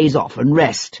couple of days off and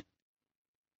rest."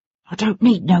 "I don't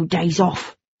need no days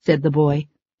off," said the boy,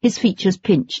 his features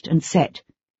pinched and set.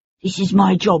 "This is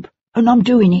my job, and I'm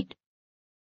doing it."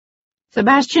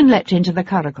 Sebastian leapt into the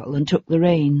curricle and took the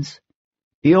reins.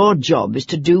 "Your job is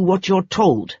to do what you're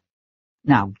told.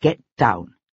 Now get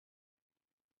down."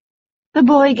 The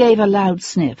boy gave a loud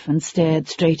sniff and stared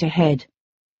straight ahead.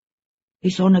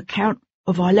 "It's on account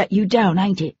of I let you down,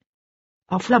 ain't it?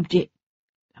 I flubbed it,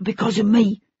 and because of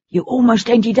me, you almost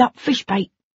ended up fish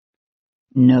bait."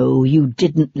 "No, you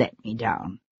didn't let me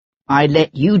down. I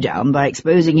let you down by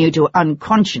exposing you to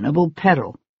unconscionable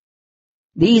peril.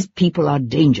 These people are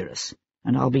dangerous,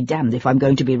 and I'll be damned if I'm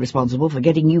going to be responsible for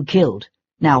getting you killed.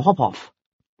 Now hop off."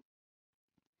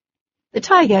 The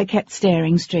tiger kept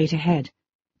staring straight ahead,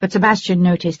 but Sebastian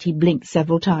noticed he blinked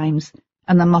several times,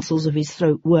 and the muscles of his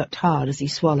throat worked hard as he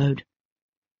swallowed.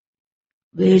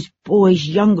 "There's boys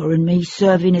younger than me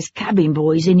serving as cabin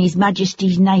boys in His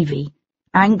Majesty's Navy,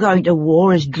 and going to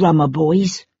war as drummer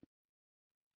boys.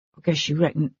 I guess you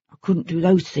reckon I couldn't do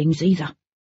those things either."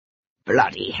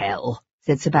 "Bloody hell,"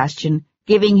 said Sebastian,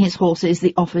 giving his horses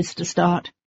the office to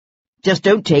start. "Just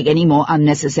don't take any more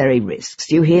unnecessary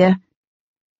risks, you hear?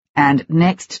 And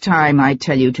next time I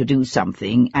tell you to do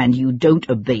something and you don't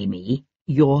obey me,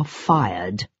 you're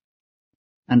fired.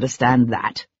 Understand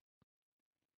that?"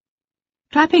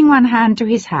 Clapping one hand to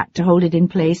his hat to hold it in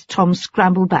place, Tom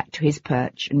scrambled back to his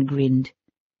perch and grinned.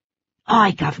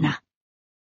 "Aye, Governor."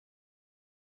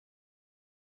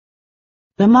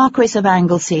 The Marquis of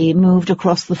Anglesey moved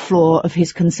across the floor of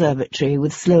his conservatory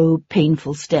with slow,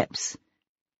 painful steps.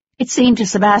 It seemed to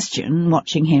Sebastian,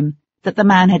 watching him, that the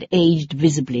man had aged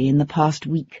visibly in the past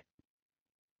week.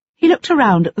 He looked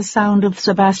around at the sound of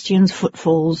Sebastian's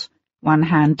footfalls, one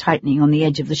hand tightening on the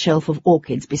edge of the shelf of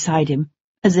orchids beside him,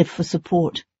 as if for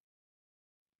support.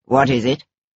 "What is it?"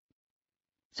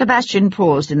 Sebastian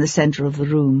paused in the centre of the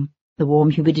room, the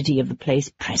warm humidity of the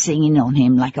place pressing in on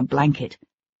him like a blanket,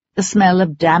 the smell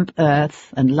of damp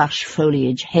earth and lush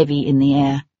foliage heavy in the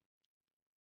air.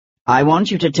 "I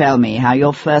want you to tell me how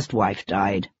your first wife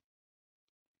died."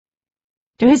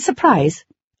 To his surprise,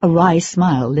 a wry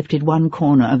smile lifted one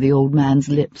corner of the old man's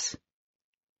lips.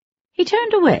 He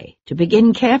turned away to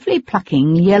begin carefully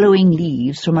plucking yellowing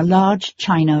leaves from a large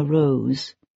china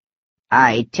rose.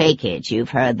 "I take it you've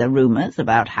heard the rumours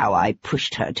about how I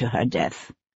pushed her to her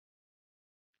death."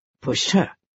 "Pushed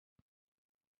her?"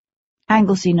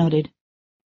 Anglesey nodded.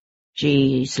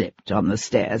 "She slipped on the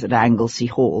stairs at Anglesey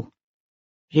Hall.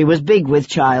 She was big with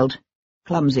child,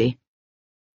 clumsy.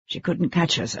 She couldn't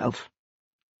catch herself."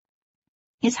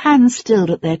 His hands stilled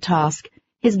at their task,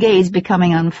 his gaze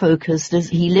becoming unfocused as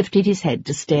he lifted his head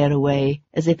to stare away,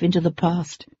 as if into the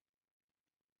past.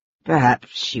 "Perhaps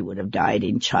she would have died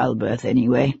in childbirth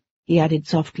anyway," he added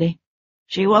softly.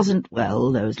 "She wasn't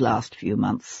well those last few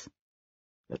months.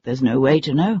 But there's no way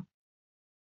to know."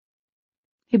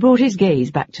 He brought his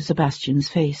gaze back to Sebastian's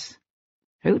face.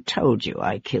 "Who told you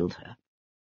I killed her?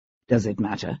 Does it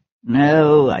matter?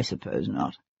 No, I suppose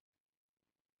not."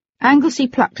 Anglesey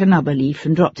plucked another leaf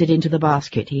and dropped it into the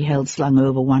basket he held slung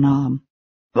over one arm.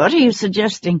 "What are you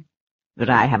suggesting? That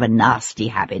I have a nasty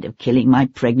habit of killing my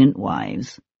pregnant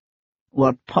wives?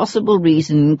 What possible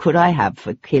reason could I have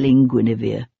for killing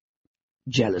Guinevere?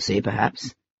 Jealousy,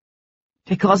 perhaps?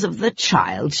 Because of the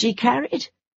child she carried?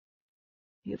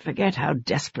 You forget how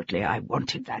desperately I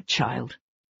wanted that child."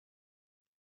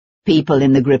 People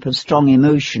in the grip of strong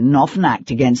emotion often act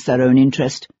against their own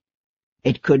interest.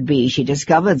 It could be she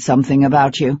discovered something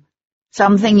about you,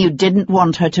 something you didn't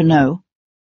want her to know.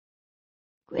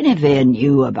 Guinevere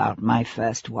knew about my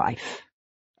first wife.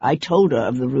 I told her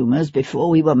of the rumours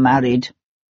before we were married.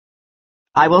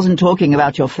 I wasn't talking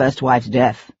about your first wife's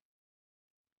death."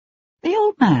 The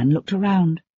old man looked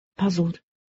around, puzzled.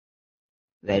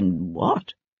 "Then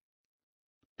what?"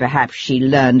 "Perhaps she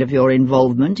learned of your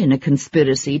involvement in a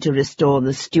conspiracy to restore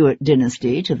the Stuart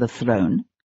dynasty to the throne."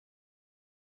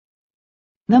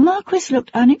 The Marquis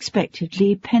looked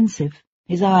unexpectedly pensive,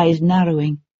 his eyes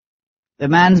narrowing. The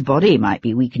man's body might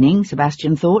be weakening,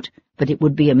 Sebastian thought, but it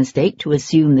would be a mistake to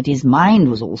assume that his mind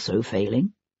was also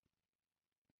failing.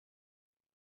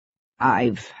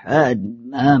 "I've heard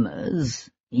murmurs,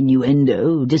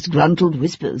 innuendo, disgruntled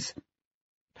whispers,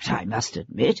 but I must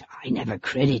admit I never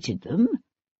credited them.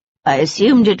 I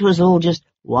assumed it was all just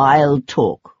wild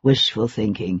talk, wishful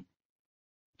thinking.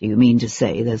 Do you mean to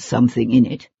say there's something in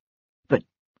it? But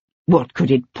what could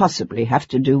it possibly have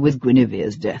to do with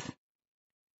Guinevere's death?"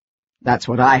 "That's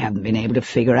what I haven't been able to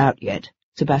figure out yet."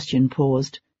 Sebastian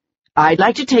paused. I'd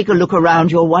like to take a look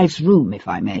around your wife's room, if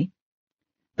I may."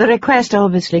 The request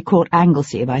obviously caught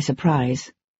Anglesey by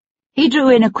surprise. He drew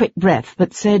in a quick breath,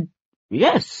 but said,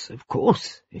 "Yes, of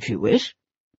course, if you wish.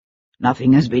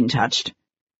 Nothing has been touched.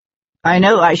 I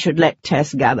know I should let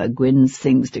Tess gather Gwyn's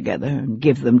things together and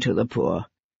give them to the poor,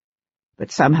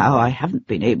 but somehow I haven't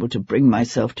been able to bring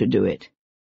myself to do it."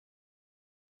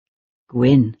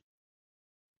 Gwyn.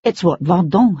 It's what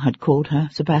Vardon had called her,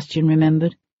 Sebastian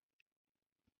remembered.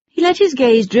 He let his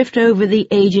gaze drift over the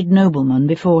aged nobleman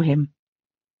before him.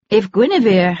 If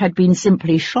Guinevere had been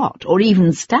simply shot, or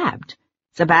even stabbed,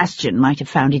 Sebastian might have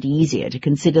found it easier to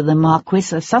consider the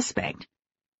Marquis a suspect.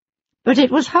 But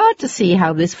it was hard to see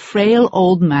how this frail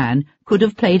old man could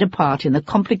have played a part in the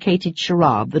complicated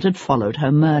charade that had followed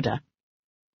her murder.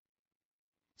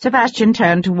 Sebastian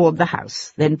turned toward the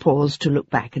house, then paused to look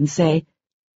back and say,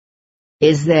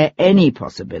 "Is there any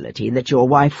possibility that your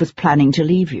wife was planning to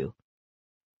leave you?"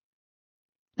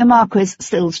 The Marquis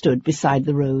still stood beside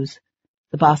the rose,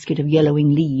 the basket of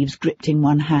yellowing leaves gripped in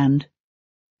one hand.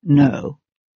 "No,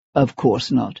 of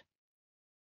course not."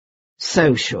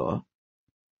 "So sure."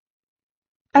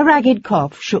 A ragged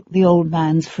cough shook the old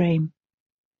man's frame.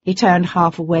 He turned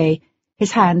half away,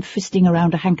 his hand fisting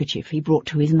around a handkerchief he brought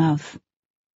to his mouth.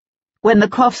 When the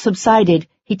cough subsided,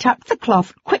 he tucked the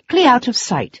cloth quickly out of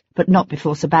sight, but not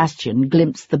before Sebastian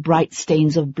glimpsed the bright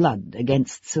stains of blood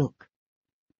against silk.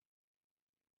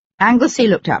 Anglesey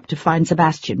looked up to find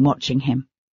Sebastian watching him.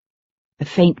 A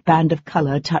faint band of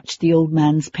colour touched the old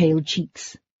man's pale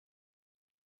cheeks.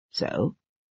 "So,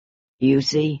 you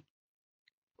see,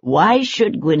 why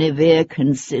should Guinevere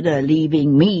consider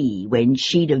leaving me when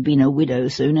she'd have been a widow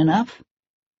soon enough?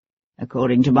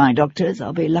 According to my doctors,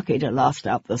 I'll be lucky to last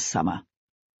out the summer."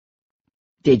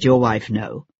 "Did your wife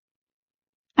know?"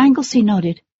 Anglesey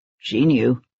nodded. "She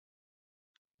knew.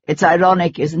 It's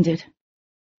ironic, isn't it?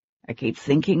 I keep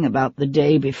thinking about the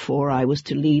day before I was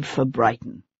to leave for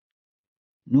Brighton.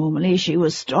 Normally she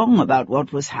was strong about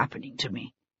what was happening to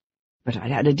me, but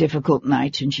I'd had a difficult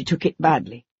night and she took it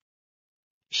badly.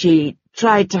 She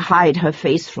tried to hide her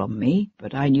face from me,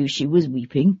 but I knew she was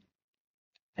weeping,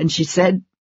 and she said—"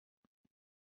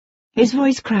 His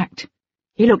voice cracked.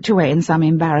 He looked away in some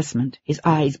embarrassment, his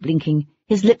eyes blinking,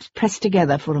 his lips pressed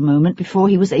together for a moment before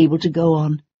he was able to go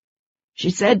on.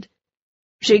 "She said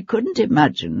she couldn't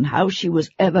imagine how she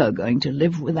was ever going to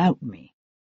live without me."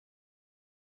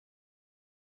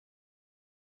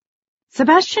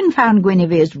 Sebastian found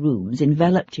Guinevere's rooms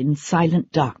enveloped in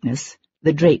silent darkness,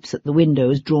 the drapes at the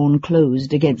windows drawn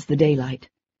closed against the daylight.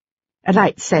 A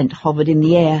light scent hovered in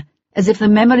the air, as if the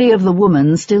memory of the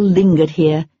woman still lingered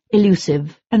here,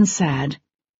 elusive and sad.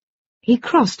 He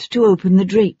crossed to open the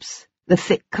drapes, the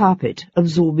thick carpet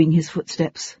absorbing his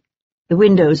footsteps. The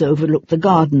windows overlooked the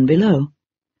garden below.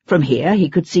 From here he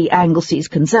could see Anglesey's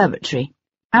conservatory,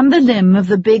 and the limb of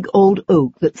the big old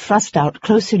oak that thrust out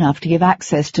close enough to give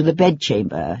access to the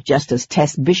bedchamber, just as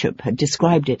Tess Bishop had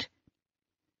described it.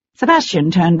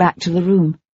 Sebastian turned back to the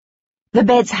room. The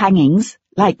bed's hangings,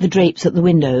 like the drapes at the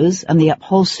windows and the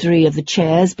upholstery of the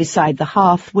chairs beside the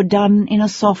hearth, were done in a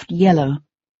soft yellow.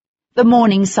 The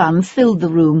morning sun filled the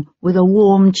room with a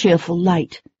warm, cheerful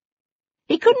light.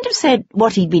 He couldn't have said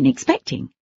what he'd been expecting,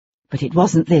 but it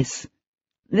wasn't this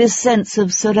sense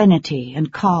of serenity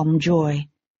and calm joy.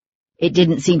 It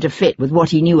didn't seem to fit with what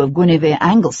he knew of Guinevere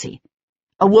Anglesey,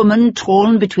 a woman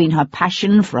torn between her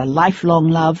passion for a lifelong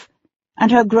love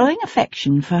and her growing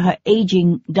affection for her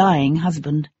aging, dying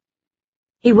husband.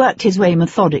 He worked his way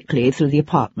methodically through the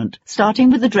apartment,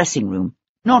 starting with the dressing room,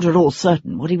 not at all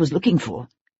certain what he was looking for.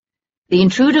 The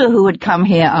intruder who had come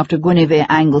here after Guinevere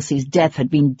Anglesey's death had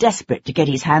been desperate to get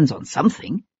his hands on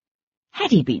something.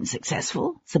 Had he been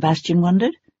successful, Sebastian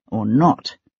wondered, or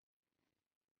not?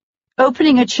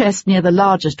 Opening a chest near the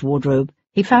largest wardrobe,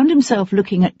 he found himself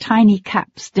looking at tiny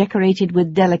caps decorated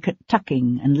with delicate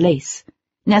tucking and lace,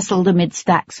 nestled amid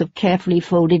stacks of carefully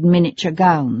folded miniature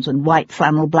gowns and white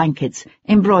flannel blankets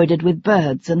embroidered with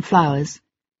birds and flowers.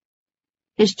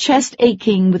 His chest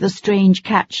aching with a strange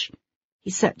catch, he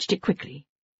searched it quickly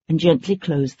and gently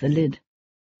closed the lid.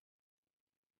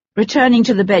 Returning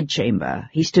to the bedchamber,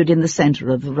 he stood in the centre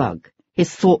of the rug,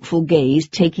 his thoughtful gaze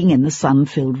taking in the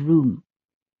sun-filled room.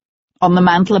 On the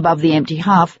mantel above the empty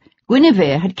hearth,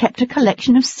 Guinevere had kept a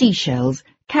collection of seashells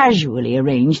casually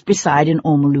arranged beside an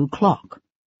ormolu clock.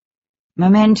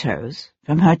 Mementos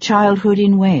from her childhood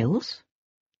in Wales?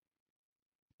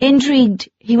 Intrigued,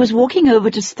 he was walking over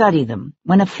to study them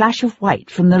when a flash of white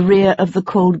from the rear of the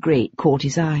cold grate caught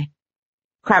his eye.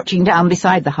 Crouching down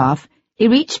beside the hearth, he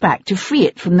reached back to free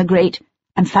it from the grate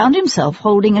and found himself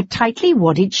holding a tightly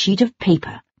wadded sheet of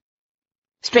paper.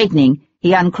 Straightening,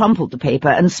 He uncrumpled the paper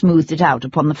and smoothed it out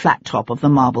upon the flat top of the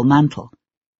marble mantel.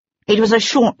 It was a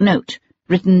short note,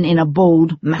 written in a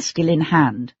bold, masculine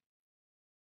hand.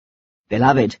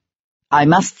 "Beloved, I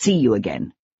must see you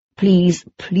again. Please,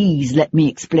 please let me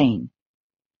explain.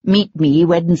 Meet me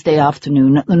Wednesday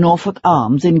afternoon at the Norfolk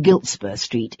Arms in Giltspur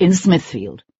Street in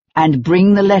Smithfield, and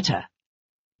bring the letter.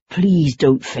 Please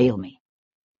don't fail me."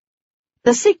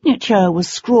 The signature was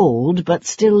scrawled but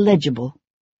still legible.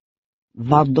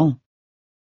 Vardon.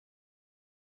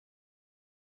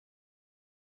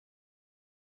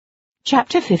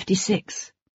 Chapter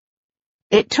 56.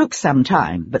 It took some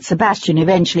time, but Sebastian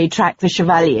eventually tracked the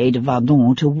Chevalier de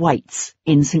Vardon to White's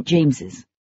in St. James's.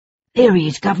 "There he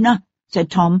is, Governor," said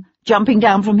Tom, jumping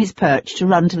down from his perch to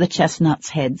run to the chestnuts'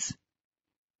 heads.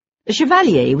 The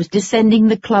Chevalier was descending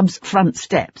the club's front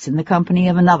steps in the company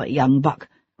of another young buck,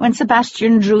 when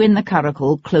Sebastian drew in the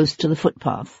curricle close to the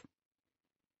footpath.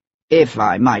 "If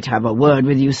I might have a word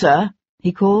with you, sir,"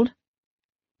 he called.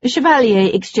 The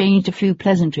Chevalier exchanged a few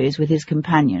pleasantries with his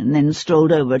companion, then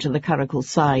strolled over to the curricle's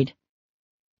side.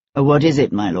 "What is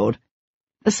it, my lord?"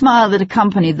 The smile that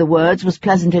accompanied the words was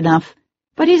pleasant enough,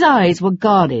 but his eyes were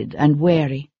guarded and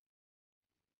wary.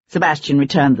 Sebastian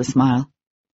returned the smile.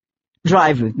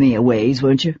 "Drive with me a ways,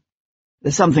 won't you?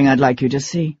 There's something I'd like you to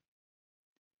see."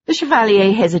 The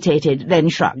Chevalier hesitated, then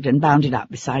shrugged and bounded up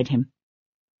beside him.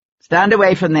 "Stand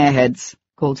away from their heads,"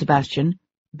 called Sebastian,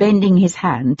 bending his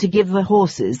hand to give the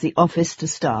horses the office to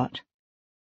start.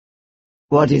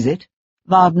 "What is it?"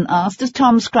 Vardon asked as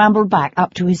Tom scrambled back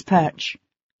up to his perch.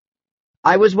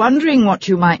 "I was wondering what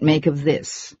you might make of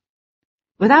this."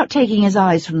 Without taking his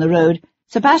eyes from the road,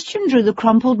 Sebastian drew the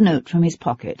crumpled note from his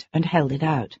pocket and held it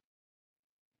out.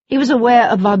 He was aware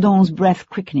of Vardon's breath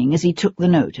quickening as he took the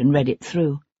note and read it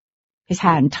through. His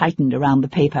hand tightened around the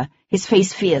paper, his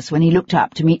face fierce when he looked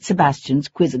up to meet Sebastian's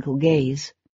quizzical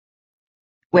gaze.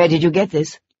 "Where did you get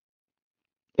this?"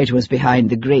 "It was behind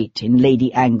the grate in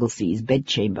Lady Anglesea's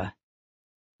bedchamber."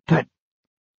 "But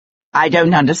I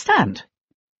don't understand."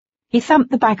 He thumped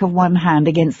the back of one hand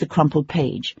against the crumpled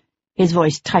page, his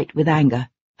voice tight with anger.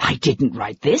 "I didn't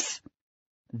write this."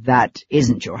 "That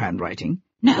isn't your handwriting?"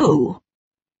 "No."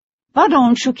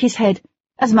 Vardon shook his head,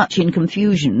 as much in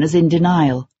confusion as in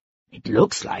denial. "It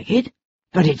looks like it,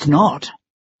 but it's not.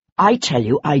 I tell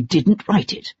you I didn't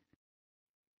write it."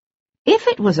 If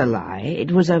it was a lie,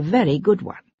 it was a very good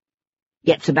one.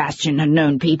 Yet Sebastian had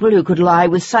known people who could lie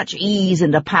with such ease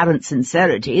and apparent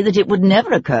sincerity that it would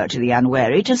never occur to the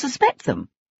unwary to suspect them.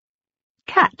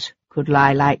 Cat could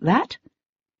lie like that.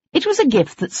 It was a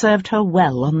gift that served her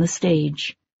well on the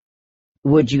stage.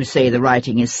 "Would you say the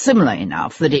writing is similar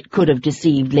enough that it could have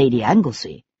deceived Lady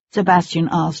Anglesey?" Sebastian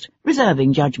asked,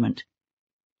 reserving judgment.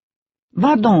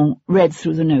 Vardon read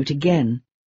through the note again.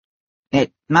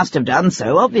 "It must have done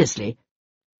so, obviously.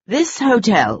 This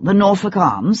hotel, the Norfolk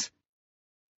Arms?"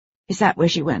 "Is that where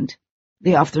she went,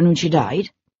 the afternoon she died?"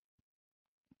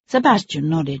 Sebastian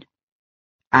nodded.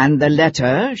 "And the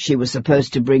letter she was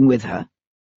supposed to bring with her?"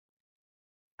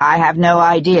 "I have no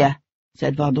idea,"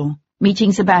 said Vardon,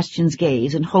 meeting Sebastian's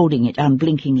gaze and holding it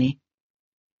unblinkingly.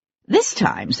 This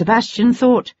time Sebastian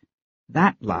thought,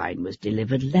 that line was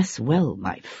delivered less well,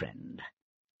 my friend.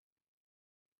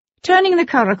 Turning the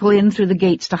curricle in through the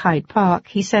gates to Hyde Park,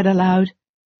 he said aloud,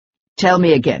 "Tell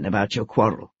me again about your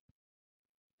quarrel."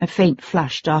 A faint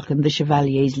flush darkened the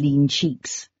Chevalier's lean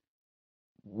cheeks.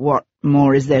 "What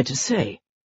more is there to say?"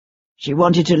 "She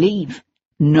wanted to leave."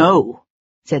 "No,"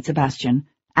 said Sebastian,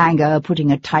 anger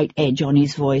putting a tight edge on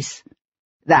his voice.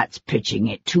 "That's pitching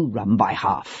it too rum by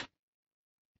half.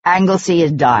 Anglesey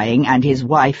is dying, and his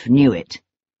wife knew it.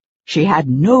 She had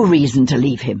no reason to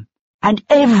leave him, and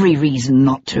every reason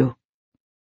not to."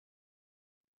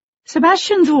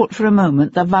 Sebastian thought for a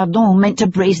moment that Vardon meant to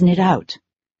brazen it out.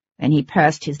 Then he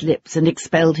pursed his lips and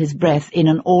expelled his breath in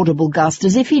an audible gust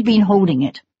as if he'd been holding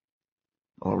it.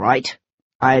 "All right,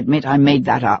 I admit I made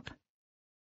that up."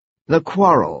 "The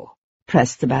quarrel,"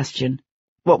 pressed Sebastian.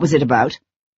 "What was it about?"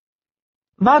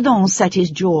 Vardon set his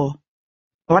jaw.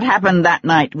 "What happened that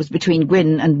night was between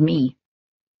Gwyn and me.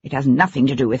 It has nothing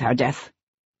to do with her death."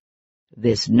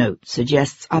 "This note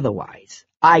suggests otherwise."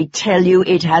 "I tell you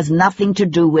it has nothing to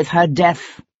do with her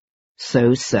death."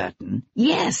 "So certain?"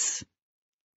 "Yes."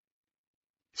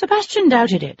 Sebastian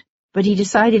doubted it, but he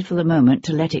decided for the moment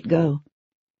to let it go.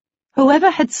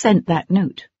 Whoever had sent that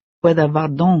note, whether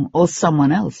Vardon or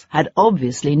someone else, had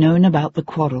obviously known about the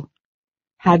quarrel,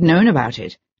 had known about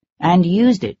it, and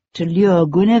used it to lure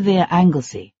Guinevere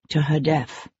Anglesey to her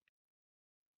death.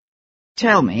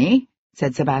 "Tell me,"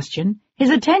 said Sebastian, his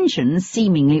attention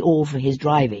seemingly all for his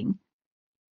driving,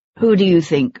 "who do you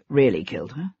think really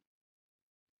killed her?"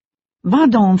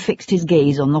 Vardon fixed his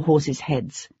gaze on the horses'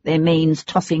 heads, their manes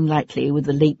tossing lightly with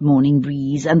the late-morning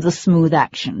breeze and the smooth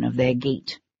action of their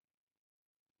gait.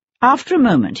 After a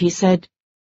moment he said,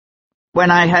 "When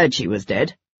I heard she was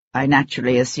dead, I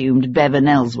naturally assumed Bevan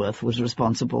Ellsworth was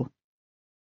responsible.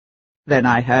 Then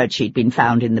I heard she'd been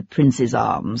found in the Prince's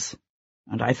arms,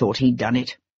 and I thought he'd done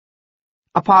it.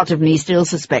 A part of me still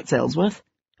suspects Ellsworth,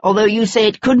 although you say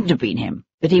it couldn't have been him,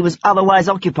 that he was otherwise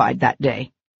occupied that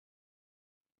day."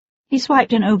 He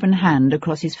swiped an open hand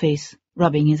across his face,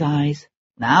 rubbing his eyes.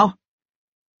 "Now?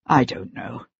 I don't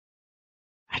know.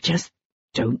 I just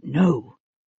don't know,"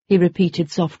 he repeated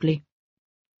softly.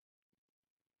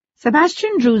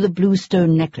 Sebastian drew the blue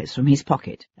stone necklace from his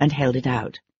pocket and held it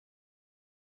out.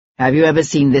 "Have you ever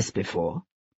seen this before?"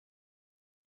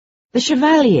 The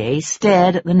Chevalier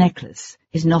stared at the necklace,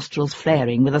 his nostrils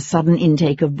flaring with a sudden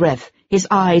intake of breath, his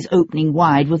eyes opening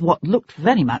wide with what looked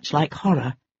very much like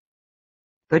horror.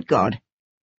 "Good God!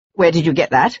 Where did you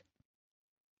get that?"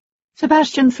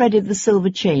 Sebastian threaded the silver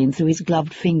chain through his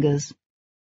gloved fingers.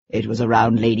 "It was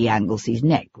around Lady Anglesey's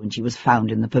neck when she was found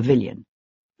in the pavilion."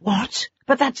 "What?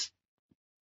 But that's—"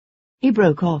 He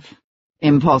broke off.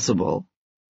 "Impossible."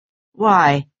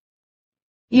 "Why?"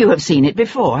 "You have seen it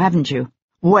before, haven't you?"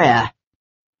 "Where?"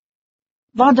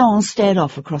 Vardon stared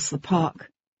off across the park.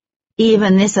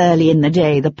 Even this early in the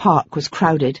day the park was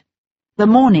crowded. The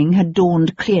morning had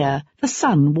dawned clear, the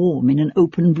sun warm in an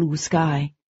open blue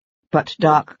sky. But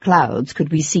dark clouds could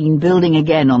be seen building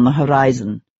again on the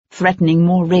horizon, threatening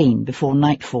more rain before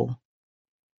nightfall.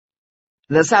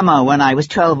 "The summer when I was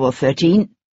 12 or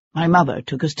 13, my mother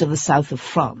took us to the south of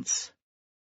France.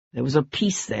 There was a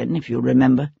peace then, if you'll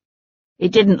remember.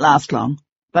 It didn't last long,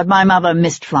 but my mother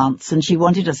missed France and she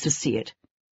wanted us to see it.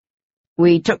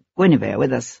 We took Guinevere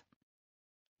with us."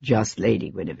 "Just Lady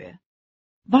Guinevere?"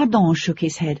 Vardon shook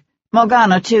his head.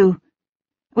 "Morgana, too.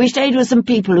 We stayed with some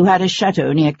people who had a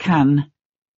chateau near Cannes.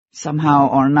 Somehow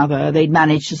or another they'd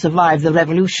managed to survive the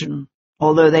revolution,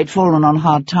 although they'd fallen on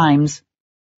hard times.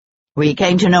 We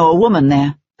came to know a woman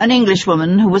there, an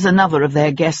Englishwoman who was another of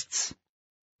their guests.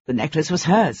 The necklace was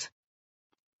hers.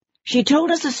 She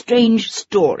told us a strange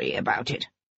story about it,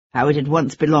 how it had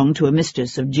once belonged to a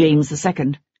mistress of James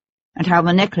II, and how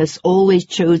the necklace always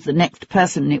chose the next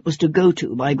person it was to go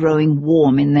to by growing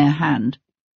warm in their hand."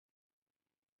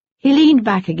 He leaned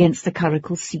back against the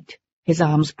curricle seat, his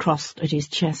arms crossed at his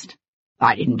chest.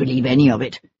 "I didn't believe any of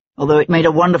it, although it made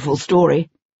a wonderful story.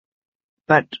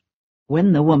 But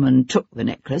when the woman took the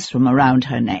necklace from around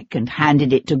her neck and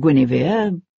handed it to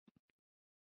Guinevere—"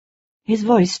 His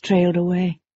voice trailed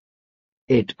away.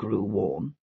 "It grew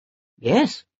warm.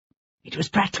 Yes, it was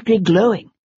practically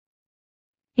glowing."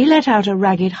 He let out a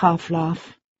ragged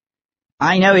half-laugh.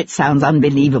 "I know it sounds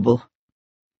unbelievable.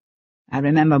 I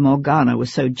remember Morgana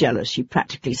was so jealous she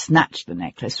practically snatched the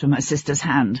necklace from her sister's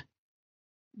hand.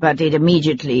 But it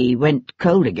immediately went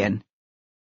cold again."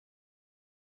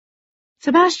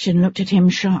 Sebastian looked at him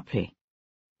sharply.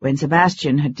 When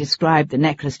Sebastian had described the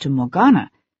necklace to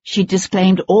Morgana, she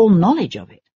disclaimed all knowledge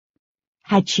of it.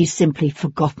 Had she simply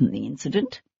forgotten the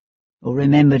incident, or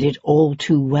remembered it all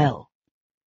too well?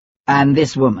 "And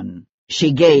this woman,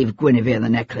 she gave Guinevere the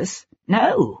necklace?"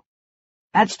 "No,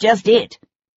 that's just it.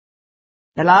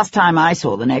 The last time I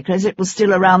saw the necklace it was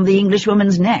still around the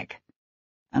Englishwoman's neck,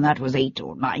 and that was 8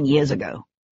 or 9 years ago."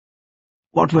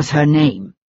 "What was her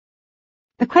name?"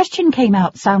 The question came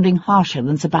out sounding harsher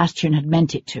than Sebastian had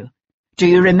meant it to. "Do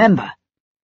you remember?"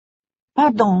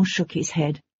 Vardon shook his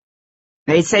head.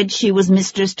 "They said she was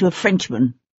mistress to a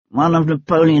Frenchman, one of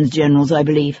Napoleon's generals, I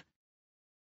believe.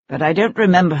 But I don't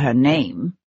remember her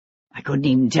name. I couldn't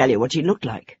even tell you what she looked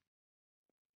like."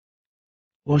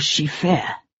 "Was she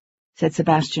fair?" said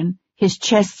Sebastian, his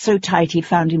chest so tight he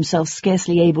found himself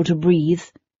scarcely able to breathe.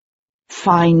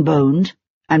 "Fine-boned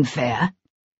and fair?"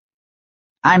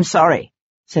 "I'm sorry,"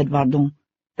 said Vardon,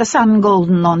 the sun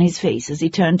golden on his face as he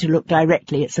turned to look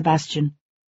directly at Sebastian.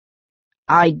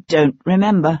 "I don't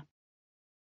remember."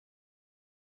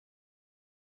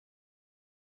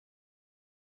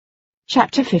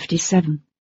 Chapter 57.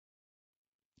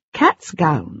 Kat's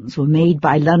gowns were made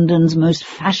by London's most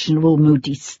fashionable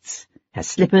modistes, her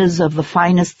slippers of the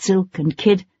finest silk and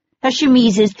kid, her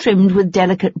chemises trimmed with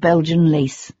delicate Belgian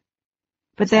lace.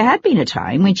 But there had been a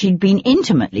time when she'd been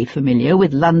intimately familiar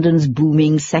with London's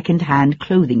booming second-hand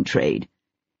clothing trade.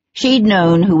 She'd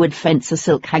known who would fence a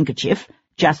silk handkerchief,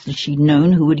 just as she'd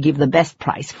known who would give the best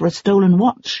price for a stolen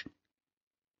watch.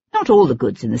 Not all the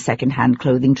goods in the second-hand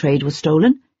clothing trade were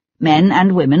stolen. Men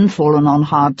and women, fallen on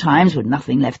hard times with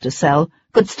nothing left to sell,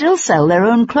 could still sell their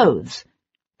own clothes,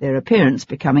 their appearance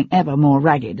becoming ever more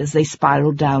ragged as they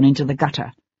spiraled down into the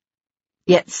gutter.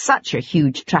 Yet such a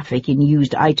huge traffic in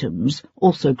used items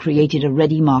also created a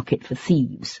ready market for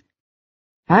thieves.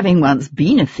 Having once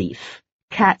been a thief,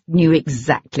 Kat knew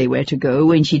exactly where to go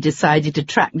when she decided to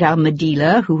track down the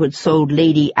dealer who had sold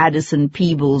Lady Addison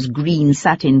Peebles' green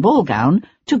satin ball gown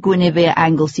to Guinevere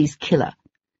Anglesey's killer.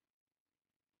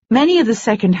 Many of the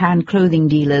second-hand clothing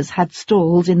dealers had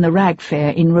stalls in the Rag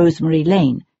Fair in Rosemary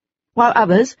Lane, while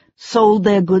others sold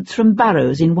their goods from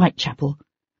barrows in Whitechapel,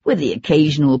 with the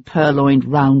occasional purloined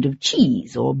round of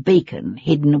cheese or bacon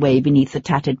hidden away beneath the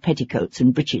tattered petticoats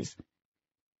and breeches.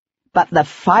 But the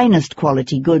finest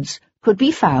quality goods could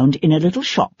be found in a little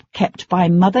shop kept by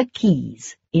Mother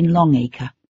Keys in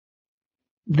Longacre.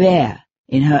 There,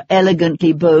 in her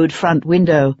elegantly bowed front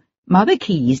window, Mother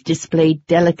Keys displayed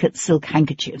delicate silk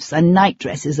handkerchiefs and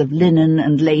nightdresses of linen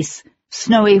and lace,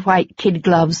 snowy white kid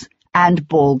gloves, and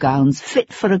ball gowns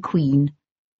fit for a queen.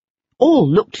 All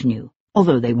looked new,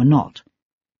 although they were not.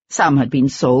 Some had been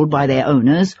sold by their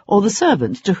owners or the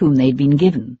servants to whom they'd been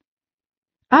given.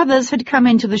 Others had come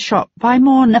into the shop by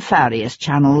more nefarious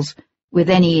channels, with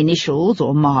any initials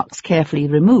or marks carefully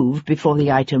removed before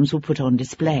the items were put on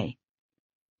display.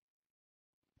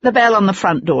 The bell on the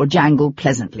front door jangled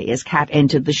pleasantly as Kat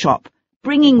entered the shop,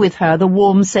 bringing with her the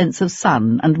warm sense of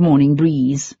sun and morning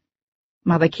breeze.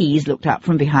 Mother Keys looked up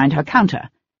from behind her counter,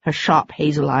 her sharp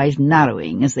hazel eyes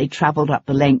narrowing as they travelled up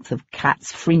the length of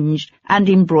Kat's fringed and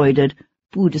embroidered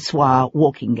bout de soie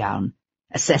walking gown,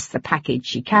 assessed the package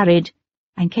she carried,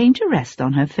 and came to rest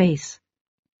on her face.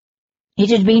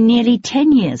 It had been nearly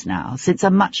 10 years now since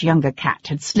a much younger Kat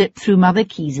had slipped through Mother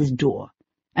Keys's door,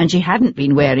 and she hadn't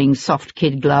been wearing soft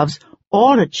kid gloves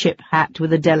or a chip hat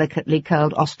with a delicately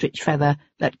curled ostrich feather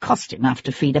that cost enough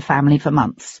to feed a family for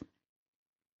months.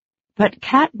 But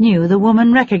Kat knew the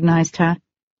woman recognized her.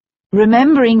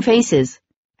 Remembering faces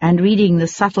and reading the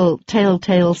subtle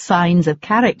telltale signs of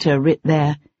character writ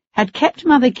there had kept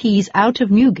Mother Keys out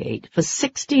of Newgate for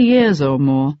 60 years or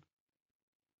more.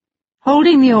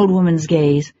 Holding the old woman's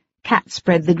gaze, Kat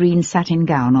spread the green satin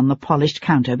gown on the polished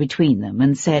counter between them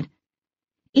and said,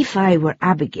 "If I were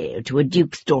Abigail to a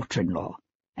duke's daughter-in-law,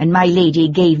 and my lady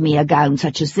gave me a gown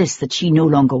such as this that she no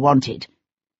longer wanted,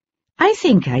 I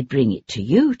think I'd bring it to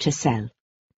you to sell."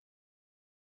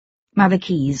 Mother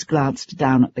Keys glanced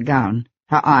down at the gown,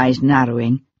 her eyes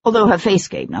narrowing, although her face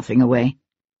gave nothing away.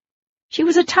 She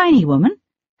was a tiny woman,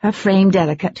 her frame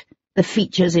delicate, the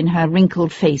features in her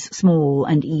wrinkled face small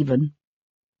and even.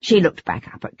 She looked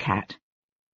back up at Kat.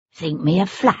 "Think me a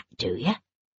flat, do you?"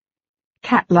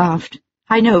 Kat laughed.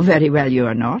 "I know very well you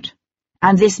are not.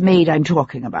 And this maid I'm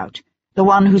talking about, the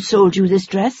one who sold you this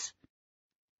dress?"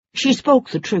 She spoke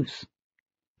the truth.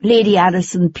 Lady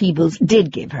Addison Peebles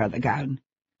did give her the gown.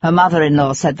 Her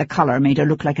mother-in-law said the colour made her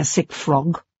look like a sick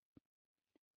frog.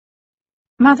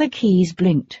 Mother Keys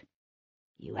blinked.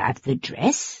 "You have the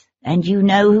dress, and you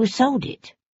know who sold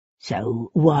it.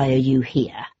 So why are you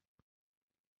here?"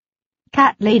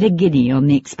 Kat laid a guinea on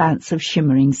the expanse of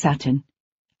shimmering satin.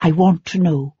 "I want to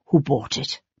know who bought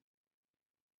it."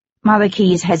 Mother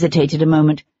Keys hesitated a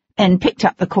moment, then picked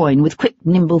up the coin with quick,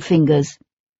 nimble fingers.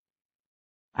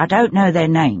 "I don't know their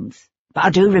names, but I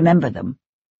do remember them."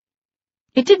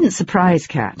 It didn't surprise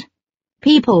Kat.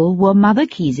 People were Mother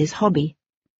Keys's hobby.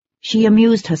 She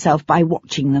amused herself by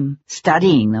watching them,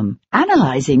 studying them,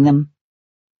 analysing them.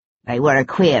 "They were a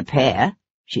queer pair,"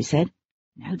 she said.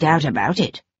 "No doubt about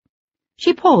it."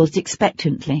 She paused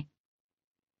expectantly.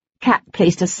 Kat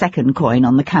placed a second coin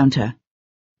on the counter.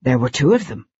 "There were 2 of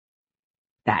them."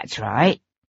 "That's right.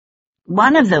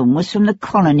 One of them was from the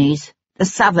colonies, the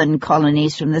southern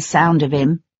colonies from the sound of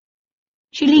him."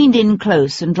 She leaned in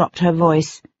close and dropped her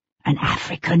voice. "An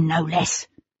African, no less.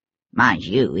 Mind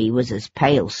you, he was as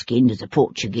pale-skinned as a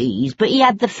Portuguese, but he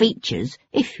had the features,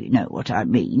 if you know what I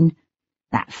mean.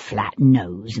 That flat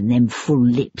nose and them full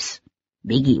lips.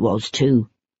 Big he was, too,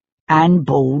 and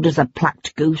bald as a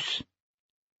plucked goose."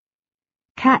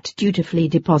 Kat dutifully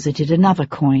deposited another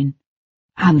coin.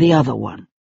 "And the other one?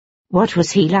 What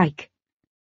was he like?"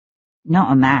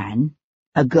 "Not a man.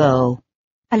 A girl.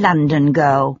 A London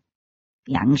girl.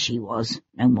 Young she was,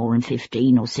 no more than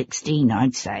 15 or 16,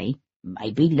 I'd say.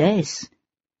 Maybe less.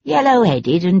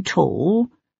 Yellow-headed and tall,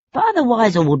 but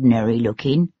otherwise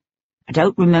ordinary-looking. I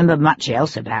don't remember much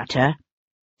else about her,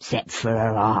 except for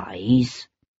her eyes."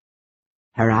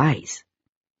 "Her eyes?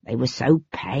 They were so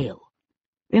pale.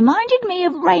 Reminded me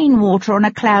of rainwater on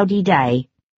a cloudy day.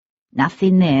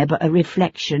 Nothing there but a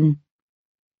reflection."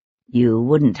 "You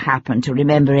wouldn't happen to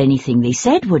remember anything they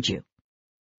said, would you?"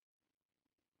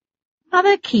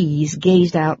 Mother Keys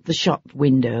gazed out the shop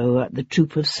window at the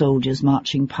troop of soldiers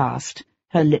marching past,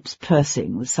 her lips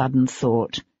pursing with sudden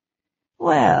thought.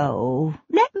 Well,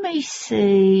 let me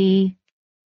see.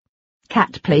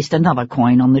 Cat placed another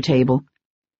coin on the table.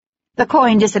 The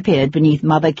coin disappeared beneath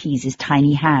Mother Keyes's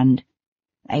tiny hand.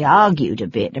 They argued a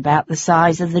bit about the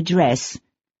size of the dress.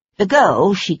 The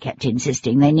girl, she kept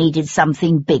insisting they needed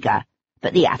something bigger,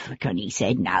 but the African, he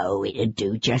said no, it'd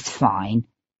do just fine.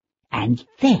 And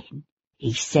then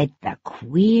he said the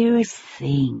queerest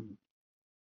thing.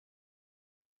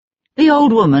 The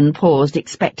old woman paused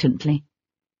expectantly.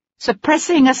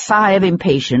 Suppressing a sigh of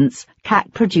impatience,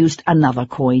 Cat produced another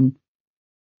coin.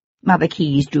 Mother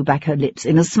Keyes drew back her lips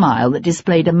in a smile that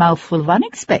displayed a mouthful of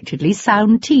unexpectedly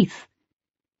sound teeth.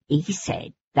 He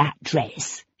said that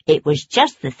dress, it was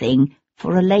just the thing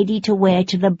for a lady to wear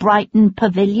to the Brighton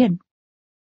Pavilion.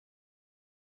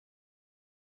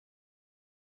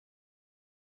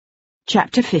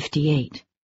 Chapter 58.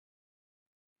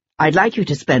 I'd like you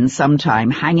to spend some time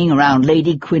hanging around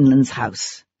Lady Quinlan's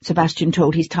house, Sebastian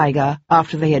told his tiger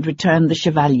after they had returned the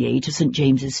Chevalier to St.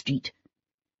 James's Street.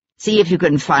 See if you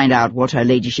can find out what her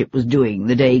ladyship was doing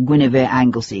the day Guinevere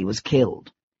Anglesey was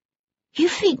killed. You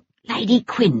think Lady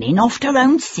Quinlan offed her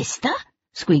own sister?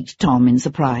 Squeaked Tom in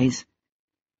surprise.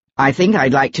 I think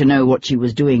I'd like to know what she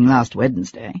was doing last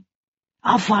Wednesday.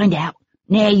 I'll find out,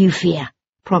 ne'er you fear,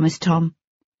 promised Tom.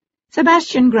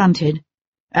 Sebastian grunted.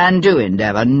 And do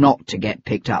endeavour not to get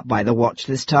picked up by the watch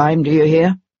this time, do you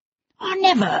hear? I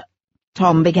never,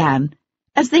 Tom began,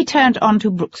 as they turned onto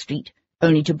Brook Street,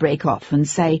 only to break off and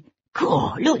say,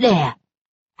 Caw, look there!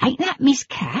 Ain't that Miss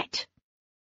Cat?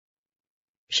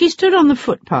 She stood on the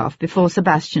footpath before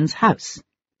Sebastian's house,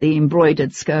 the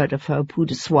embroidered skirt of her peau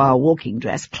de soie walking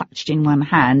dress clutched in one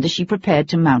hand as she prepared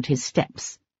to mount his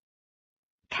steps.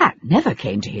 Cat never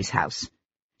came to his house.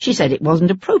 She said it wasn't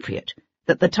appropriate,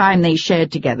 that the time they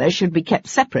shared together should be kept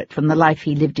separate from the life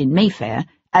he lived in Mayfair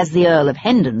as the Earl of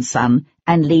Hendon's son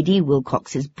and Lady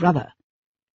Wilcox's brother.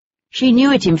 She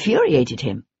knew it infuriated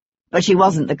him, but she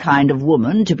wasn't the kind of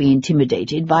woman to be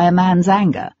intimidated by a man's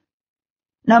anger.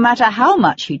 No matter how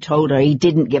much he told her he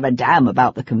didn't give a damn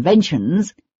about the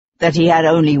conventions, that he had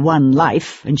only one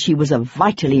life and she was a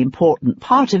vitally important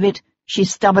part of it, she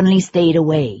stubbornly stayed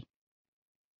away.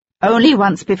 Only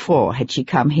once before had she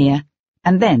come here,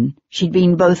 and then she'd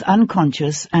been both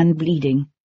unconscious and bleeding.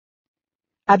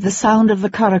 At the sound of the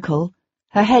curricle,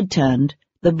 her head turned,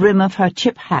 the brim of her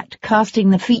chip hat casting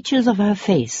the features of her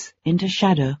face into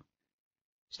shadow.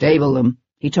 "Stable them,"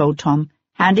 he told Tom,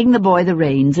 handing the boy the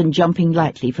reins and jumping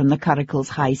lightly from the curricle's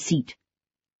high seat.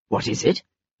 "What is it?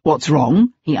 What's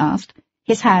wrong?" he asked,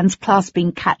 his hands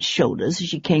clasping Cat's shoulders as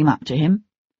she came up to him.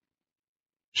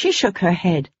 She shook her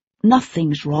head.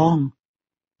 "Nothing's wrong.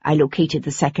 I located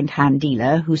the second-hand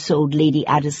dealer who sold Lady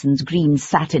Addison's green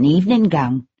satin evening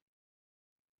gown."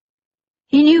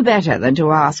 He knew better than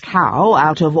to ask how,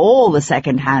 out of all the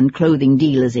second-hand clothing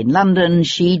dealers in London,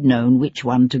 she'd known which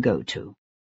one to go to.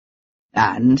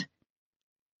 "And?"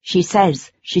 "She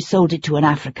says she sold it to an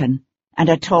African, and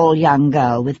a tall young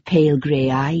girl with pale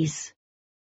grey eyes."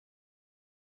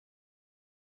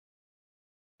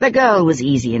 The girl was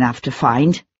easy enough to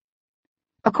find.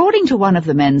 According to one of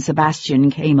the men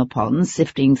Sebastian came upon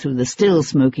sifting through the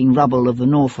still-smoking rubble of the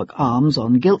Norfolk Arms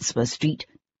on Giltspur Street,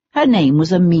 her name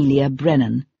was Amelia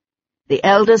Brennan. The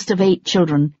eldest of 8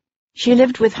 children, she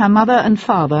lived with her mother and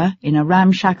father in a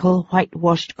ramshackle,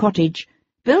 whitewashed cottage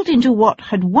built into what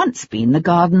had once been the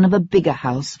garden of a bigger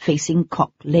house facing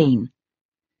Cock Lane.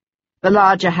 The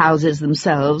larger houses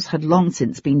themselves had long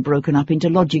since been broken up into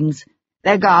lodgings,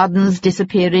 their gardens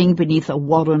disappearing beneath a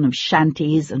warren of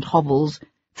shanties and hovels,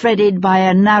 threaded by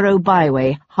a narrow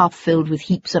byway half filled with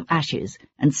heaps of ashes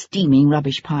and steaming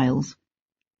rubbish piles.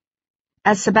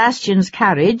 As Sebastian's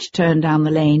carriage turned down the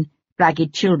lane,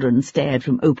 ragged children stared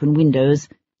from open windows,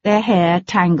 their hair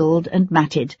tangled and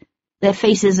matted, their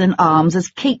faces and arms as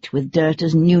caked with dirt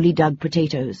as newly dug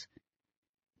potatoes.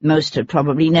 Most had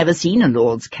probably never seen a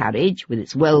lord's carriage, with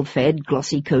its well-fed,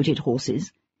 glossy-coated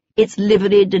horses, its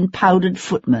liveried and powdered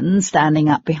footmen standing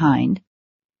up behind.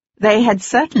 They had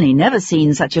certainly never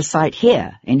seen such a sight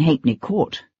here in Halfpenny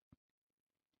Court.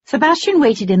 Sebastian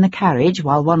waited in the carriage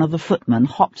while one of the footmen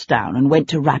hopped down and went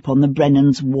to rap on the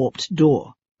Brennans' warped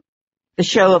door. The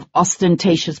show of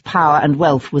ostentatious power and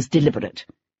wealth was deliberate,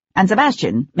 and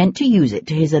Sebastian meant to use it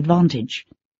to his advantage.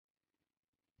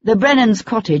 The Brennans'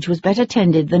 cottage was better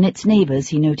tended than its neighbours,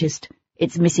 he noticed,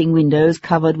 its missing windows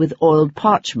covered with oiled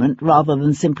parchment rather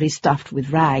than simply stuffed with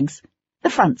rags,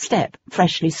 the front step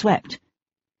freshly swept.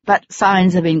 But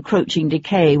signs of encroaching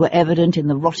decay were evident in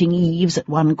the rotting eaves at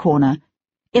one corner,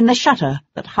 in the shutter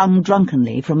that hung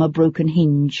drunkenly from a broken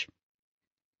hinge.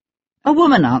 A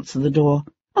woman answered the door,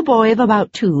 a boy of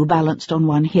about 2 balanced on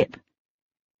one hip.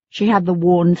 She had the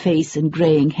worn face and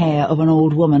greying hair of an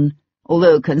old woman,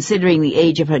 although, considering the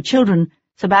age of her children,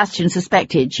 Sebastian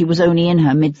suspected she was only in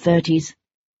her mid-30s.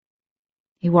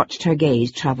 He watched her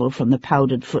gaze travel from the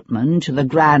powdered footman to the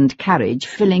grand carriage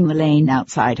filling the lane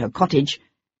outside her cottage,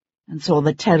 and saw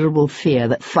the terrible fear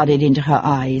that flooded into her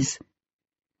eyes.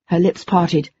 Her lips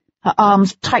parted, her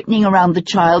arms tightening around the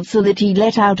child so that he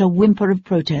let out a whimper of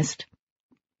protest.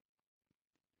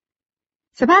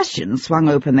 Sebastian swung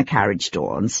open the carriage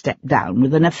door and stepped down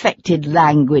with an affected,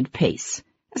 languid pace,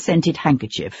 a scented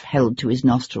handkerchief held to his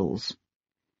nostrils.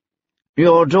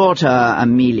 "Your daughter,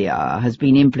 Amelia, has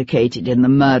been implicated in the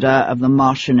murder of the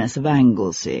Marchioness of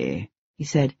Anglesey," he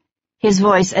said, his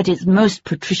voice at its most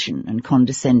patrician and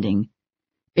condescending.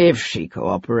 "If she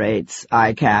cooperates,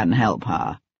 I can help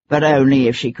her, but only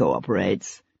if she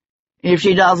cooperates. If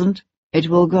she doesn't, it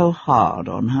will go hard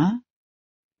on her."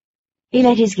 He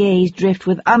let his gaze drift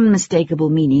with unmistakable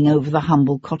meaning over the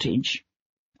humble cottage.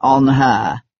 "On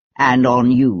her, and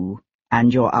on you,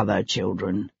 and your other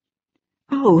children."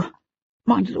 "Oh,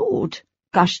 my lord,"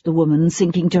 gushed the woman,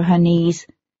 sinking to her knees.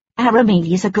 "Our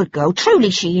Amelia's a good girl, truly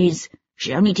she is.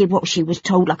 She only did what she was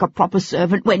told like a proper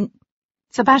servant when—"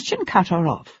 Sebastian cut her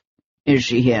off. "Is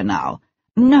she here now?"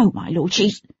 "No, my lord,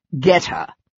 she's—" "Get her!"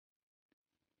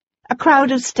 A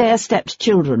crowd of stair-stepped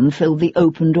children filled the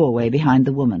open doorway behind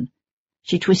the woman.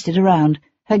 She twisted around,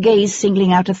 her gaze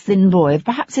singling out a thin boy of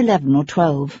perhaps 11 or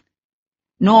 12.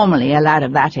 Normally a lad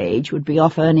of that age would be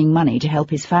off earning money to help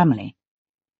his family.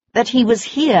 That he was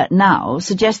here now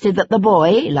suggested that the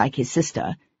boy, like his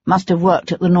sister, must have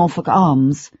worked at the Norfolk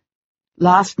Arms.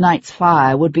 Last night's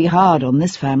fire would be hard on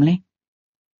this family.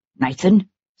 "Nathan,"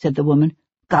 said the woman,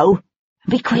 "go, and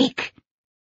be quick."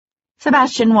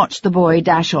 Sebastian watched the boy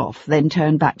dash off, then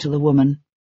turned back to the woman.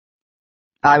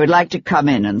 "I would like to come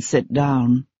in and sit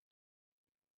down."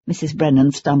 Mrs.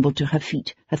 Brennan stumbled to her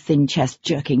feet, her thin chest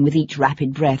jerking with each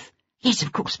rapid breath. "Yes,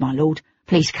 of course, my lord.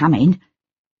 Please come in."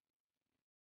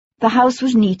 The house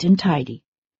was neat and tidy,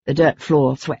 the dirt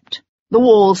floor swept, the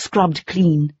walls scrubbed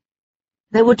clean.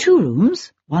 There were 2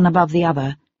 rooms, one above the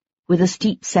other, with a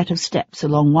steep set of steps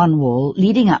along one wall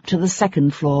leading up to the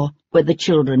 2nd floor, where the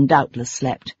children doubtless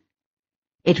slept.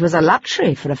 It was a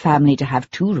luxury for a family to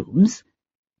have 2 rooms.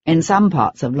 In some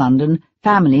parts of London,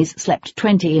 families slept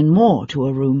 20 and more to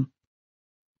a room.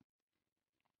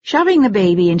 Shoving the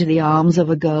baby into the arms of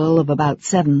a girl of about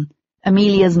 7,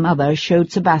 Amelia's mother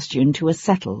showed Sebastian to a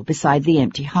settle beside the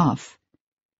empty hearth.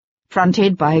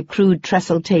 Fronted by a crude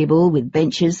trestle table with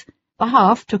benches, the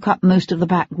hearth took up most of the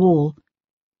back wall.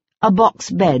 A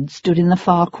box bed stood in the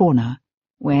far corner,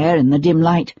 where, in the dim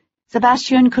light,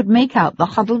 Sebastian could make out the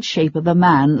huddled shape of a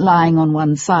man lying on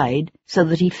one side so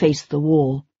that he faced the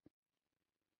wall.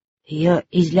 "He hurt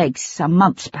his legs some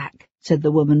months back," said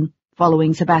the woman,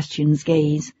 following Sebastian's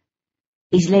gaze.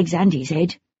 "His legs and his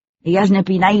head. He hasn't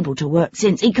been able to work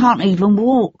since. He can't even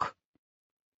walk."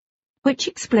 Which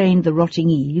explained the rotting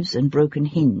eaves and broken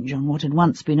hinge on what had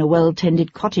once been a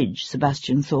well-tended cottage,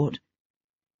 Sebastian thought.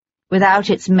 Without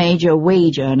its major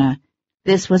wage earner,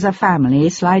 this was a family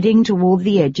sliding toward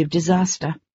the edge of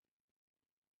disaster.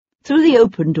 Through the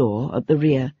open door at the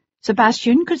rear,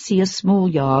 Sebastian could see a small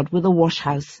yard with a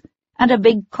wash-house and a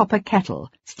big copper kettle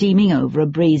steaming over a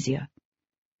brazier.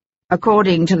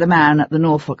 According to the man at the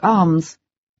Norfolk Arms,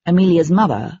 Amelia's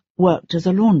mother worked as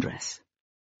a laundress.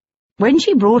 When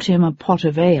she brought him a pot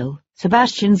of ale,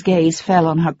 Sebastian's gaze fell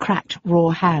on her cracked, raw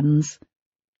hands.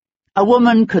 A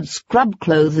woman could scrub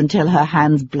clothes until her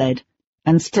hands bled,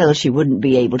 and still she wouldn't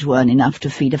be able to earn enough to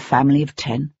feed a family of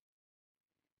 10.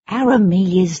 "Our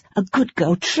Amelia's a good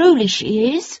girl, truly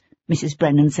she is," Mrs.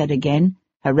 Brennan said again,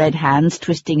 her red hands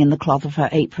twisting in the cloth of her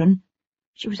apron.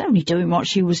 "She was only doing what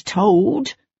she was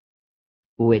told."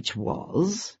 "Which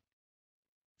was?"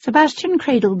 Sebastian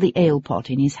cradled the ale-pot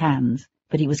in his hands,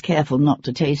 but he was careful not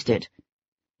to taste it.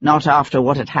 Not after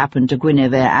what had happened to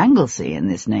Guinevere Anglesey in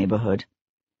this neighbourhood.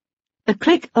 The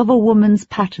click of a woman's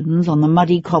pattens on the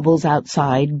muddy cobbles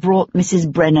outside brought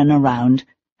Mrs. Brennan around,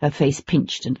 her face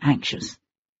pinched and anxious.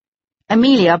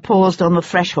 Amelia paused on the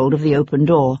threshold of the open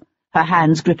door, her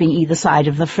hands gripping either side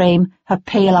of the frame, her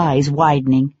pale eyes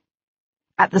widening.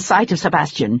 At the sight of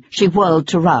Sebastian, she whirled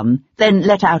to run, then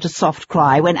let out a soft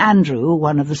cry when Andrew,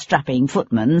 one of the strapping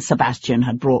footmen Sebastian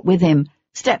had brought with him,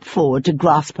 stepped forward to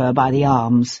grasp her by the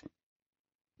arms.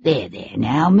 There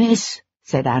now, miss,"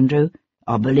 said Andrew.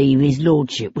 "I believe his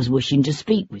lordship was wishing to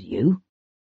speak with you."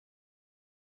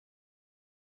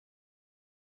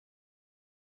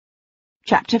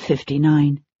 Chapter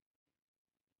 59.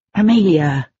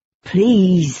 "Amelia,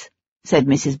 please," said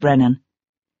Mrs. Brennan.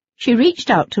 She reached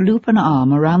out to loop an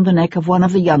arm around the neck of one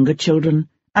of the younger children,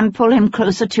 and pull him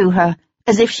closer to her,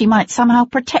 as if she might somehow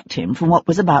protect him from what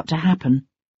was about to happen.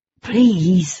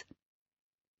 "Please."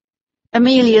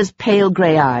 Amelia's pale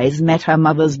grey eyes met her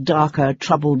mother's darker,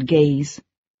 troubled gaze.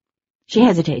 She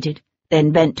hesitated,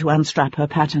 then bent to unstrap her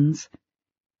pattens.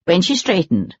 When she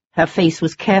straightened, her face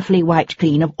was carefully wiped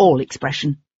clean of all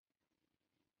expression.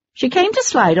 She came to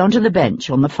slide onto the bench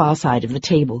on the far side of the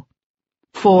table.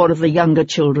 4 of the younger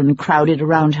children crowded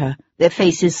around her, their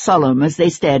faces solemn as they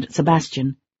stared at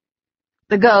Sebastian.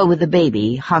 The girl with the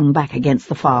baby hung back against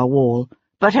the far wall,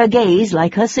 but her gaze,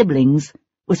 like her siblings,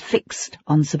 was fixed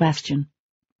on Sebastian.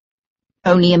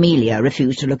 Only Amelia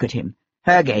refused to look at him,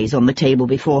 her gaze on the table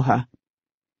before her.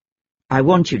 "I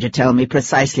want you to tell me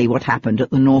precisely what happened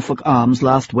at the Norfolk Arms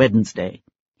last Wednesday,"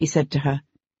 he said to her.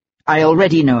 "I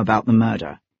already know about the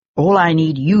murder. All I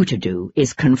need you to do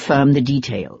is confirm the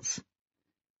details."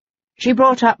 She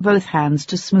brought up both hands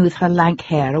to smooth her lank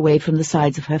hair away from the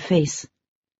sides of her face.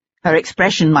 Her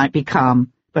expression might be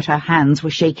calm, but her hands were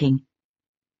shaking.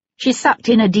 She sucked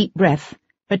in a deep breath,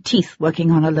 her teeth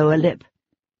working on her lower lip.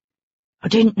 "I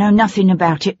didn't know nothing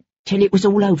about it till it was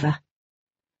all over."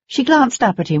 She glanced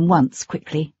up at him once,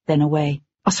 quickly, then away.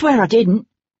 "I swear I didn't.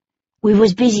 We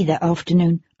was busy that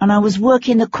afternoon, and I was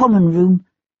working the common room.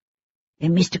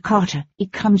 Then Mr. Carter, he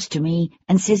comes to me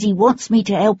and says he wants me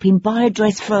to help him buy a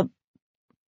dress for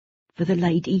the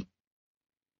lady."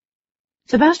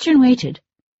 Sebastian waited.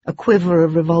 A quiver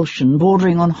of revulsion,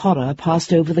 bordering on horror,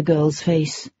 passed over the girl's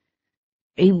face.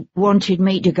 "He wanted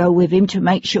me to go with him to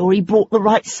make sure he bought the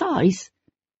right size.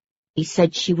 He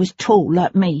said she was tall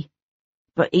like me,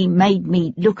 but he made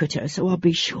me look at her so I'd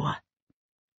be sure."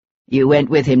 "You went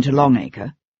with him to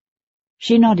Longacre?"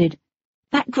 She nodded.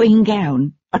 "That green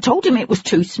gown. I told him it was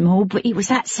too small, but he was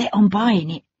that set on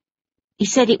buying it. He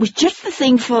said it was just the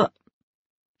thing for—"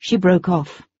 She broke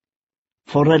off.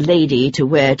 "For a lady to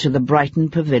wear to the Brighton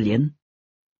Pavilion?"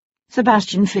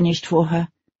 Sebastian finished for her.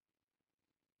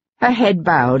 Her head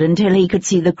bowed until he could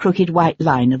see the crooked white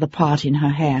line of the part in her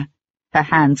hair, her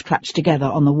hands clutched together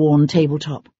on the worn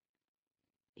tabletop.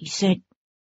 "He said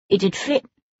it'd fit,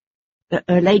 that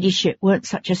her ladyship weren't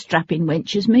such a strapping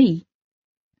wench as me."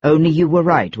 "Only you were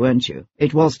right, weren't you?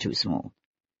 It was too small.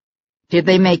 Did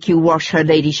they make you wash her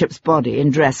ladyship's body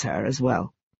and dress her as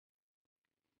well?"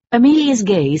 Amelia's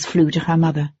gaze flew to her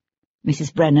mother.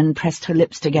 Mrs. Brennan pressed her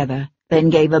lips together, then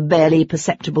gave a barely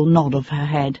perceptible nod of her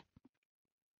head.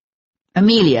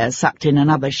 Amelia sucked in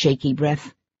another shaky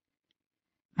breath.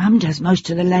 "Mum does most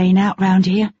of the laying out round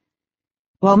here.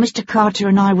 While Mr. Carter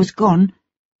and I was gone,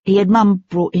 he had Mum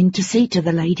brought in to see to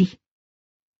the lady."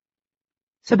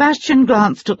 Sebastian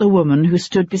glanced at the woman who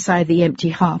stood beside the empty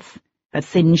hearth, her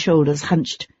thin shoulders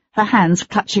hunched, her hands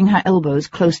clutching her elbows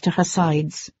close to her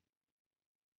sides.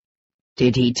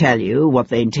 "Did he tell you what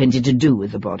they intended to do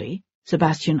with the body?"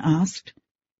 Sebastian asked.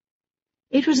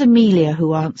 It was Amelia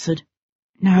who answered.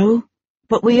 "No,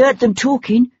 but we heard them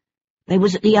talking. They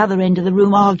was at the other end of the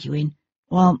room arguing,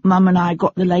 while Mum and I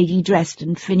got the lady dressed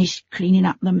and finished cleaning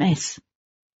up the mess."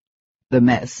 "The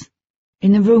mess?"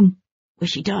 "In the room where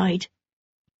she died."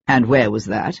 "And where was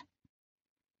that?"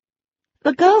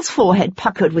 The girl's forehead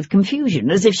puckered with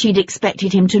confusion, as if she'd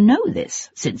expected him to know this,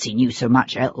 since he knew so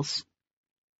much else.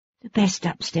 "The best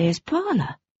upstairs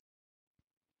parlour."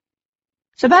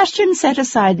 Sebastian set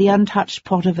aside the untouched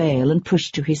pot of ale and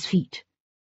pushed to his feet.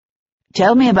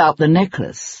 "Tell me about the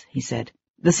necklace," he said.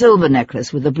 "The silver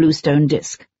necklace with the blue stone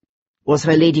disc. Was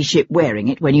her ladyship wearing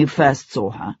it when you first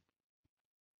saw her?"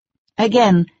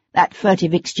 Again, that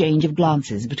furtive exchange of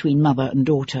glances between mother and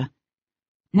daughter.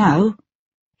 "No,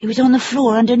 it was on the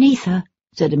floor underneath her,"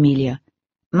 said Amelia.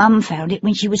 "Mum found it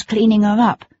when she was cleaning her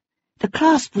up. The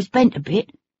clasp was bent a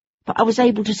bit, but I was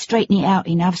able to straighten it out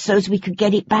enough so as we could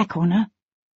get it back on her."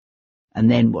 "And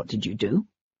then what did you do?"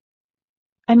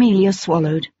 Amelia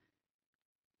swallowed.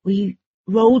 "We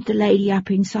rolled the lady up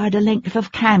inside a length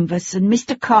of canvas, and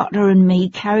Mr. Carter and me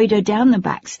carried her down the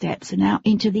back steps and out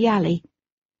into the alley.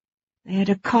 They had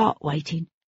a cart waiting."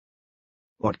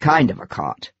 "What kind of a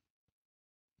cart?"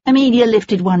 Amelia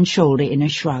lifted one shoulder in a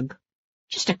shrug.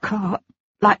 "Just a cart,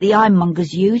 like the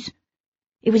ironmongers use.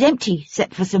 It was empty,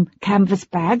 except for some canvas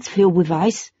bags filled with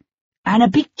ice, and a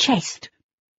big chest."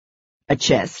 "A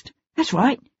chest?" "That's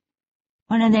right.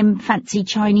 One of them fancy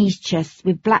Chinese chests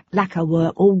with black lacquer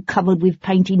work, all covered with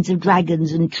paintings of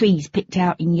dragons and trees picked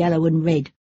out in yellow and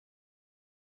red."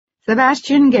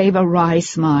 Sebastian gave a wry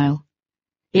smile.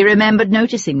 He remembered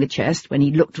noticing the chest when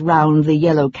he looked round the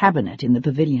yellow cabinet in the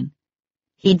pavilion.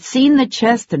 He'd seen the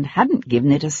chest and hadn't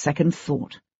given it a second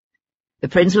thought. The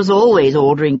prince was always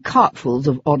ordering cartfuls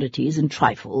of oddities and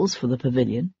trifles for the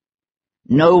pavilion.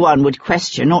 No one would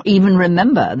question or even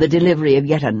remember the delivery of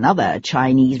yet another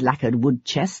Chinese lacquered wood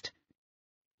chest.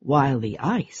 While the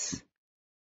ice...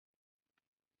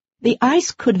 The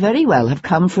ice could very well have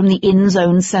come from the inn's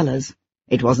own cellars.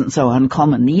 It wasn't so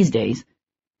uncommon these days.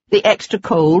 The extra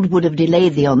cold would have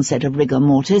delayed the onset of rigor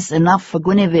mortis enough for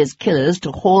Guinevere's killers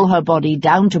to haul her body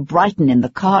down to Brighton in the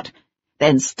cart,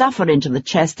 then stuff her into the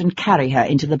chest and carry her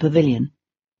into the pavilion.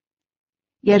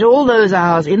 Yet all those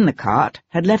hours in the cart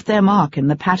had left their mark in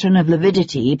the pattern of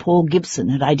lividity Paul Gibson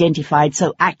had identified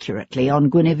so accurately on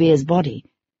Guinevere's body,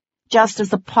 just as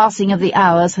the passing of the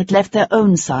hours had left their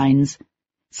own signs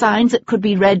that could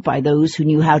be read by those who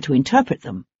knew how to interpret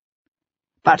them.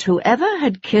 But whoever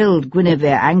had killed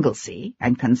Guinevere Anglesey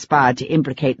and conspired to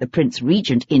implicate the Prince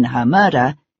Regent in her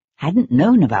murder hadn't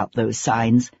known about those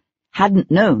signs,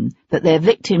 hadn't known that their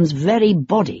victim's very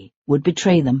body would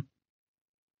betray them.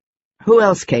 "Who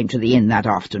else came to the inn that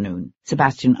afternoon?"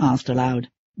 Sebastian asked aloud.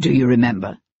 "Do you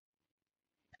remember?"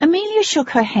 Amelia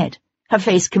shook her head, her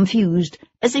face confused,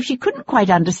 as if she couldn't quite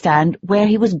understand where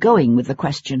he was going with the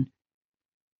question.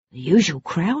 "The usual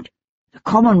crowd. The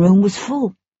common room was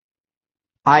full."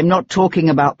 "I'm not talking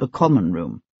about the common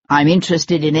room. I'm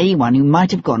interested in anyone who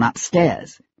might have gone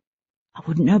upstairs." "I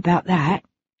wouldn't know about that.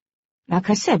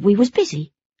 Like I said, we was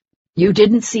busy." "You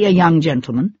didn't see a young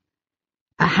gentleman?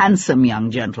 A handsome young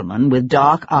gentleman with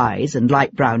dark eyes and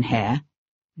light brown hair?"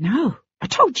 "No, I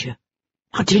told you.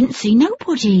 I didn't see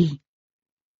nobody."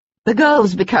 The girl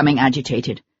was becoming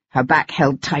agitated, her back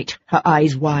held tight, her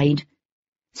eyes wide.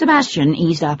 Sebastian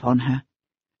eased up on her.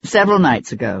 "Several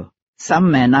nights ago,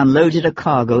 some men unloaded a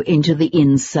cargo into the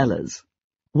inn's cellars.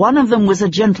 One of them was a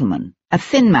gentleman, a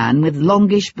thin man with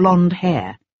longish blonde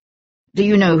hair. Do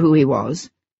you know who he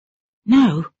was?"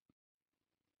 "No."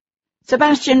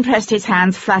 Sebastian pressed his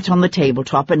hands flat on the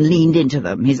tabletop and leaned into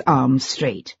them, his arms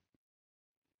straight.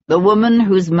 "The woman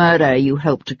whose murder you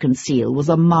helped to conceal was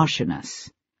a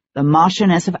marchioness, the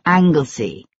Marchioness of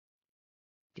Anglesey.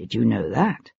 Did you know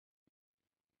that?"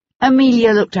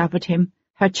 Amelia looked up at him,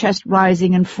 her chest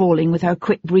rising and falling with her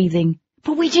quick breathing.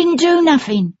 "But we didn't do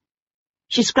nothing."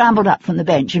 She scrambled up from the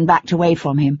bench and backed away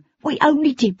from him. "We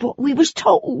only did what we was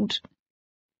told."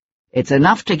 "It's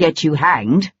enough to get you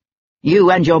hanged.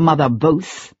 You and your mother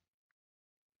both."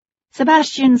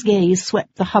 Sebastian's gaze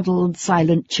swept the huddled,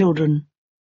 silent children.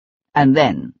 "And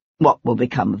then, what will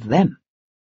become of them?"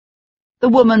 The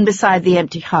woman beside the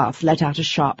empty hearth let out a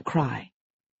sharp cry.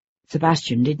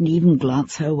 Sebastian didn't even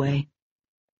glance her way.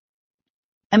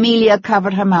 Amelia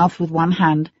covered her mouth with one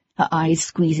hand, her eyes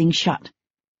squeezing shut.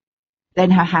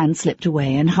 Then her hand slipped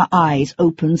away, and her eyes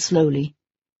opened slowly.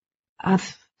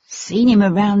 "I've seen him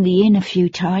around the inn a few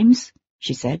times,"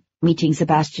 she said, meeting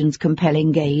Sebastian's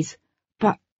compelling gaze.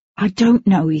 "But I don't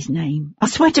know his name. I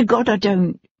swear to God I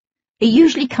don't. He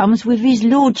usually comes with his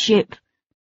lordship."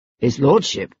 "His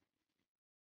lordship?"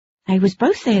 "They was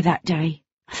both there that day.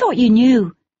 I thought you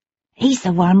knew. He's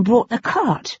the one brought the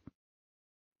cart."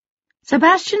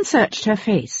 Sebastian searched her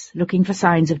face, looking for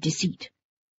signs of deceit.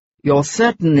 "You're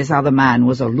certain this other man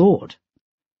was a lord?"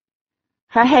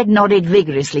 Her head nodded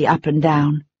vigorously up and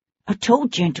down. "A tall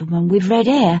gentleman with red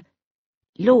hair.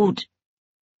 Lord,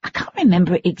 I can't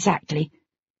remember it exactly.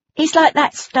 It's like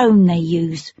that stone they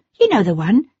use. You know the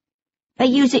one. They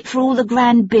use it for all the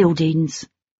grand buildings."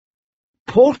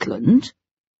 "Portland?"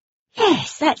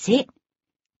 "Yes, that's it.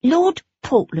 Lord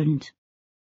Portland."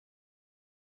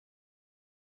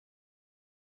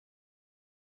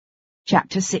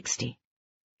 Chapter 60.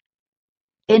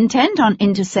 Intent on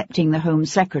intercepting the Home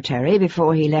Secretary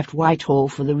before he left Whitehall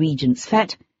for the Regent's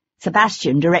fete,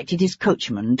 Sebastian directed his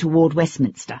coachman toward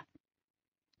Westminster.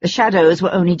 The shadows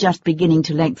were only just beginning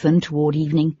to lengthen toward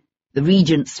evening. The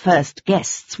Regent's first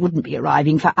guests wouldn't be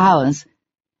arriving for hours,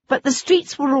 but the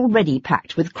streets were already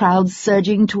packed with crowds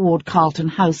surging toward Carlton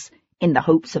House in the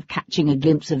hopes of catching a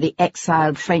glimpse of the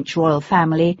exiled French royal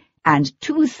family and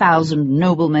 2,000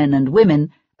 noblemen and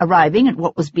women arriving at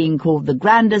what was being called the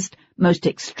grandest, most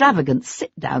extravagant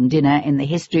sit-down dinner in the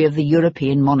history of the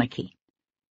European monarchy.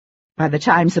 By the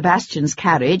time Sebastian's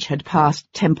carriage had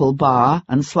passed Temple Bar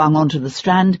and swung onto the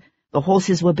Strand, the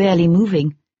horses were barely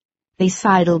moving. They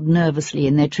sidled nervously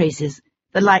in their traces.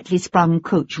 The lightly sprung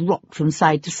coach rocked from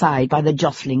side to side by the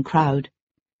jostling crowd.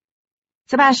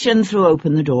 Sebastian threw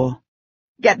open the door.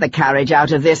 "Get the carriage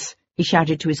out of this," he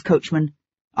shouted to his coachman.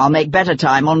 "I'll make better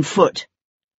time on foot."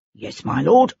 "Yes, my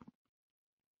lord."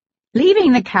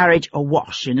 Leaving the carriage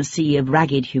awash in a sea of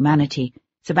ragged humanity,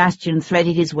 Sebastian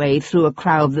threaded his way through a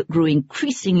crowd that grew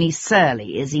increasingly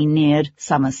surly as he neared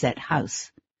Somerset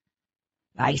House.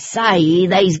 "They say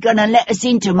they's going to let us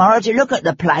in tomorrow to look at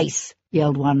the place,"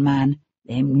 yelled one man.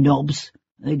 "Them knobs.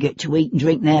 They get to eat and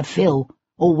drink their fill.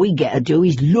 All we get to do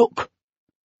is look.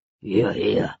 Hear,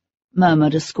 hear,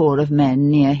 murmured a score of men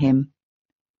near him.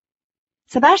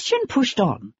 Sebastian pushed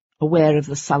on, aware of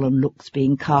the sullen looks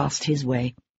being cast his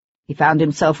way. He found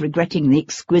himself regretting the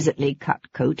exquisitely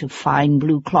cut coat of fine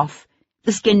blue cloth,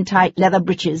 the skin-tight leather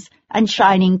breeches and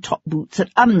shining top boots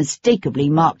that unmistakably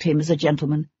marked him as a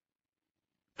gentleman.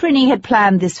 Prinny had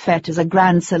planned this fete as a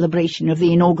grand celebration of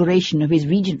the inauguration of his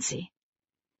regency.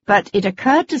 But it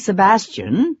occurred to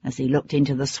Sebastian, as he looked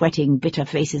into the sweating, bitter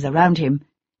faces around him,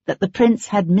 that the prince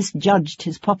had misjudged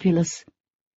his populace.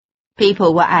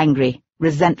 People were angry,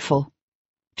 resentful.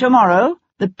 Tomorrow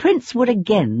the prince would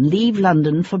again leave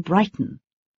London for Brighton.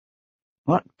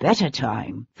 What better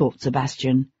time, thought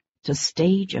Sebastian, to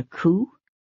stage a coup?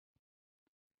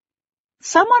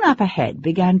 Someone up ahead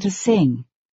began to sing.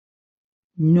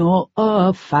 "Not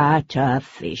a fatter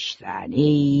fish than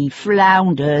he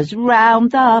flounders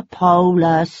round the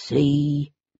polar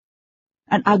sea."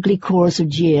 An ugly chorus of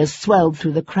jeers swelled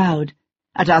through the crowd.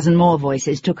 A dozen more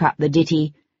voices took up the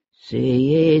ditty.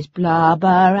 "See his blubber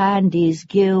and his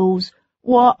gills,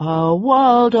 what a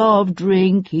world of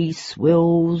drink he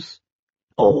swills."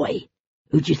 "Oi,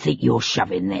 who do you think you're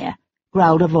shoving there?"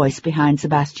 growled a voice behind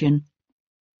Sebastian.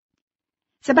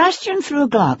 Sebastian threw a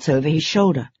glance over his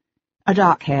shoulder. A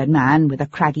dark-haired man with a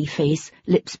craggy face,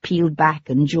 lips peeled back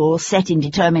and jaw set in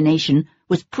determination,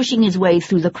 was pushing his way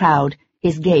through the crowd,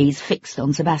 his gaze fixed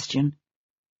on Sebastian.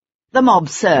 The mob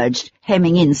surged,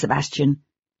 hemming in Sebastian.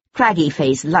 Craggy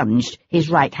Face lunged, his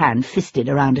right hand fisted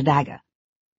around a dagger.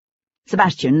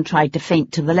 Sebastian tried to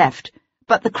feint to the left,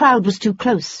 but the crowd was too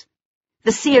close.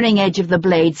 The searing edge of the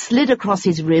blade slid across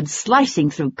his ribs,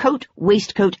 slicing through coat,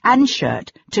 waistcoat, and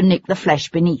shirt to nick the flesh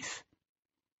beneath.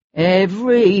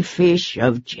 "Every fish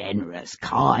of generous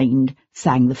kind,"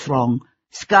 sang the throng,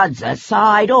 "scuds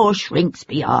aside or shrinks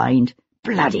behind."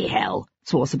 "Bloody hell,"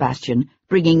 swore Sebastian,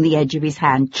 bringing the edge of his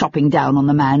hand chopping down on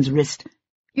the man's wrist.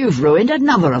 "You've ruined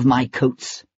another of my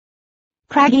coats."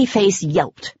 Craggy Face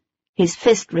yelped. His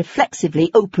fist reflexively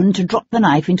opened to drop the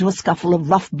knife into a scuffle of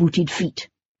rough-booted feet.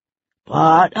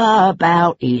 "What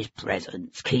about his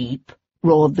presence keep?"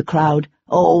 roared the crowd.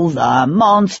 "Oh, the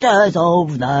monsters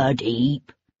of the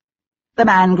deep!" The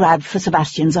man grabbed for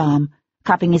Sebastian's arm.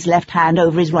 Cupping his left hand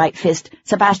over his right fist,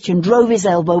 Sebastian drove his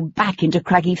elbow back into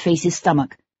Craggy Face's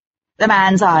stomach. The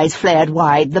man's eyes flared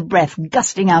wide, the breath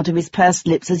gusting out of his pursed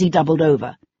lips as he doubled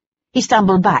over. He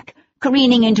stumbled back,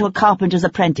 careening into a carpenter's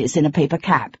apprentice in a paper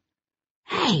cap.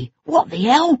 "Hey, what the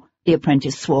hell?" the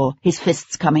apprentice swore, his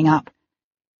fists coming up.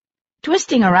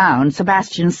 Twisting around,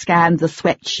 Sebastian scanned the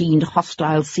sweat-sheened,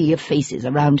 hostile sea of faces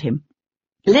around him,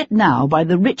 lit now by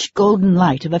the rich golden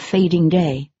light of a fading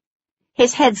day.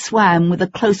 His head swam with the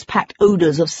close-packed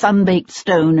odours of sun-baked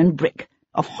stone and brick,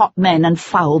 of hot men and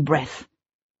foul breath.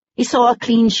 He saw a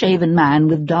clean-shaven man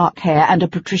with dark hair and a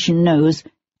patrician nose,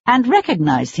 and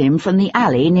recognized him from the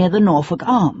alley near the Norfolk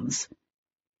Arms.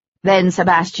 Then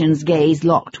Sebastian's gaze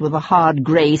locked with the hard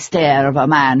grey stare of a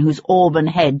man whose auburn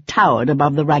head towered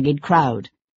above the ragged crowd.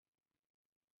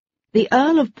 The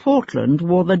Earl of Portland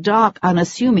wore the dark,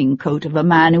 unassuming coat of a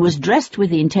man who was dressed with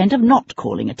the intent of not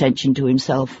calling attention to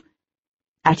himself.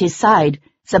 At his side,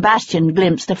 Sebastian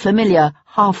glimpsed a familiar,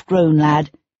 half-grown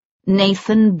lad,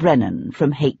 Nathan Brennan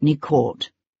from Halkney Court.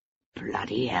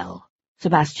 "Bloody hell,"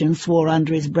 Sebastian swore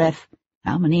under his breath.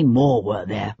 "How many more were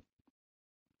there?"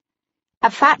 A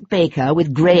fat baker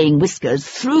with greying whiskers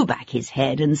threw back his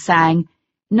head and sang,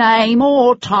 "Name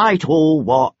or title,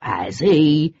 what has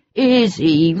he? Is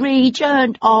he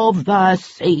regent of the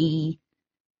sea?"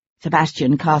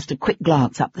 Sebastian cast a quick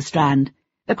glance up the Strand.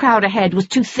 The crowd ahead was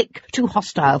too thick, too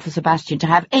hostile for Sebastian to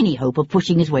have any hope of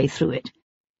pushing his way through it.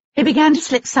 He began to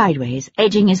slip sideways,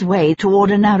 edging his way toward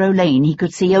a narrow lane he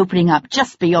could see opening up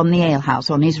just beyond the alehouse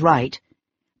on his right.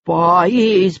 "By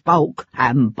his bulk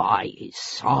and by his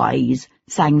size,"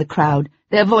 sang the crowd,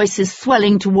 their voices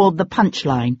swelling toward the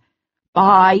punch-line.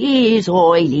 "By his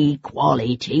oily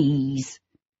qualities."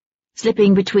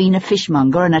 Slipping between a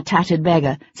fishmonger and a tattered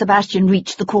beggar, Sebastian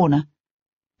reached the corner.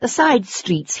 The side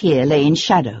streets here lay in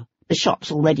shadow, the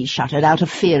shops already shuttered out of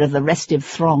fear of the restive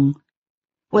throng.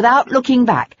 Without looking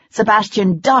back,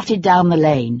 Sebastian darted down the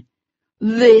lane.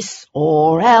 "This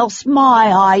or else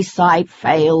my eyesight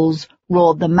fails,"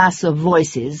 roared the mass of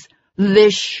voices.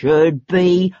 "This should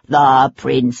be the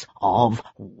Prince of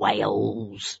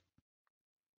Wales."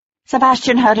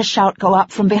 Sebastian heard a shout go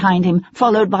up from behind him,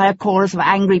 followed by a chorus of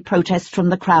angry protests from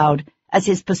the crowd, as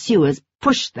his pursuers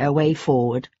pushed their way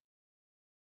forward.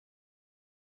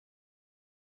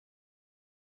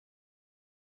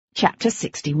 Chapter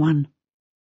 61.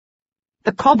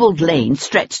 The cobbled lane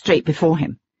stretched straight before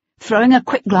him. Throwing a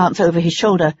quick glance over his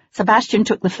shoulder, Sebastian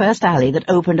took the first alley that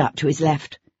opened up to his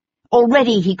left.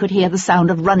 Already he could hear the sound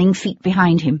of running feet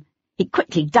behind him. He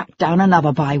quickly ducked down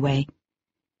another byway.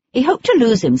 He hoped to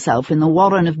lose himself in the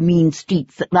warren of mean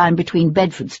streets that ran between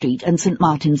Bedford Street and St.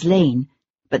 Martin's Lane,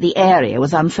 but the area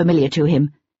was unfamiliar to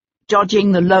him.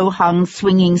 Dodging the low-hung,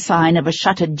 swinging sign of a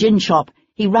shuttered gin shop,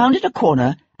 he rounded a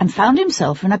corner and found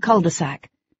himself in a cul-de-sac.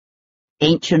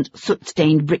 Ancient,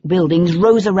 soot-stained brick buildings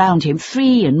rose around him,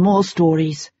 3 and more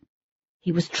stories.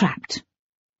 He was trapped.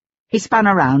 He spun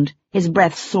around, his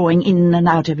breath sawing in and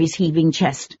out of his heaving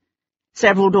chest.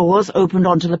 Several doors opened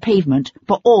onto the pavement,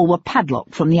 but all were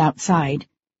padlocked from the outside.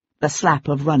 The slap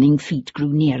of running feet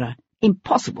grew nearer.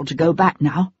 Impossible to go back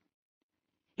now.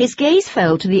 His gaze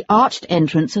fell to the arched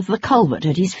entrance of the culvert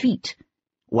at his feet.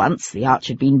 Once the arch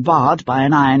had been barred by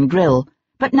an iron grille,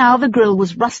 but now the grille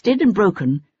was rusted and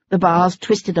broken, the bars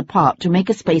twisted apart to make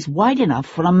a space wide enough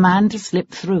for a man to slip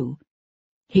through.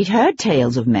 He'd heard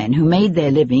tales of men who made their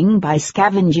living by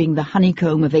scavenging the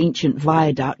honeycomb of ancient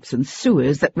viaducts and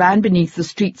sewers that ran beneath the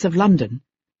streets of London.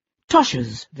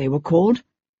 Toshers, they were called.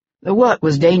 The work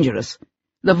was dangerous.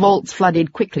 The vaults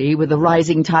flooded quickly with the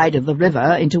rising tide of the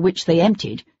river into which they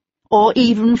emptied, or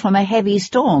even from a heavy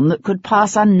storm that could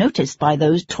pass unnoticed by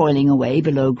those toiling away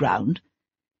below ground.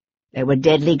 There were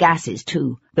deadly gases,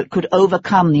 too, that could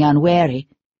overcome the unwary.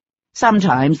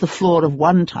 Sometimes the floor of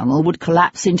one tunnel would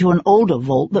collapse into an older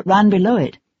vault that ran below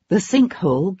it, the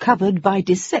sinkhole covered by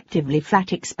deceptively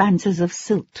flat expanses of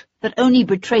silt that only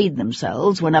betrayed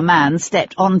themselves when a man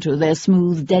stepped onto their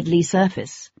smooth, deadly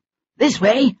surface. "This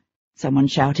way!" someone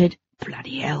shouted.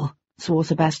 "Bloody hell," swore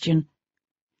Sebastian.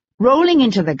 Rolling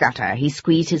into the gutter, he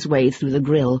squeezed his way through the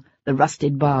grille, the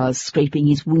rusted bars scraping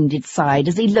his wounded side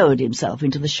as he lowered himself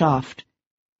into the shaft.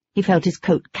 He felt his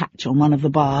coat catch on one of the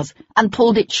bars and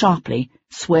pulled it sharply,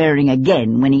 swearing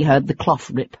again when he heard the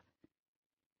cloth rip.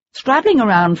 Scrabbling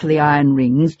around for the iron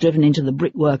rings driven into the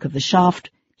brickwork of the shaft,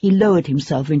 he lowered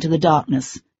himself into the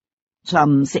darkness.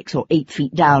 Some 6 or 8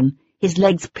 feet down, his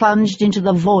legs plunged into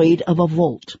the void of a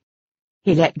vault.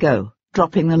 He let go,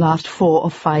 dropping the last 4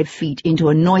 or 5 feet into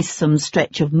a noisome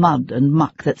stretch of mud and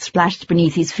muck that splashed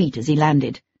beneath his feet as he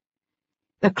landed.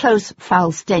 The close,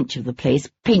 foul stench of the place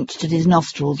pinched at his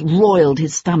nostrils, roiled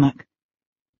his stomach.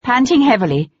 Panting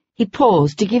heavily, he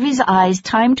paused to give his eyes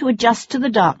time to adjust to the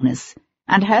darkness,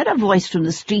 and heard a voice from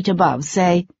the street above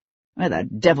say, "Where the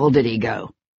devil did he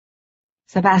go?"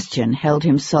 Sebastian held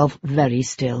himself very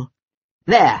still.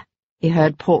 "There," he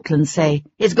heard Portland say,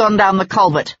 "he's gone down the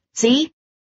culvert. See?"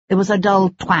 There was a dull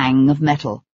twang of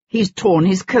metal. "He's torn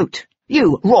his coat.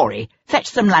 You, Rory, fetch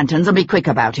some lanterns and be quick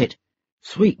about it."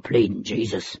 "Sweet bleeding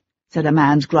Jesus," said a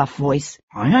man's gruff voice.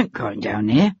 "I ain't going down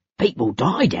there. People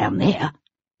die down there."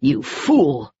 "You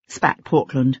fool," spat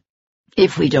Portland.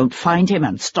 "If we don't find him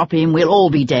and stop him, we'll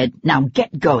all be dead. Now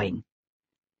get going."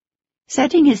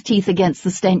 Setting his teeth against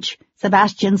the stench,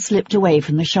 Sebastian slipped away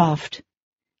from the shaft.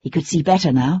 He could see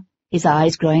better now, his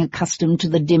eyes growing accustomed to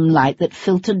the dim light that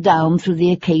filtered down through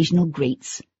the occasional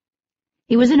grates.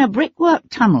 He was in a brickwork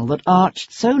tunnel that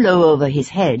arched so low over his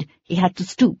head he had to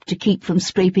stoop to keep from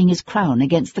scraping his crown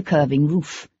against the curving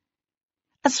roof.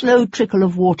 A slow trickle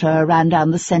of water ran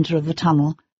down the centre of the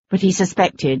tunnel, but he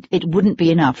suspected it wouldn't be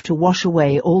enough to wash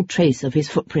away all trace of his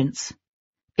footprints.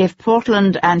 If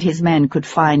Portland and his men could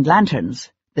find lanterns,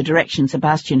 the direction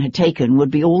Sebastian had taken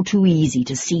would be all too easy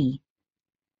to see.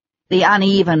 The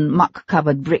uneven,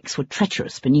 muck-covered bricks were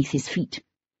treacherous beneath his feet.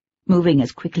 Moving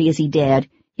as quickly as he dared,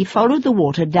 he followed the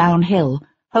water downhill,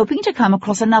 hoping to come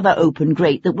across another open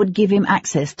grate that would give him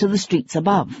access to the streets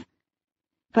above.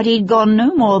 But he'd gone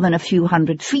no more than a few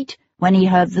 100 feet when he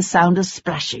heard the sound of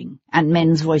splashing and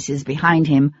men's voices behind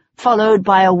him, followed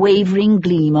by a wavering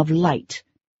gleam of light.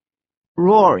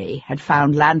 Rory had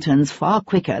found lanterns far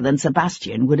quicker than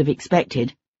Sebastian would have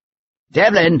expected.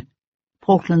 "Devlin!"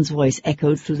 Portland's voice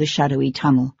echoed through the shadowy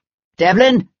tunnel.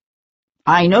 "Devlin!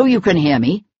 I know you can hear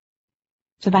me."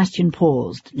 Sebastian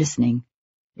paused, listening.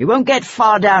 "You won't get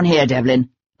far down here, Devlin,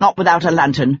 not without a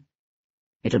lantern.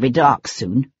 It'll be dark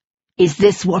soon. Is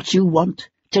this what you want,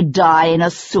 to die in a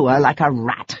sewer like a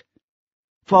rat?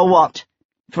 For what?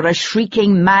 For a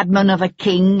shrieking madman of a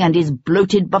king and his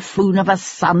bloated buffoon of a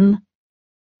son?"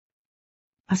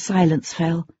 A silence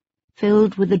fell,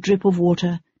 filled with the drip of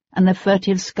water and the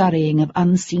furtive scurrying of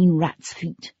unseen rats'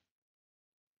 feet.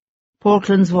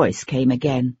 Portland's voice came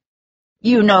again.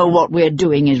 "You know what we're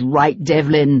doing is right,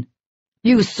 Devlin.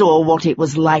 You saw what it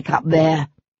was like up there.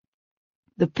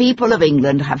 The people of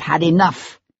England have had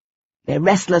enough. They're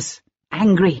restless,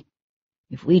 angry.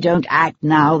 If we don't act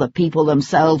now, the people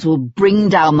themselves will bring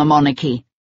down the monarchy.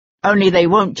 Only they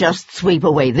won't just sweep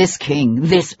away this king,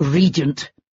 this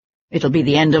regent. It'll be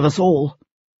the end of us all.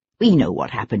 We know what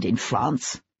happened in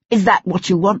France. Is that what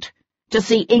you want? To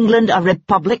see England a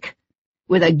republic?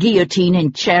 With a guillotine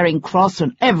in Charing Cross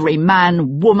and every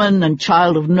man, woman and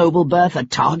child of noble birth a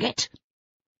target?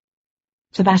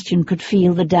 Sebastian could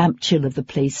feel the damp chill of the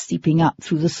place seeping up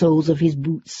through the soles of his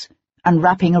boots and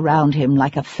wrapping around him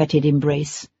like a fetid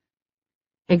embrace.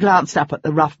 He glanced up at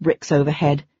the rough bricks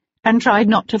overhead and tried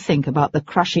not to think about the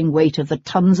crushing weight of the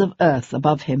tons of earth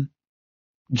above him.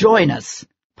 "Join us,"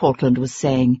 Portland was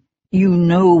saying. "You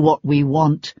know what we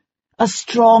want. A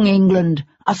strong England,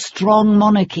 a strong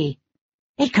monarchy.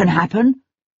 It can happen.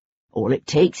 All it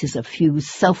takes is a few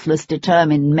selfless,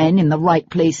 determined men in the right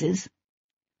places.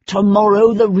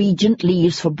 Tomorrow the regent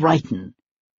leaves for Brighton.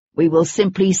 We will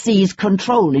simply seize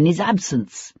control in his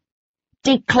absence.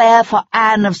 Declare for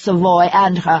Anne of Savoy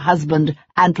and her husband,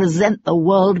 and present the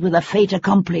world with a fait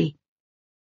accompli.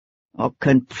 What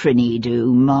can Prinny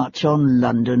do? March on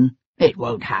London? It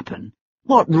won't happen.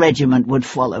 What regiment would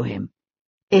follow him?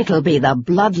 It'll be the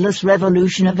bloodless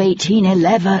revolution of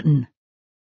 1811.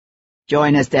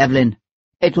 Join us, Devlin.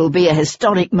 It will be a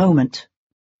historic moment."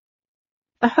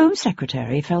 The Home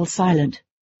Secretary fell silent.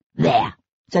 "There,"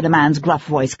 said a man's gruff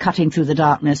voice cutting through the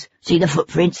darkness. "See the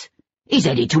footprints? He's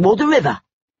headed toward the river."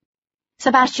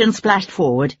 Sebastian splashed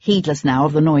forward, heedless now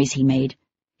of the noise he made.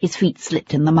 His feet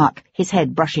slipped in the muck, his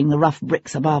head brushing the rough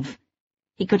bricks above.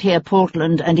 He could hear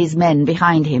Portland and his men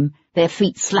behind him, their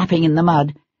feet slapping in the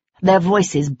mud, their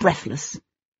voices breathless.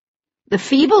 The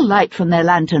feeble light from their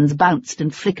lanterns bounced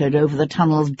and flickered over the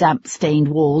tunnel's damp-stained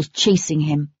walls, chasing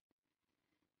him.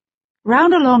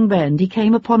 Round a long bend he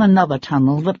came upon another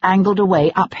tunnel that angled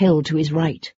away uphill to his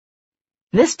right.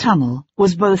 This tunnel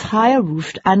was both higher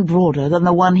roofed and broader than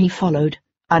the one he followed,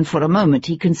 and for a moment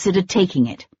he considered taking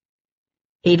it.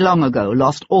 He'd long ago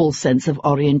lost all sense of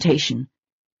orientation,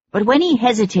 but when he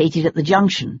hesitated at the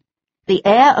junction, the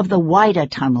air of the wider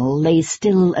tunnel lay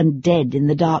still and dead in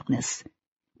the darkness,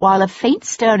 while a faint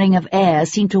stirring of air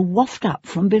seemed to waft up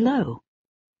from below.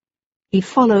 He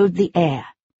followed the air.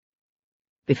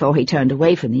 Before he turned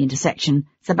away from the intersection,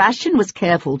 Sebastian was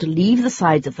careful to leave the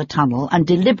sides of the tunnel and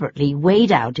deliberately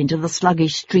wade out into the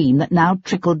sluggish stream that now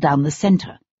trickled down the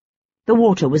centre. The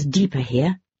water was deeper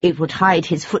here. It would hide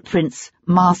his footprints,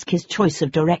 mask his choice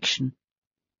of direction.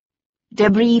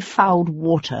 Debris-fouled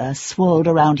water swirled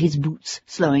around his boots,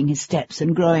 slowing his steps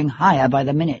and growing higher by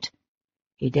the minute.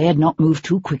 He dared not move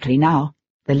too quickly now.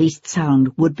 The least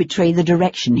sound would betray the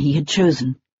direction he had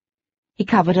chosen. He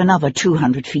covered another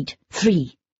 200 feet,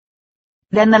 3.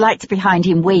 Then the lights behind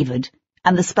him wavered,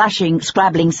 and the splashing,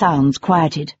 scrabbling sounds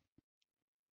quieted.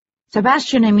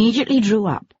 Sebastian immediately drew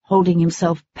up, holding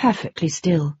himself perfectly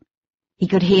still. He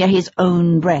could hear his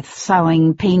own breath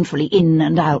soughing painfully in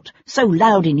and out, so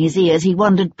loud in his ears he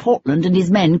wondered Portland and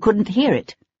his men couldn't hear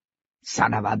it.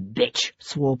 "Son of a bitch,"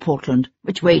 swore Portland.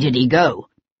 "Which way did he go?"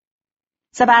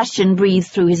 Sebastian breathed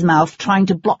through his mouth, trying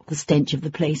to block the stench of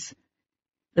the place.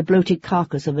 The bloated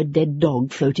carcass of a dead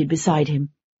dog floated beside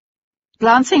him.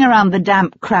 Glancing around the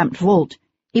damp, cramped vault,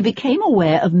 he became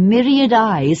aware of myriad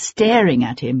eyes staring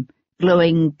at him,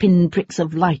 glowing pinpricks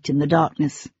of light in the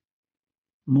darkness.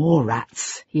 More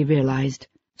rats, he realized.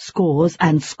 Scores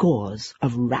and scores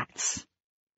of rats.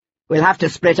 "We'll have to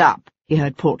split up," he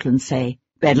heard Portland say.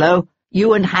 "Bedloe,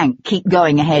 you and Hank keep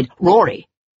going ahead. Rory,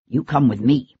 you come with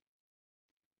me."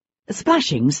 The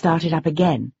splashing started up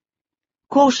again.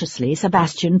 Cautiously,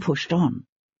 Sebastian pushed on,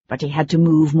 but he had to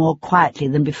move more quietly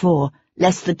than before,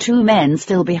 lest the 2 men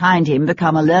still behind him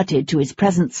become alerted to his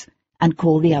presence and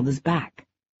call the others back.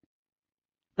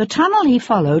 The tunnel he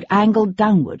followed angled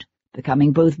downward,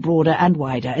 becoming both broader and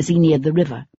wider as he neared the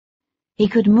river. He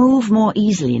could move more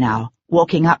easily now,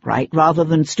 walking upright rather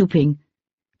than stooping,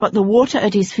 but the water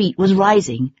at his feet was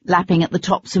rising, lapping at the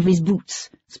tops of his boots,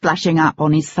 splashing up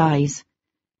on his thighs.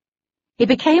 He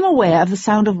became aware of the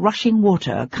sound of rushing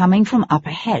water coming from up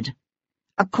ahead.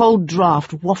 A cold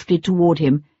draught wafted toward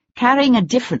him, carrying a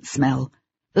different smell,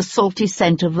 the salty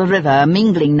scent of the river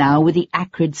mingling now with the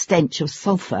acrid stench of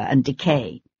sulphur and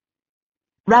decay.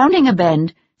 Rounding a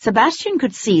bend, Sebastian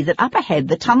could see that up ahead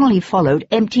the tunnel he followed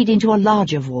emptied into a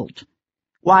larger vault.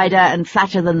 Wider and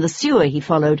flatter than the sewer he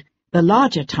followed, the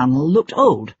larger tunnel looked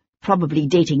old, probably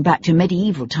dating back to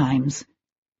medieval times.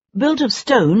 Built of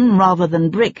stone rather than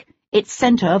brick, its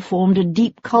centre formed a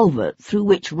deep culvert through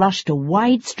which rushed a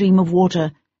wide stream of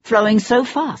water, flowing so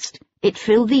fast it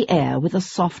filled the air with a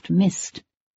soft mist.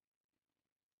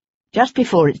 Just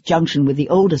before its junction with the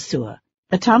older sewer,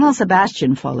 the tunnel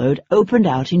Sebastian followed opened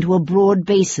out into a broad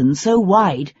basin so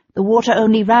wide the water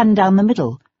only ran down the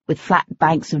middle, with flat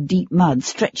banks of deep mud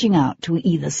stretching out to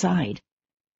either side.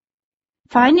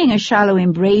 Finding a shallow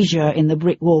embrasure in the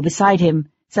brick wall beside him,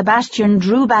 Sebastian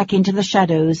drew back into the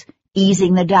shadows,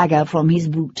 easing the dagger from his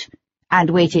boot, and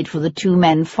waited for the two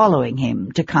men following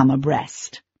him to come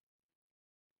abreast.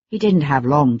 He didn't have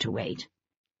long to wait.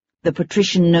 The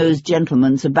patrician-nosed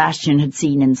gentleman Sebastian had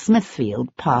seen in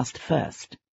Smithfield passed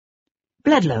first.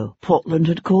 Bledlow, Portland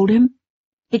had called him.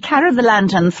 He carried the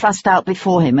lantern thrust out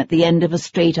before him at the end of a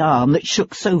straight arm that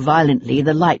shook so violently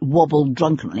the light wobbled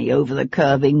drunkenly over the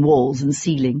curving walls and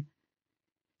ceiling.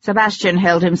 Sebastian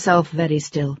held himself very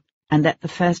still and let the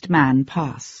first man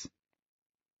pass.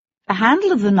 The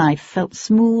handle of the knife felt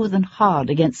smooth and hard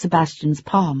against Sebastian's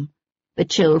palm, the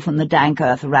chill from the dank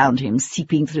earth around him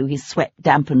seeping through his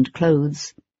sweat-dampened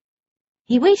clothes.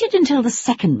 He waited until the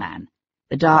second man,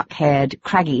 the dark-haired,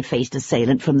 craggy-faced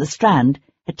assailant from the Strand,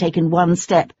 had taken one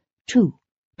step, two,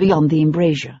 beyond the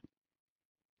embrasure.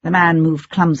 The man moved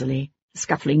clumsily, the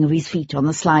scuffling of his feet on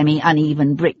the slimy,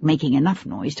 uneven brick making enough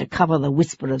noise to cover the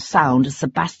whisper of sound as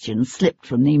Sebastian slipped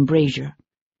from the embrasure.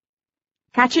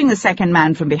 Catching the second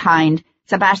man from behind,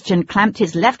 Sebastian clamped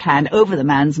his left hand over the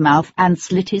man's mouth and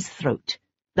slit his throat,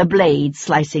 the blade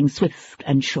slicing swift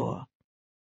and sure.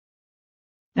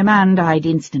 The man died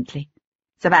instantly.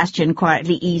 Sebastian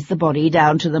quietly eased the body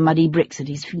down to the muddy bricks at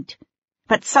his feet.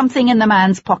 But something in the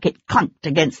man's pocket clunked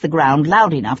against the ground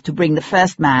loud enough to bring the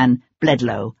first man,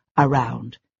 Bledlow,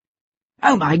 around.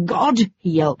 "Oh, my God!" he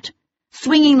yelped.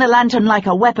 Swinging the lantern like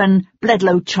a weapon,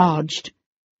 Bledlow charged.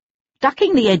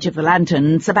 Ducking the edge of the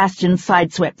lantern, Sebastian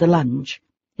sideswept the lunge.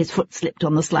 His foot slipped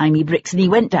on the slimy bricks, and he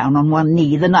went down on one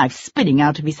knee, the knife spinning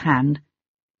out of his hand.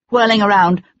 Whirling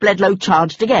around, Bledlow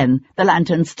charged again, the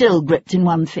lantern still gripped in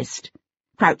one fist.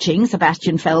 Crouching,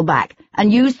 Sebastian fell back,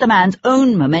 and used the man's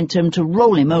own momentum to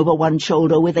roll him over one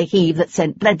shoulder with a heave that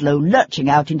sent Bledlow lurching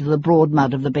out into the broad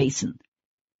mud of the basin.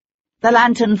 The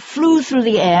lantern flew through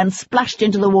the air and splashed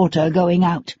into the water, going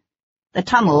out. The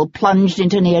tunnel plunged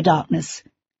into near darkness.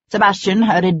 Sebastian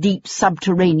heard a deep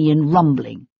subterranean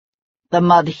rumbling. The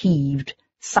mud heaved,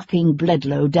 sucking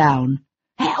Bledlow down.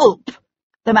 "Help!"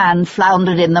 The man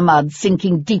floundered in the mud,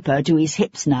 sinking deeper to his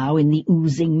hips now in the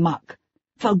oozing muck.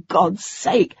 "For God's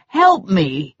sake, help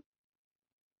me!"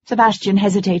 Sebastian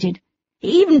hesitated.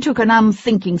 He even took an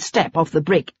unthinking step off the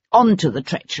brick onto the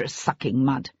treacherous sucking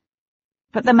mud.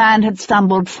 But the man had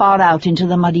stumbled far out into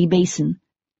the muddy basin.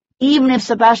 Even if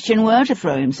Sebastian were to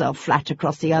throw himself flat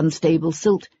across the unstable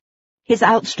silt, his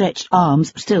outstretched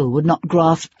arms still would not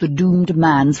grasp the doomed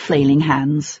man's flailing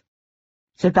hands.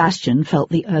 Sebastian felt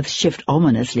the earth shift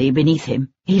ominously beneath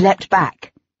him. He leapt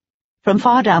back. From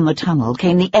far down the tunnel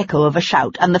came the echo of a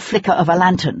shout and the flicker of a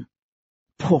lantern.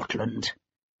 Portland.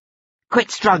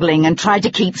 "Quit struggling and try to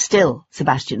keep still,"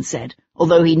 Sebastian said,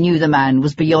 although he knew the man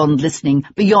was beyond listening,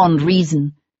 beyond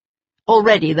reason.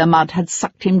 Already the mud had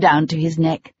sucked him down to his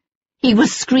neck. He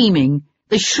was screaming,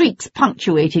 the shrieks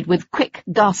punctuated with quick,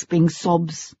 gasping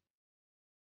sobs.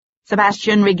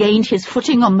 Sebastian regained his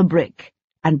footing on the brick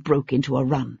and broke into a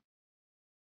run.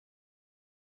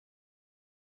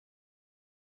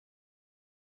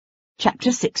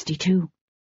 Chapter 62.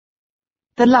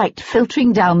 The light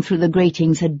filtering down through the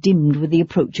gratings had dimmed with the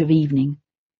approach of evening.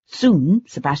 Soon,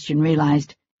 Sebastian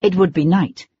realized, it would be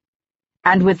night.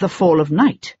 And with the fall of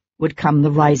night would come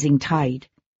the rising tide.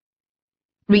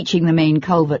 Reaching the main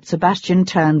culvert, Sebastian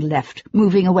turned left,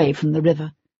 moving away from the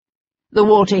river. The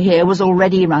water here was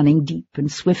already running deep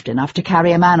and swift enough to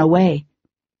carry a man away.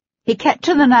 He kept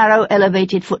to the narrow,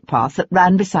 elevated footpath that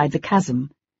ran beside the chasm.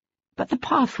 But the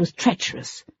path was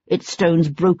treacherous, its stones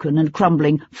broken and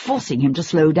crumbling, forcing him to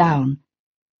slow down.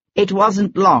 It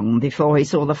wasn't long before he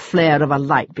saw the flare of a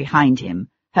light behind him,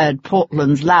 heard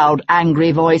Portland's loud,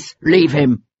 angry voice, "Leave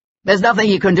him! There's nothing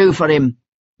you can do for him.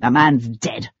 The man's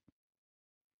dead."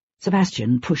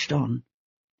 Sebastian pushed on.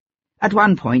 At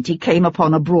one point he came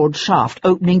upon a broad shaft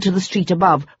opening to the street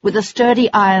above, with a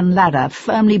sturdy iron ladder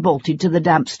firmly bolted to the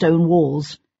damp stone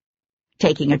walls.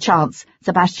 Taking a chance,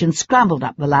 Sebastian scrambled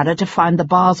up the ladder to find the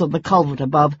bars of the culvert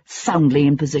above soundly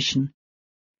in position.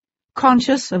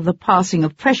 Conscious of the passing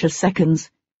of precious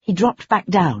seconds, he dropped back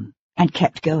down and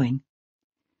kept going.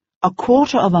 A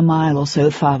quarter of a mile or so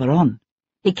farther on,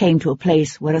 he came to a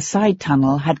place where a side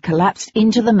tunnel had collapsed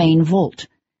into the main vault,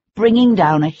 bringing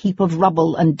down a heap of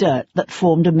rubble and dirt that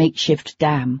formed a makeshift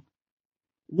dam.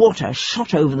 Water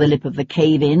shot over the lip of the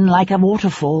cave-in like a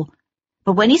waterfall,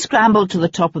 but when he scrambled to the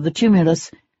top of the tumulus,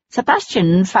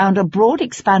 Sebastian found a broad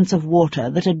expanse of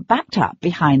water that had backed up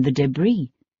behind the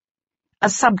debris. A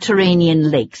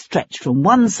subterranean lake stretched from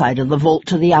one side of the vault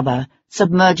to the other,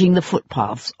 submerging the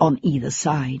footpaths on either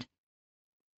side.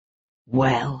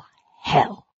 "Well,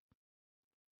 hell,"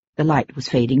 The light was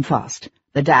fading fast,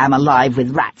 the dam alive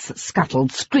with rats that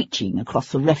scuttled screeching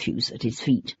across the refuse at his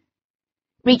feet.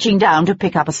 Reaching down to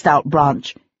pick up a stout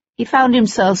branch, he found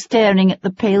himself staring at the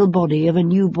pale body of a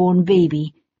newborn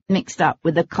baby, mixed up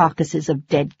with the carcasses of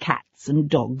dead cats and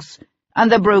dogs,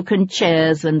 and the broken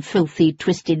chairs and filthy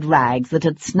twisted rags that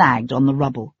had snagged on the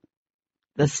rubble.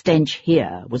 The stench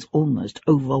here was almost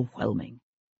overwhelming.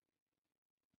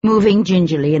 Moving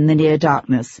gingerly in the near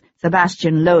darkness,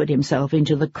 Sebastian lowered himself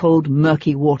into the cold,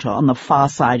 murky water on the far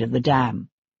side of the dam.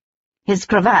 His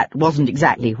cravat wasn't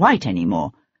exactly white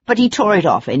anymore, but he tore it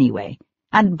off anyway,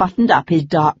 and buttoned up his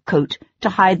dark coat to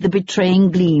hide the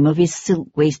betraying gleam of his silk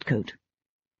waistcoat.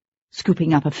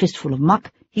 Scooping up a fistful of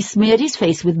muck, he smeared his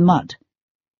face with mud.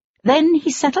 Then he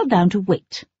settled down to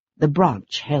wait, the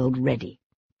branch held ready.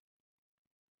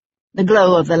 The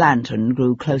glow of the lantern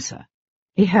grew closer.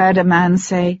 He heard a man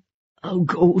say, "Oh,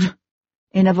 God,"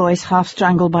 in a voice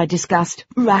half-strangled by disgust.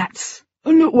 "Rats!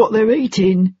 And look what they're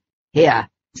eating!" "Here,"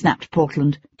 snapped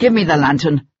Portland. "Give me the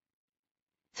lantern."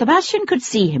 Sebastian could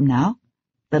see him now,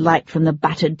 the light from the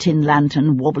battered tin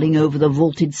lantern wobbling over the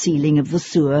vaulted ceiling of the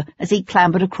sewer as he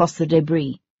clambered across the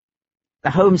debris.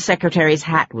 The Home Secretary's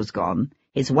hat was gone,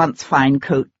 his once fine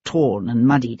coat torn and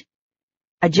muddied.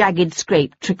 A jagged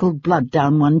scrape trickled blood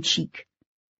down one cheek.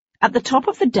 At the top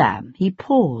of the dam he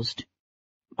paused.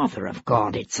 "Mother of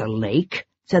God, it's a lake,"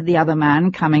 said the other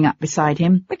man, coming up beside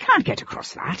him. "We can't get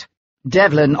across that."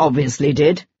 "Devlin obviously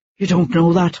did." "You don't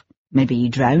know that." "Maybe he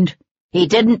drowned." "He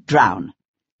didn't drown."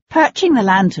 Perching the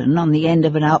lantern on the end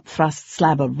of an out-thrust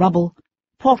slab of rubble,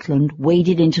 Portland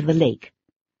waded into the lake.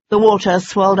 The water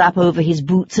swelled up over his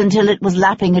boots until it was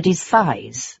lapping at his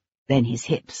thighs, then his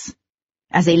hips.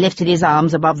 As he lifted his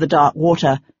arms above the dark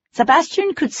water,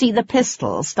 Sebastian could see the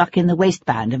pistol stuck in the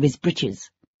waistband of his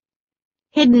breeches.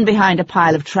 Hidden behind a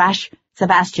pile of trash,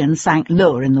 Sebastian sank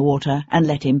lower in the water and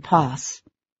let him pass.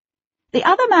 The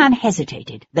other man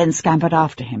hesitated, then scampered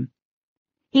after him.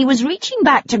 He was reaching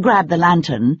back to grab the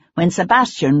lantern when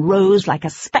Sebastian rose like a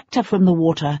spectre from the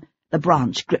water, the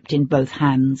branch gripped in both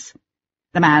hands.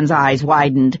 The man's eyes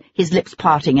widened, his lips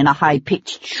parting in a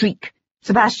high-pitched shriek.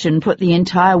 Sebastian put the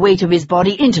entire weight of his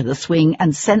body into the swing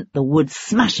and sent the wood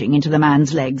smashing into the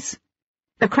man's legs.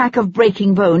 The crack of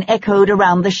breaking bone echoed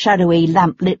around the shadowy,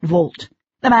 lamp-lit vault.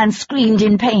 The man screamed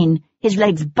in pain, his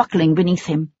legs buckling beneath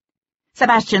him.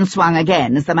 Sebastian swung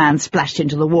again as the man splashed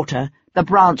into the water, the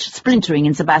branch splintering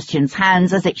in Sebastian's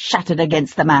hands as it shattered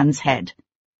against the man's head.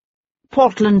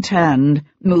 Portland turned,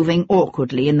 moving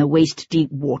awkwardly in the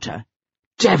waist-deep water.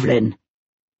 "Devlin!"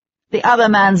 The other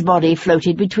man's body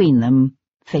floated between them,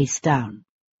 face down.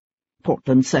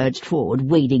 Portland surged forward,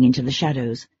 wading into the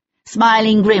shadows.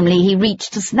 Smiling grimly, he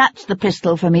reached to snatch the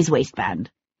pistol from his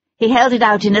waistband. He held it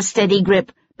out in a steady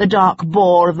grip, the dark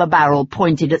bore of the barrel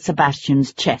pointed at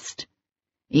Sebastian's chest.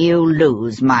 "You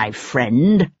lose, my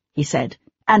friend," he said,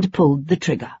 and pulled the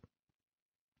trigger.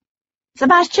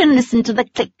 Sebastian listened to the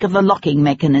click of the locking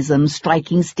mechanism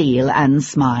striking steel and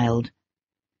smiled.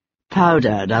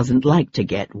 "Powder doesn't like to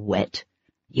get wet.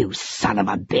 You son of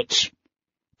a bitch!"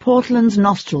 Portland's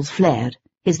nostrils flared,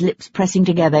 his lips pressing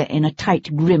together in a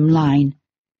tight, grim line.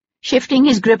 Shifting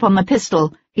his grip on the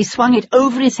pistol, he swung it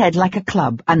over his head like a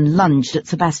club and lunged at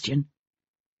Sebastian.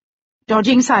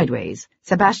 Dodging sideways,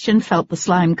 Sebastian felt the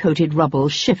slime-coated rubble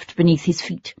shift beneath his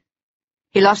feet.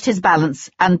 He lost his balance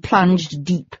and plunged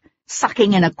deep,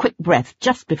 sucking in a quick breath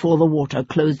just before the water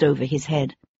closed over his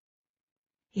head.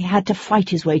 He had to fight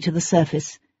his way to the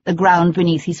surface, the ground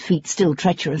beneath his feet still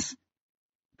treacherous.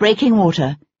 Breaking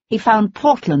water, he found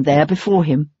Portland there before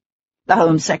him. The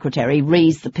Home Secretary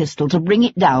raised the pistol to bring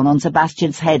it down on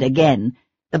Sebastian's head again,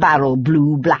 the barrel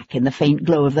blue black in the faint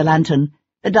glow of the lantern,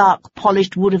 the dark,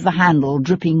 polished wood of the handle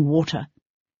dripping water.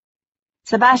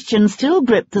 Sebastian still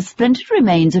gripped the splintered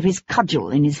remains of his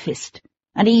cudgel in his fist,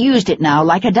 and he used it now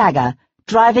like a dagger,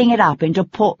 driving it up into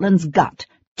Portland's gut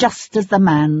just as the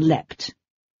man leapt.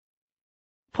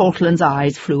 Portland's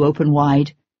eyes flew open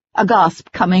wide, a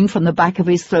gasp coming from the back of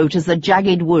his throat as the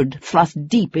jagged wood thrust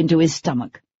deep into his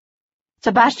stomach.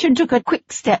 Sebastian took a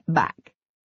quick step back.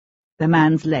 The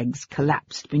man's legs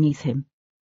collapsed beneath him.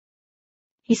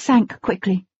 He sank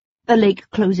quickly, the lake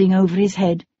closing over his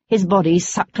head, his body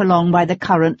sucked along by the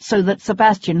current so that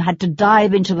Sebastian had to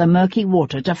dive into the murky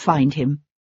water to find him.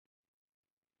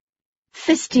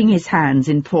 Fisting his hands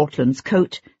in Portland's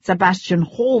coat, Sebastian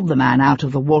hauled the man out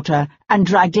of the water and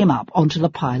dragged him up onto the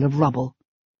pile of rubble.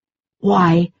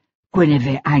 "Why,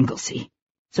 Guinevere Anglesey,"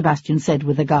 Sebastian said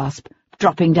with a gasp,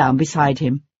 dropping down beside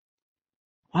him.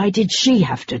 "Why did she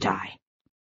have to die?"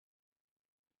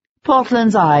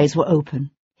 Portland's eyes were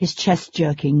open, his chest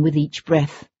jerking with each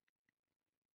breath.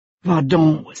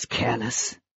 Vardon was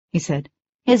careless, he said,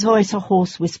 his voice a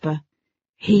hoarse whisper.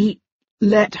 He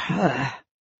let her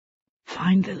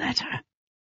find the letter.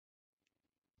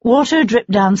 Water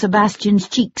dripped down Sebastian's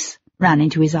cheeks, ran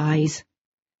into his eyes.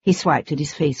 He swiped at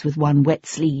his face with one wet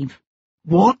sleeve.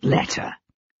 What letter?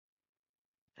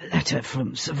 A letter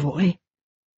from Savoy.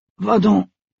 Vardon.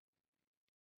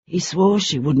 He swore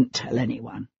she wouldn't tell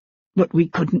anyone, but we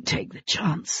couldn't take the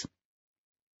chance.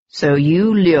 So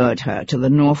you lured her to the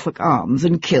Norfolk Arms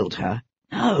and killed her?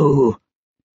 No,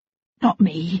 not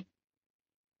me.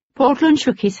 Portland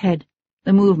shook his head,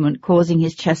 the movement causing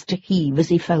his chest to heave as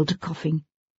he fell to coughing.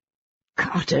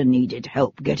 Carter needed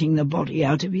help getting the body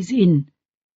out of his inn.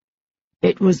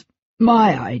 It was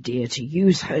my idea to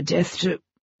use her death to—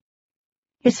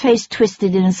 His face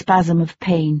twisted in a spasm of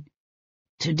pain.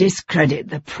 To discredit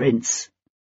the prince.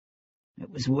 It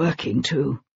was working,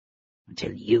 too,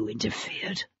 until you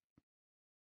interfered.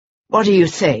 What are you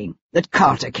saying, that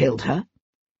Carter killed her?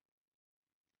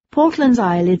 Portland's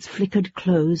eyelids flickered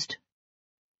closed.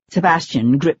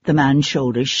 Sebastian gripped the man's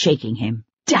shoulders, shaking him.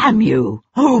 Damn you!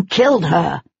 Who killed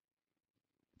her?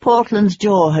 Portland's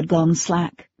jaw had gone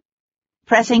slack.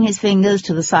 Pressing his fingers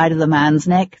to the side of the man's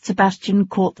neck, Sebastian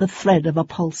caught the thread of a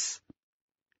pulse.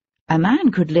 A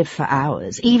man could live for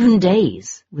hours, even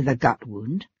days, with a gut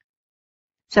wound.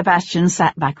 Sebastian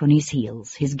sat back on his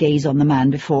heels, his gaze on the man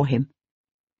before him.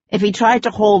 If he tried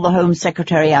to haul the Home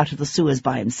Secretary out of the sewers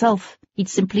by himself, he'd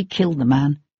simply kill the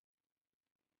man.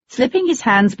 Slipping his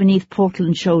hands beneath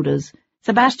Portland's shoulders,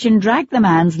 Sebastian dragged the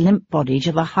man's limp body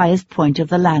to the highest point of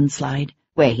the landslide,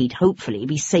 where he'd hopefully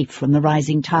be safe from the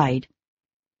rising tide.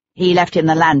 He left him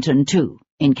the lantern, too,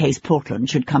 in case Portland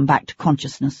should come back to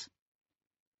consciousness.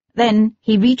 Then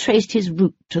he retraced his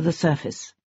route to the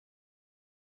surface.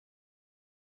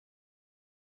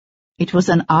 It was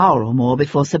an hour or more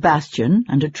before Sebastian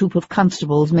and a troop of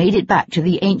constables made it back to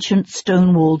the ancient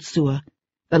stone-walled sewer,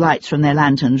 the lights from their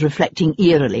lanterns reflecting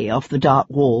eerily off the dark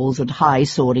walls and high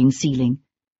soaring ceiling.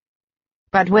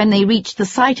 But when they reached the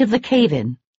site of the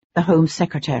cave-in, the Home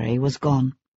Secretary was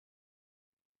gone.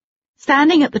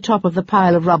 Standing at the top of the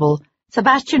pile of rubble,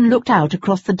 Sebastian looked out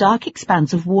across the dark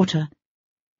expanse of water.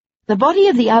 The body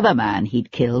of the other man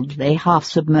he'd killed lay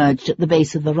half-submerged at the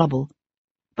base of the rubble,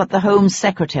 but the Home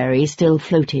Secretary still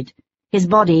floated, his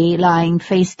body lying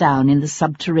face down in the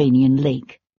subterranean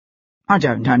lake. I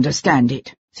don't understand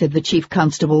it, said the chief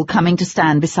constable, coming to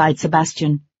stand beside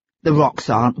Sebastian. The rocks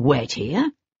aren't wet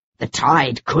here. The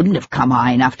tide couldn't have come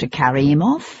high enough to carry him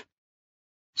off.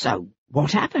 So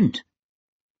what happened?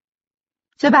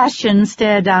 Sebastian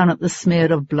stared down at the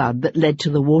smear of blood that led to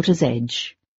the water's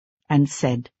edge, and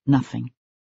said nothing.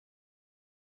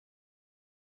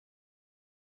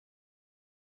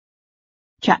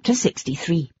 Chapter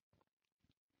 63.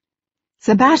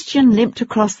 Sebastian limped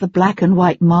across the black and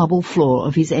white marble floor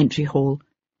of his entry hall,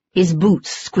 his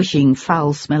boots squishing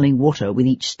foul-smelling water with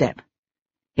each step.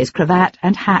 His cravat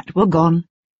and hat were gone,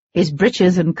 his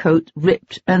breeches and coat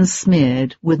ripped and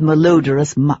smeared with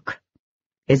malodorous muck.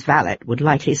 His valet would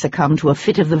likely succumb to a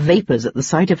fit of the vapours at the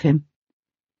sight of him.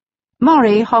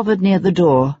 Murray hovered near the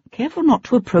door, careful not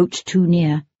to approach too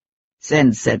near.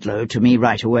 "Send Sedlow to me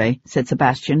right away," said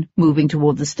Sebastian, moving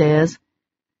toward the stairs.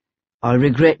 "I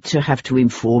regret to have to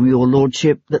inform your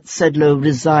lordship that Sedlow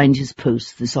resigned his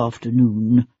post this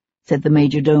afternoon," said the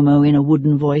major-domo in a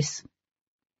wooden voice.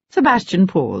 Sebastian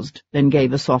paused, then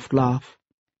gave a soft laugh.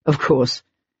 "Of course.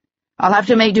 I'll have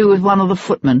to make do with one of the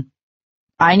footmen.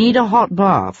 I need a hot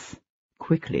bath.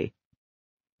 Quickly."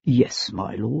 "Yes,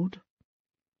 my lord."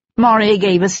 Murray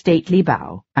gave a stately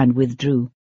bow and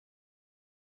withdrew.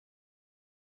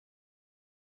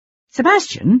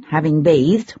 Sebastian, having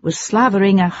bathed, was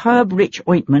slavering a herb-rich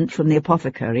ointment from the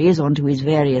apothecary's onto his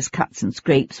various cuts and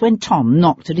scrapes when Tom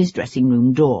knocked at his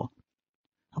dressing-room door.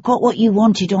 "I got what you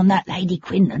wanted on that Lady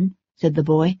Quinlan," said the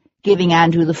boy, giving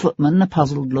Andrew the footman a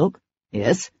puzzled look.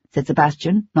 "Yes," said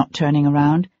Sebastian, not turning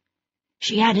around.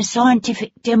 "She had a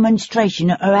scientific demonstration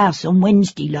at her house on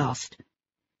Wednesday last.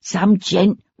 Some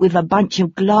gent with a bunch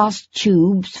of glass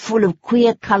tubes full of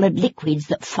queer-coloured liquids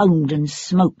that foamed and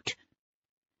smoked.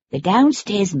 The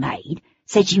downstairs maid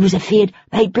said she was afeard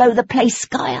they'd blow the place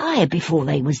sky-high before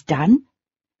they was done.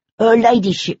 Her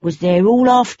ladyship was there all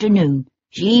afternoon.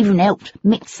 She even helped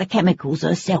mix the chemicals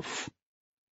herself."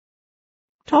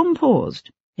 Tom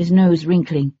paused, his nose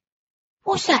wrinkling.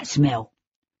 "What's that smell?"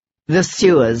 "The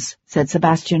sewers," said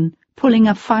Sebastian, pulling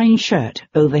a fine shirt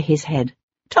over his head.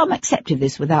 Tom accepted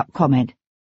this without comment.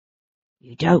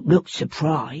 "You don't look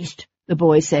surprised," the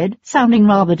boy said, sounding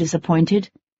rather disappointed.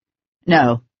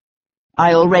 "No.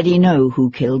 I already know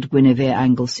who killed Guinevere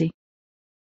Anglesey."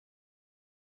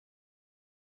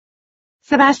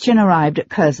 Sebastian arrived at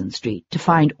Curzon Street to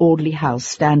find Audley House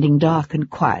standing dark and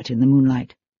quiet in the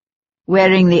moonlight.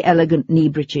 Wearing the elegant knee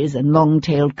breeches and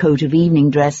long-tailed coat of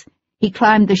evening dress, he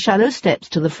climbed the shallow steps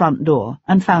to the front door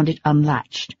and found it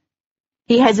unlatched.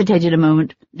 He hesitated a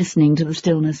moment, listening to the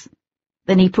stillness.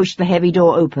 Then he pushed the heavy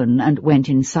door open and went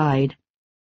inside.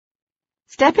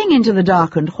 Stepping into the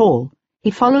darkened hall,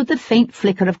 he followed the faint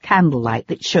flicker of candlelight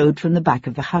that showed from the back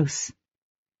of the house.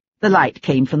 The light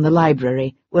came from the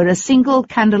library, where a single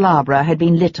candelabra had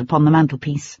been lit upon the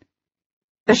mantelpiece.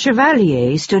 The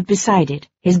Chevalier stood beside it,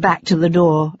 his back to the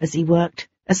door, as he worked,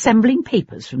 assembling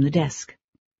papers from the desk.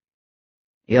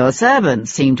 "Your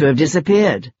servants seem to have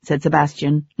disappeared," said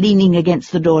Sebastian, leaning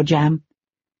against the door jamb.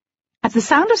 At the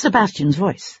sound of Sebastian's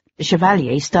voice, the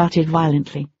Chevalier started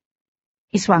violently.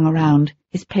 He swung around,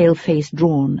 his pale face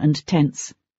drawn and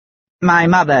tense. "My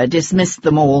mother dismissed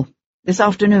them all this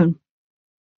afternoon."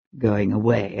 "Going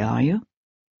away, are you?"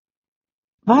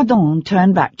 Vardon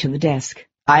turned back to the desk.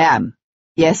 "I am.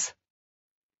 Yes?"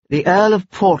 "The Earl of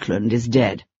Portland is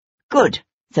dead." "Good,"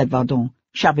 said Vardon,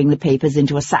 shoving the papers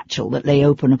into a satchel that lay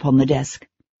open upon the desk.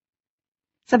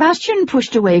 Sebastian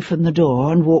pushed away from the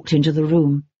door and walked into the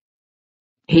room.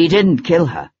 "He didn't kill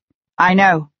her." "I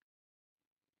know."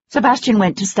 Sebastian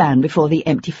went to stand before the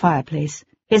empty fireplace,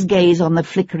 his gaze on the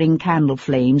flickering candle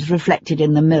flames reflected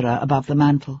in the mirror above the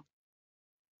mantel.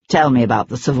 "Tell me about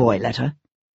the Savoy letter."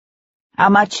 "How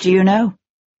much do you know?"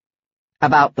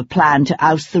 "About the plan to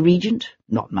oust the regent?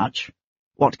 Not much.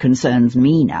 What concerns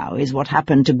me now is what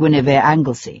happened to Guinevere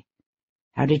Anglesey.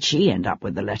 How did she end up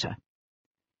with the letter?"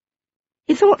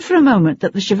 He thought for a moment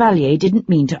that the Chevalier didn't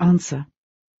mean to answer.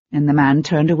 And the man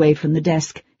turned away from the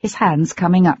desk, his hands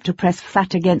coming up to press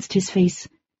flat against his face,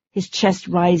 his chest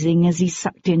rising as he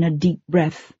sucked in a deep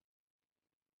breath.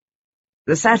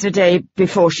 "The Saturday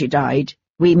before she died,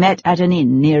 we met at an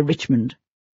inn near Richmond."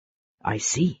 "I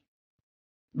see."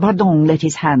 Vardon let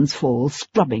his hands fall,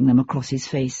 scrubbing them across his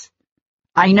face.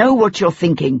 "I know what you're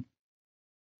thinking.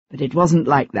 But it wasn't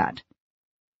like that.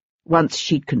 Once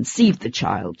she'd conceived the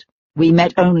child, we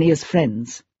met only as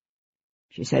friends.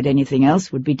 She said anything else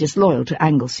would be disloyal to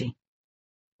Anglesey.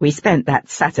 We spent that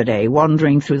Saturday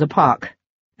wandering through the park,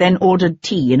 then ordered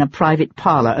tea in a private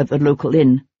parlour at the local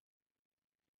inn.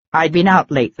 I'd been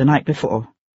out late the night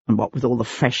before, and what with all the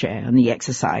fresh air and the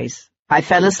exercise, I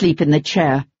fell asleep in the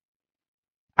chair.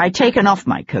 I'd taken off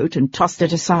my coat and tossed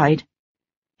it aside."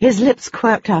 His lips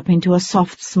quirked up into a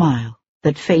soft smile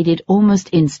that faded almost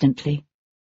instantly.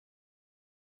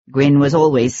 "Gwyn was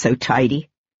always so tidy.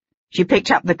 She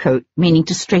picked up the coat, meaning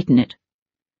to straighten it.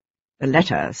 The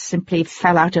letter simply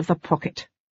fell out of the pocket."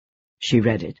 "She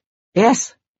read it?"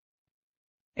 "Yes.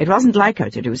 It wasn't like her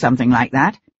to do something like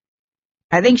that.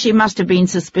 I think she must have been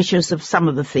suspicious of some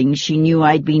of the things she knew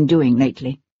I'd been doing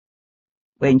lately.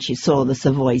 When she saw the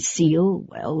Savoy seal,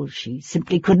 well, she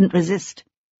simply couldn't resist."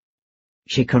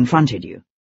 "She confronted you?"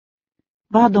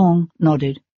 Vardon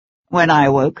nodded. "When I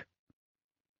awoke."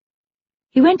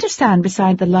 He went to stand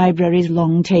beside the library's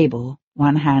long table,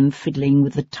 one hand fiddling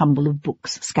with the tumble of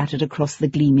books scattered across the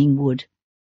gleaming wood.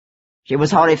 "She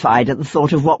was horrified at the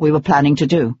thought of what we were planning to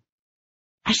do.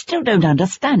 I still don't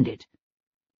understand it.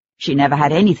 She never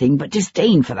had anything but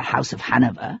disdain for the House of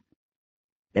Hanover.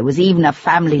 There was even a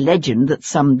family legend that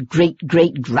some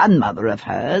great-great-grandmother of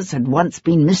hers had once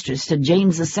been mistress to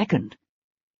James II.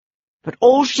 But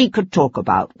all she could talk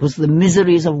about was the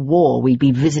miseries of war we'd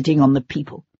be visiting on the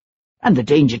people, and the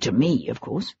danger to me, of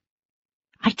course.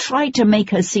 I tried to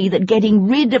make her see that getting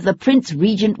rid of the Prince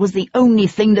Regent was the only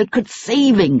thing that could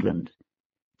save England,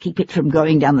 keep it from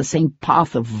going down the same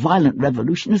path of violent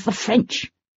revolution as the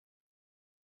French.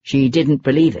 She didn't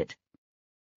believe it.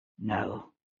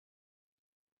 No."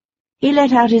 He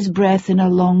let out his breath in a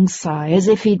long sigh, as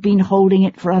if he'd been holding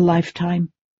it for a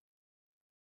lifetime.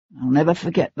 "I'll never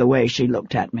forget the way she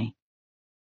looked at me,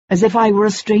 as if I were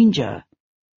a stranger,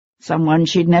 someone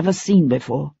she'd never seen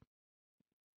before."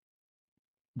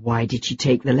 "Why did she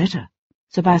take the letter?"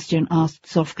 Sebastian asked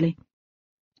softly.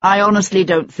 "I honestly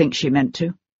don't think she meant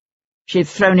to. She'd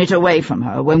thrown it away from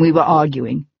her when we were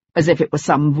arguing, as if it was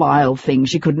some vile thing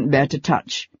she couldn't bear to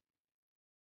touch.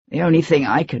 The only thing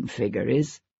I can figure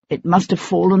is it must have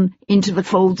fallen into the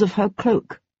folds of her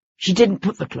cloak. She didn't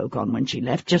put the cloak on when she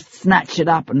left, just snatched it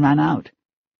up and ran out.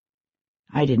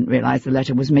 I didn't realize the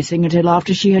letter was missing until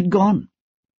after she had gone."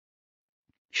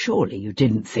 "Surely you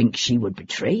didn't think she would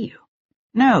betray you?"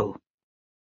 "No.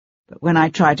 But when I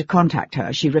tried to contact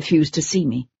her, she refused to see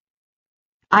me.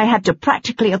 I had to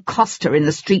practically accost her in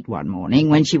the street one morning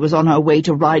when she was on her way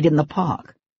to ride in the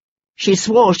park. She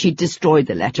swore she'd destroyed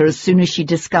the letter as soon as she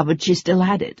discovered she still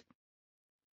had it."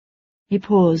 He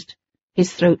paused,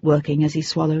 his throat working as he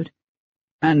swallowed.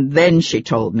 And then she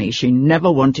told me she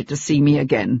never wanted to see me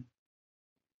again.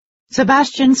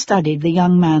 Sebastian studied the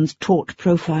young man's taut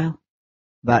profile.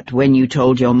 But when you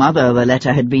told your mother the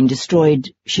letter had been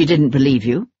destroyed, she didn't believe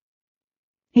you?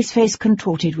 His face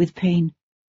contorted with pain.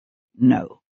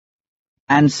 No.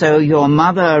 And so your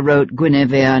mother wrote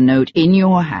Guinevere a note in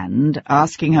your hand,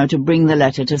 asking her to bring the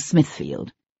letter to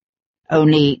Smithfield.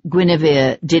 Only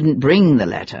Guinevere didn't bring the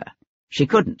letter. She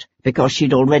couldn't, because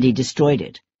she'd already destroyed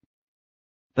it.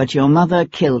 But your mother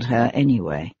killed her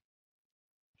anyway.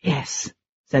 Yes,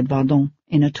 said Vardon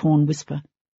in a torn whisper.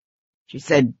 She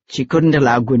said she couldn't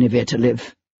allow Guinevere to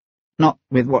live. Not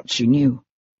with what she knew.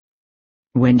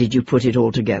 When did you put it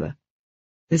all together?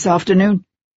 This afternoon,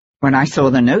 when I saw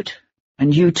the note,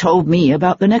 and you told me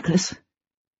about the necklace.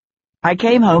 I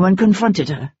came home and confronted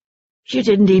her. She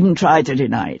didn't even try to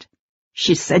deny it.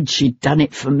 She said she'd done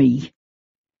it for me.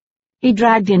 He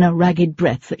dragged in a ragged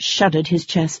breath that shuddered his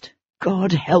chest.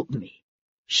 God help me.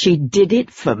 She did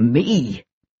it for me.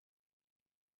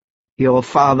 Your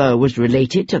father was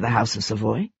related to the House of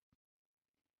Savoy?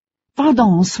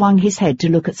 Vardon swung his head to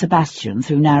look at Sebastian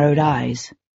through narrowed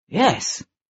eyes. Yes,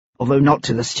 although not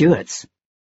to the Stuarts.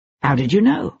 How did you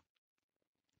know?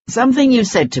 Something you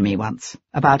said to me once,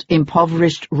 about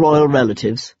impoverished royal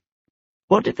relatives.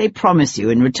 What did they promise you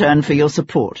in return for your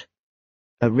support?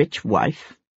 A rich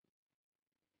wife?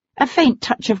 A faint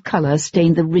touch of colour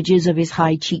stained the ridges of his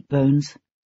high cheekbones.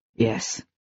 Yes.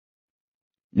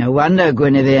 No wonder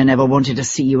Guinevere never wanted to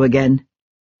see you again.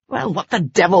 Well, what the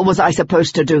devil was I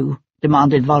supposed to do?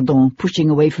 Demanded Vardon, pushing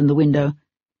away from the window.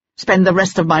 Spend the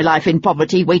rest of my life in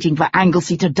poverty, waiting for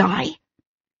Anglesey to die?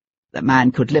 The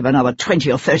man could live another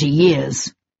 20 or 30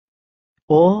 years.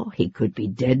 Or he could be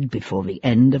dead before the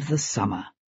end of the summer.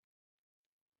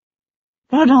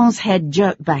 Vardon's head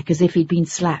jerked back as if he'd been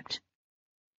slapped.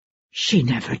 She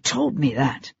never told me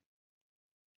that.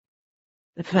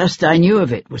 The first I knew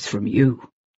of it was from you.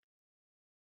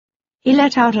 He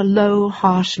let out a low,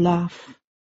 harsh laugh.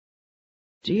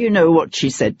 Do you know what she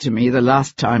said to me the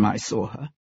last time I saw her?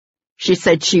 She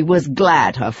said she was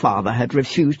glad her father had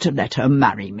refused to let her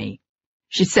marry me.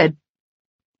 She said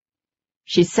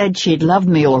she'd loved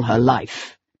me all her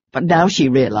life, but now she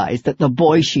realized that the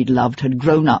boy she'd loved had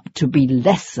grown up to be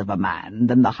less of a man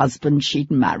than the husband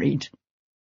she'd married.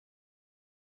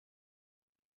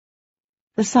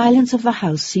 The silence of the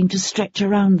house seemed to stretch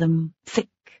around them, thick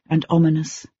and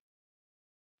ominous.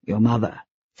 Your mother,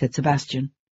 said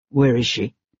Sebastian. Where is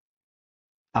she?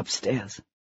 Upstairs.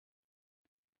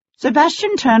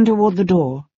 Sebastian turned toward the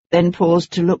door, then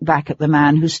paused to look back at the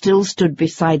man who still stood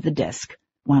beside the desk,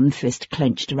 one fist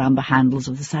clenched around the handles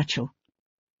of the satchel.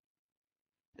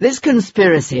 This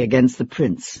conspiracy against the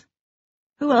prince,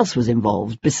 who else was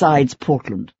involved besides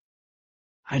Portland?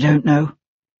 I don't know.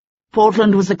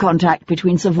 Portland was the contact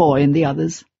between Savoy and the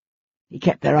others. He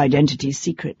kept their identities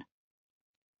secret.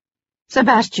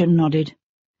 Sebastian nodded.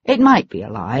 It might be a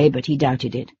lie, but he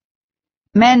doubted it.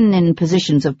 Men in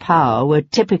positions of power were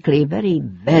typically very,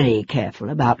 very careful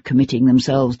about committing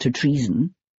themselves to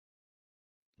treason.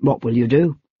 What will you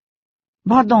do?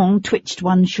 Vardon twitched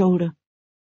one shoulder.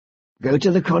 Go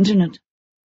to the continent.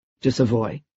 To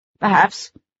Savoy.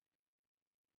 Perhaps.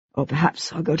 Or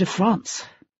perhaps I'll go to France.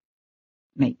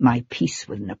 Make my peace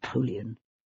with Napoleon.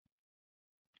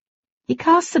 He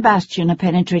cast Sebastian a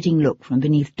penetrating look from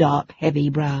beneath dark, heavy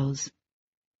brows.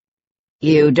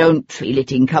 You don't feel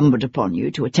it incumbent upon you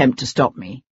to attempt to stop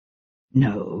me?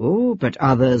 No, but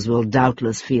others will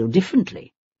doubtless feel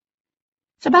differently.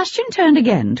 Sebastian turned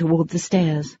again toward the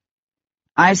stairs.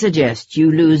 I suggest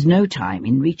you lose no time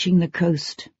in reaching the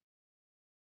coast.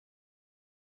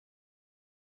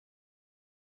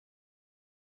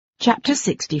 Chapter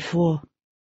 64.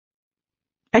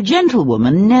 A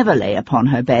gentlewoman never lay upon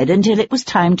her bed until it was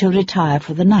time to retire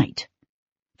for the night.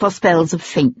 For spells of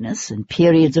faintness and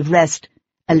periods of rest,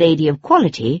 a lady of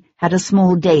quality had a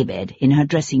small daybed in her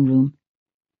dressing-room.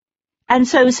 And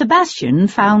so Sebastian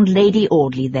found Lady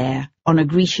Audley there, on a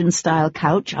Grecian-style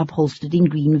couch upholstered in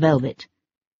green velvet.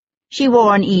 She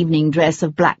wore an evening dress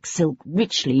of black silk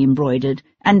richly embroidered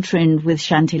and trimmed with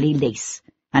Chantilly lace,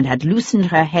 and had loosened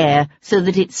her hair so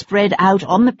that it spread out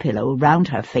on the pillow round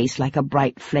her face like a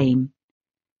bright flame.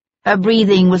 Her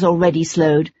breathing was already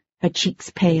slowed, her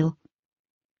cheeks pale.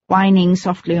 Whining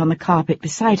softly on the carpet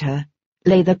beside her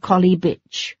lay the collie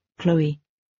bitch, Chloe.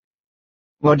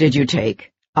 "What did you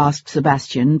take?" asked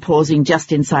Sebastian, pausing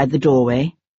just inside the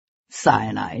doorway.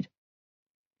 "Cyanide."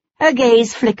 Her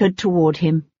gaze flickered toward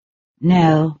him.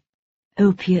 "No,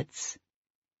 opiates.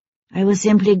 I will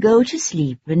simply go to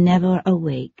sleep and never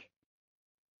awake."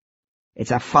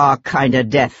 It's a far kinder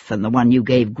death than the one you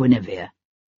gave Guinevere.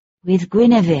 With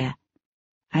Guinevere,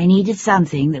 I needed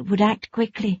something that would act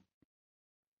quickly.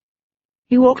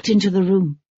 He walked into the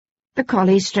room. The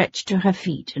collie stretched to her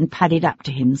feet and padded up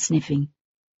to him, sniffing.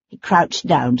 He crouched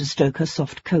down to stroke her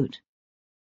soft coat.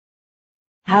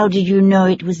 "How did you know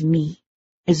it was me?"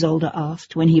 Isolde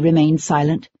asked when he remained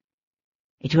silent.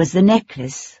 "It was the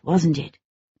necklace, wasn't it?"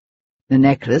 "The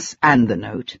necklace and the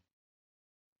note."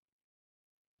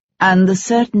 "And the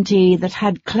certainty that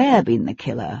had Claire been the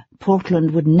killer,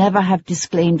 Portland would never have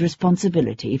disclaimed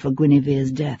responsibility for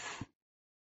Guinevere's death."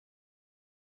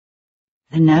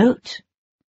 "The note?"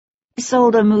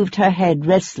 Isolde moved her head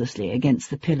restlessly against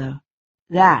the pillow.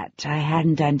 "That I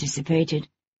hadn't anticipated.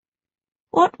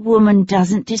 What woman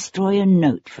doesn't destroy a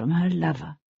note from her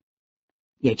lover?"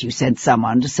 "Yet you sent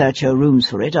someone to search her rooms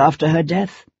for it after her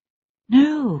death."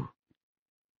 "No.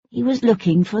 He was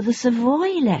looking for the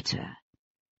Savoy letter."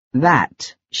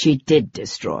 "That she did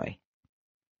destroy."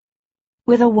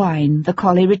 With a whine, the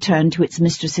collie returned to its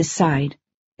mistress's side.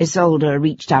 Isolde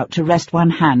reached out to rest one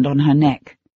hand on her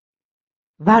neck.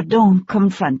 "Vardon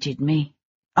confronted me,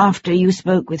 after you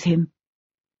spoke with him.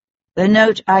 The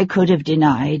note I could have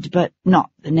denied, but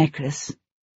not the necklace."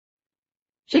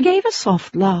 She gave a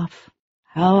soft laugh.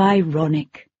 How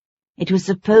ironic. It was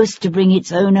supposed to bring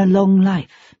its owner long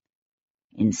life.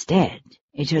 Instead,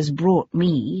 it has brought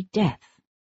me death.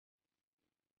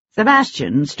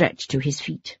 Sebastian stretched to his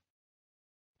feet.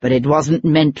 "But it wasn't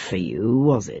meant for you,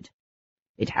 was it?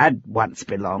 It had once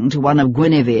belonged to one of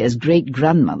Guinevere's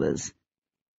great-grandmothers.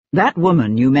 That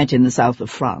woman you met in the south of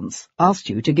France asked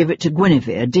you to give it to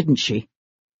Guinevere, didn't she?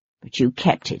 But you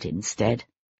kept it instead."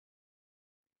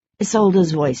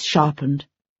 Isolde's voice sharpened.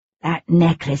 "That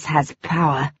necklace has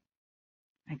power.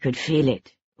 I could feel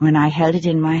it when I held it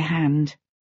in my hand.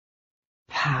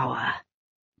 Power.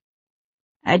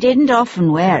 I didn't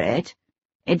often wear it.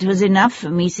 It was enough for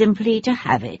me simply to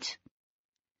have it."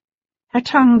 Her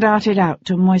tongue darted out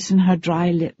to moisten her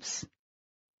dry lips.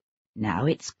 "Now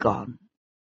it's gone,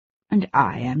 and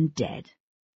I am dead."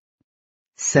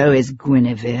 "So is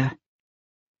Guinevere."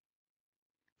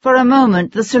 For a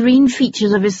moment the serene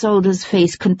features of Isolde's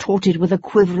face contorted with a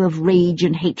quiver of rage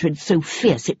and hatred so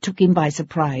fierce it took him by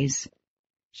surprise.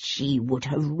 "She would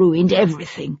have ruined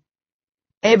everything.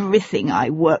 Everything I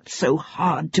worked so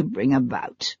hard to bring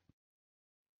about."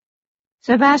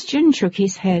 Sebastian shook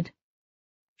his head.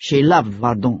 "She loved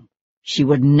Vardon. She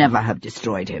would never have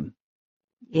destroyed him."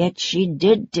 "Yet she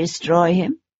did destroy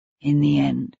him, in the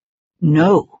end."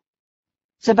 "No."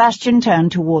 Sebastian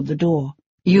turned toward the door.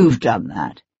 "You've done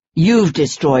that. You've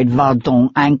destroyed Vardon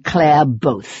and Claire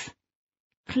both."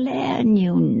 "Claire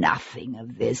knew nothing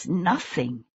of this,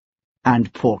 nothing."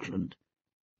 "And Portland."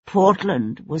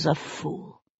 "Portland was a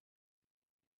fool."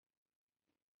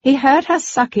 He heard her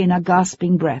suck in a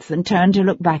gasping breath and turned to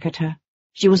look back at her.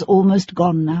 She was almost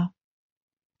gone now.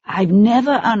 "I've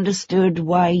never understood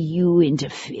why you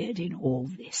interfered in all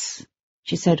this,"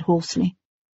 she said hoarsely.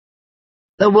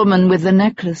 "The woman with the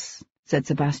necklace," said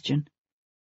Sebastian.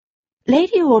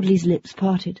 Lady Audley's lips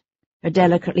parted, her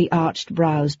delicately arched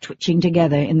brows twitching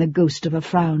together in the ghost of a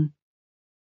frown.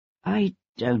 "I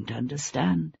don't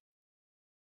understand."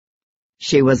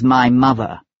 "She was my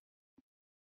mother."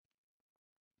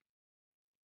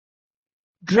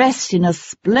 Dressed in a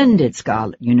splendid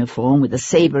scarlet uniform with a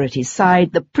sabre at his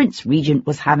side, the Prince Regent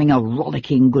was having a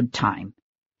rollicking good time.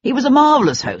 He was a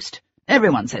marvellous host.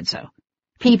 Everyone said so.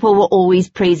 People were always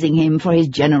praising him for his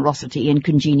generosity and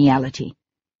congeniality.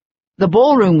 The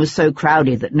ballroom was so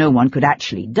crowded that no one could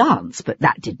actually dance, but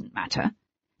that didn't matter.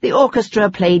 The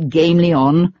orchestra played gamely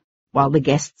on, while the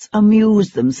guests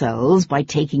amused themselves by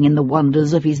taking in the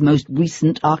wonders of his most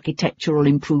recent architectural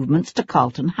improvements to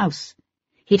Carlton House.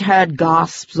 He'd heard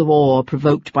gasps of awe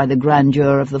provoked by the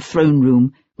grandeur of the throne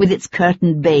room, with its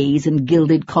curtained bays and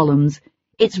gilded columns,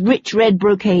 its rich red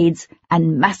brocades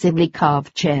and massively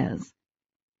carved chairs.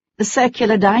 The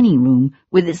circular dining room,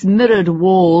 with its mirrored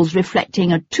walls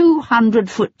reflecting a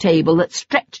 200-foot table that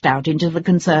stretched out into the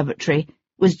conservatory,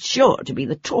 was sure to be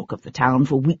the talk of the town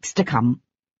for weeks to come.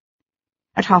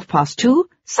 At 2:30,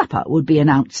 supper would be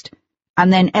announced,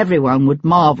 and then everyone would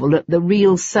marvel at the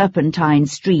real serpentine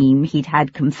stream he'd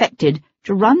had confected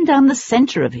to run down the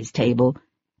centre of his table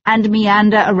and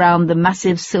meander around the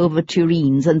massive silver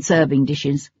tureens and serving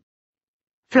dishes.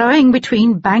 Flowing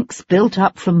between banks built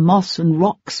up from moss and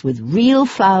rocks with real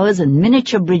flowers and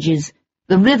miniature bridges,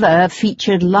 the river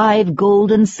featured live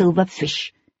gold and silver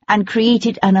fish and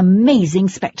created an amazing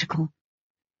spectacle.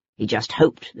 He just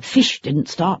hoped the fish didn't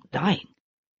start dying.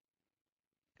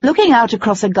 Looking out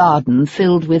across a garden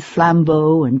filled with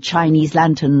flambeaux and Chinese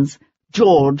lanterns,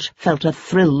 George felt a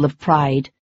thrill of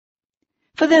pride.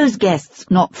 For those guests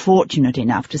not fortunate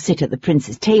enough to sit at the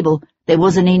prince's table, there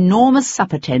was an enormous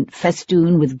supper tent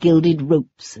festooned with gilded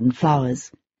ropes and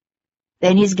flowers.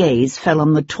 Then his gaze fell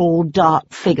on the tall,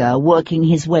 dark figure working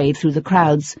his way through the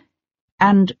crowds,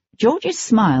 and George's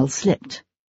smile slipped.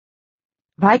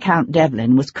 Viscount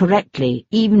Devlin was correctly,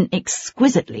 even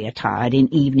exquisitely attired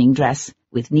in evening dress,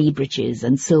 with knee-breeches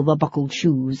and silver-buckled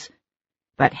shoes.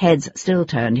 But heads still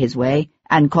turned his way,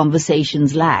 and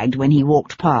conversations lagged when he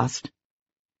walked past.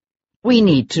 "We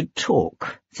need to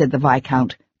talk," said the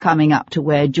Viscount, coming up to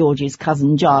where George's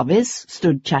cousin Jarvis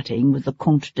stood chatting with the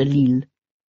Comte de Lille.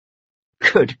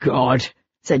 "Good God,"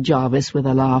 said Jarvis with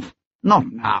a laugh.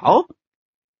 "Not now?"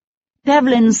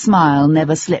 Devlin's smile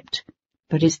never slipped,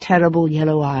 but his terrible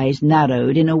yellow eyes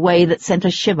narrowed in a way that sent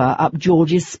a shiver up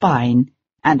George's spine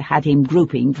and had him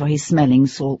groping for his smelling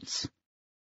salts.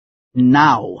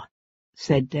 "Now,"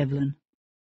 said Devlin.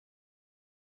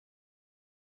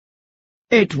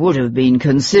 "It would have been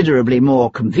considerably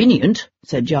more convenient,"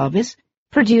 said Jarvis,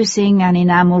 producing an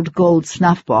enamelled gold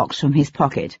snuff-box from his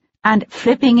pocket and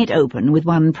flipping it open with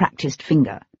one practised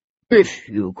finger, "if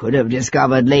you could have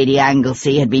discovered Lady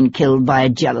Anglesey had been killed by a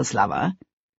jealous lover.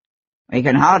 We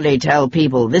can hardly tell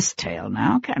people this tale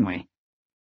now, can we?"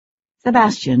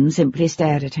 Sebastian simply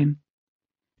stared at him.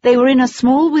 They were in a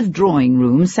small withdrawing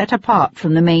room set apart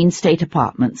from the main state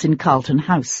apartments in Carlton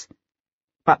House.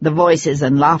 But the voices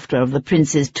and laughter of the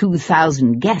prince's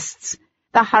 2,000 guests,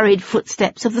 the hurried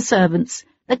footsteps of the servants,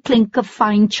 the clink of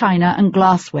fine china and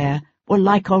glassware were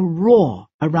like a roar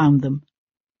around them.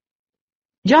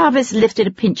 Jarvis lifted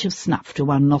a pinch of snuff to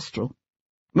one nostril.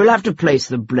 "We'll have to place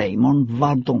the blame on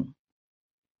Vardon."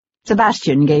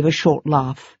 Sebastian gave a short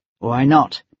laugh. "Why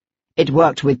not? It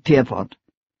worked with Pierpont.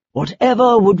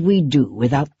 Whatever would we do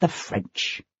without the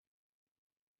French?"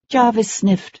 Jarvis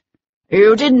sniffed.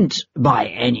 "You didn't, by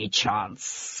any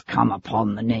chance, come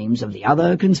upon the names of the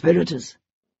other conspirators?"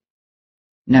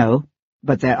 "No,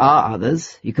 but there are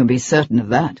others, you can be certain of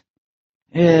that."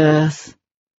 "Yes."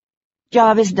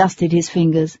 Jarvis dusted his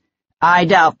fingers. "I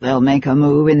doubt they'll make a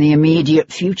move in the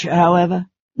immediate future, however.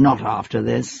 Not after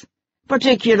this.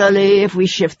 Particularly if we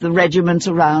shift the regiment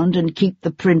around and keep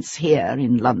the prince here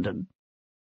in London."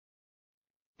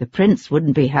 The prince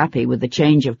wouldn't be happy with the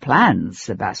change of plans,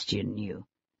 Sebastian knew.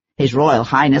 His Royal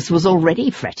Highness was already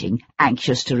fretting,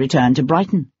 anxious to return to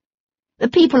Brighton. The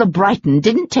people of Brighton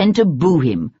didn't tend to boo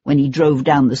him when he drove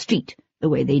down the street, the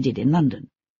way they did in London.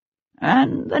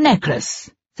 "And the necklace,"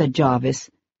 said Jarvis.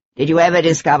 "Did you ever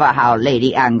discover how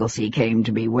Lady Anglesey came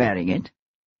to be wearing it?"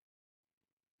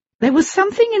 There was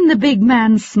something in the big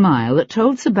man's smile that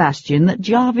told Sebastian that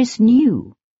Jarvis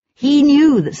knew. He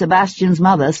knew that Sebastian's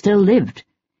mother still lived,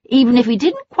 even if he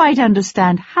didn't quite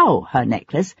understand how her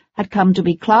necklace had come to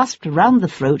be clasped around the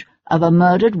throat of a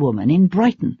murdered woman in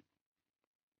Brighton.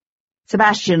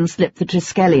 Sebastian slipped the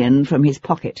Triskelion from his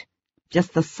pocket.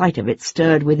 Just the sight of it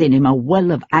stirred within him a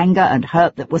well of anger and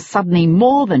hurt that was suddenly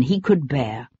more than he could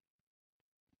bear.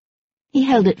 He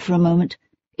held it for a moment,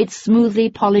 its smoothly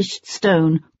polished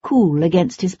stone cool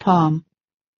against his palm.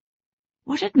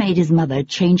 What had made his mother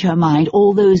change her mind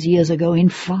all those years ago in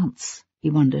France, he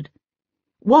wondered.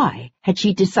 Why had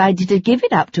she decided to give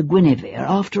it up to Guinevere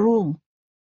after all?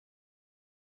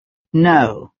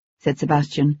 "No," said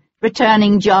Sebastian,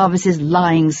 returning Jarvis's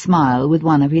lying smile with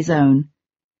one of his own.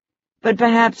 "But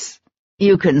perhaps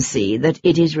you can see that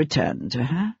it is returned to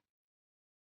her."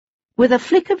 With a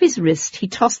flick of his wrist he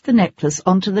tossed the necklace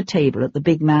onto the table at the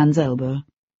big man's elbow.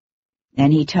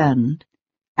 Then he turned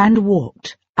and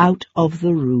walked out of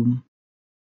the room.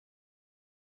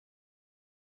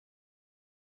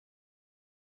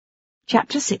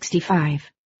 Chapter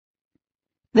 65.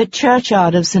 The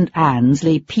churchyard of St. Anne's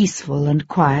lay peaceful and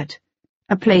quiet,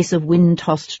 a place of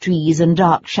wind-tossed trees and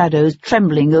dark shadows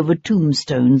trembling over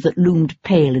tombstones that loomed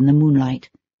pale in the moonlight.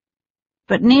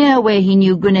 But near where he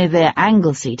knew Guinevere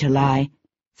Anglesey to lie,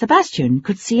 Sebastian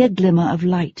could see a glimmer of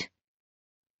light.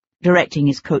 Directing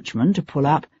his coachman to pull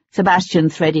up, Sebastian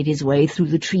threaded his way through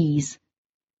the trees.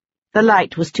 The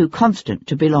light was too constant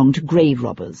to belong to grave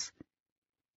robbers.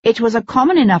 It was a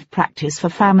common enough practice for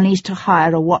families to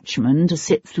hire a watchman to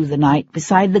sit through the night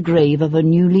beside the grave of a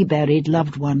newly buried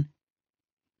loved one.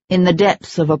 In the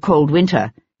depths of a cold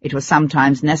winter, it was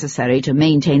sometimes necessary to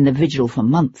maintain the vigil for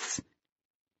months.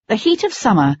 The heat of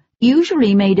summer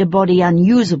usually made a body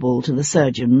unusable to the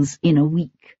surgeons in a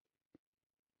week.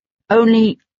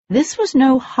 Only this was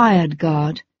no hired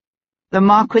guard. The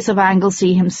Marquis of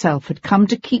Anglesey himself had come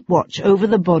to keep watch over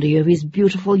the body of his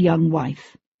beautiful young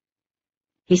wife.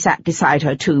 He sat beside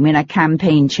her tomb in a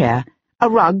campaign chair, A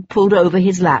rug pulled over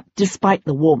his lap despite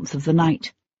the warmth of the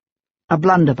night. A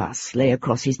blunderbuss lay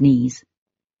across his knees.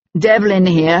 "Devlin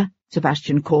here,"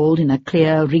 Sebastian called in a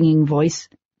clear, ringing voice.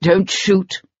 "Don't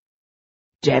shoot."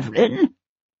 "Devlin?"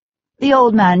 The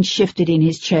old man shifted in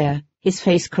his chair, his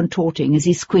face contorting as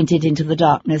he squinted into the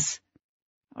darkness.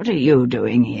 "What are you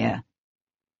doing here?"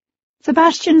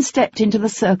 Sebastian stepped into the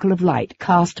circle of light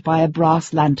cast by a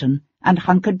brass lantern and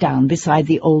hunkered down beside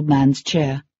the old man's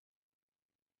chair.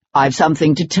 "I've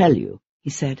something to tell you," he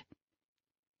said.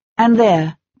 And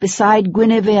there, beside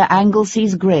Guinevere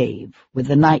Anglesea's grave, with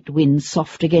the night wind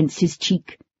soft against his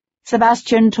cheek,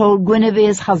 Sebastian told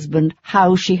Guinevere's husband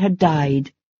how she had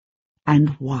died, and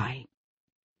why.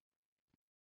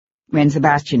 When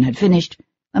Sebastian had finished,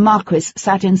 the Marquis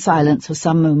sat in silence for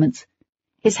some moments,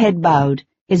 his head bowed,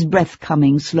 his breath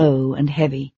coming slow and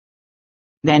heavy.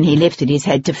 Then he lifted his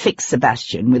head to fix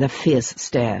Sebastian with a fierce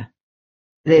stare.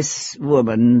 "This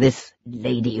woman, this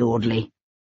Lady Audley,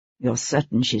 you're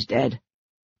certain she's dead?"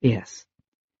 "Yes."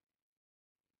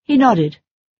 He nodded.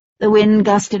 The wind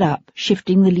gusted up,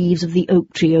 shifting the leaves of the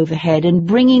oak tree overhead and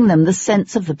bringing them the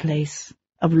sense of the place,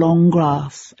 of long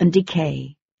grass and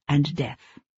decay and death.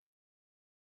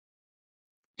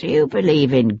 "Do you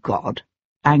believe in God?"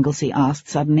 Anglesey asked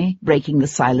suddenly, breaking the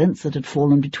silence that had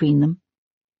fallen between them.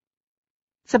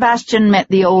 Sebastian met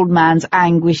the old man's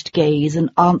anguished gaze and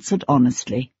answered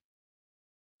honestly.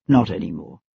 "Not any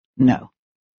more. No."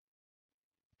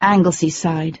 Anglesey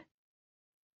sighed.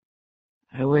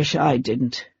 "I wish I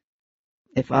didn't.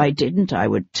 If I didn't, I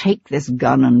would take this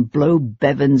gun and blow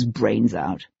Bevan's brains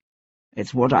out.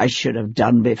 It's what I should have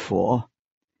done before.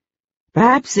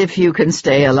 Perhaps if you can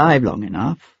stay alive long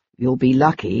enough, you'll be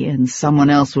lucky and someone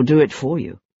else will do it for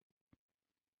you."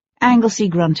 Anglesey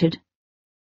grunted.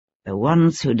 "The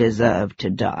ones who deserve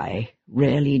to die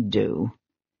rarely do."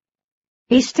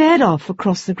 He stared off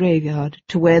across the graveyard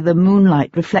to where the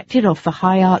moonlight reflected off the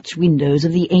high arched windows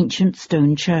of the ancient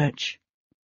stone church.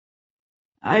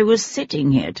 "I was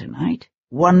sitting here tonight,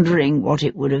 wondering what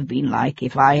it would have been like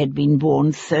if I had been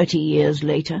born 30 years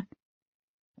later,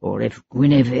 or if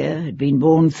Guinevere had been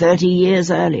born 30 years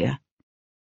earlier.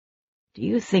 Do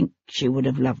you think she would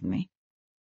have loved me?"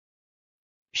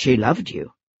 "She loved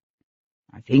you.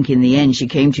 I think in the end she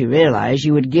came to realize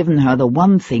you had given her the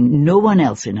one thing no one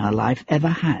else in her life ever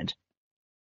had."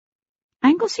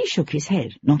 Anglesey shook his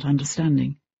head, not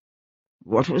understanding.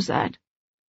 "What was that?"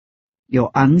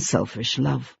 "Your unselfish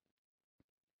love."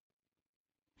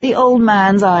 The old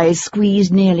man's eyes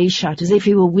squeezed nearly shut, as if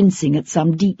he were wincing at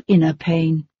some deep inner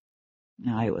pain.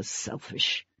 "I was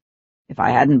selfish. If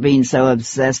I hadn't been so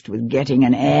obsessed with getting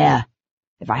an heir,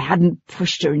 if I hadn't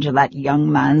pushed her into that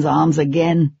young man's arms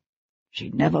again, she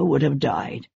never would have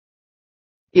died."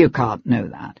 "You can't know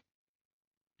that.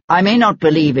 I may not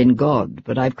believe in God,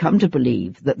 but I've come to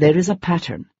believe that there is a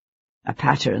pattern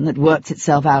that works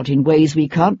itself out in ways we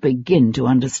can't begin to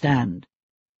understand."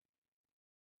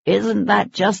 "Isn't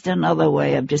that just another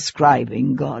way of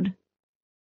describing God?"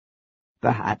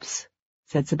 "Perhaps,"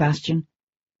 said Sebastian.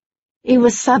 He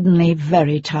was suddenly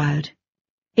very tired.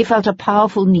 He felt a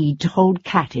powerful need to hold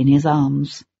Kat in his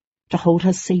arms, to hold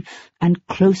her safe and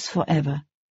close forever.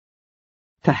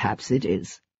 "Perhaps it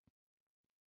is."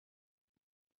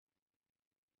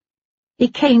 He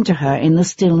came to her in the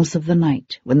stillness of the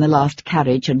night, when the last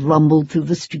carriage had rumbled through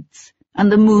the streets,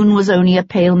 and the moon was only a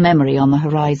pale memory on the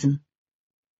horizon.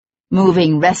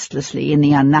 Moving restlessly in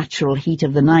the unnatural heat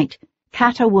of the night,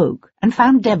 Kat awoke and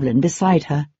found Devlin beside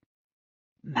her.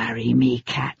 "Marry me,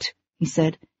 Kat," he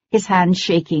said, his hand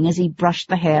shaking as he brushed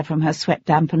the hair from her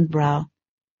sweat-dampened brow.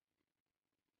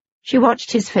 She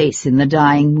watched his face in the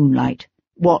dying moonlight,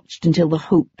 watched until the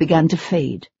hope began to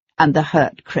fade and the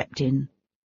hurt crept in.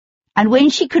 And when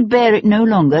she could bear it no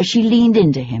longer, she leaned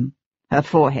into him, her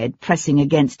forehead pressing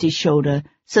against his shoulder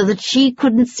so that she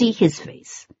couldn't see his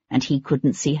face and he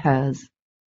couldn't see hers.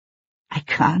 "I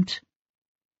can't.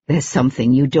 There's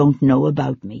something you don't know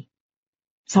about me.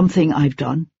 Something I've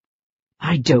done.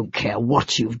 I don't care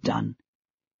what you've done."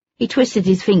 He twisted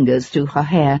his fingers through her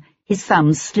hair, his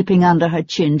thumbs slipping under her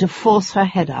chin to force her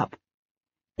head up.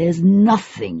 "There's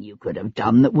nothing you could have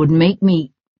done that would make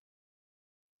me—"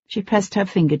 She pressed her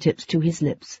fingertips to his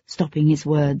lips, stopping his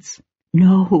words.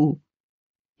 "No,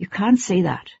 you can't say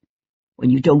that when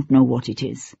you don't know what it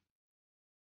is.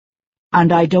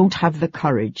 And I don't have the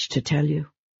courage to tell you."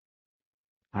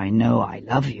 "I know I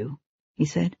love you," he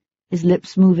said, his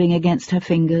lips moving against her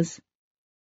fingers.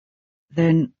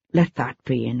 "Then let that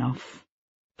be enough.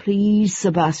 Please,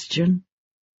 Sebastian,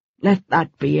 let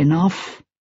that be enough."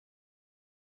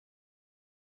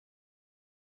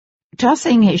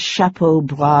 Tossing his chapeau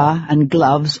bras and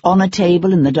gloves on a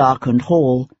table in the darkened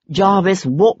hall, Jarvis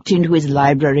walked into his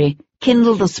library,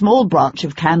 kindled a small branch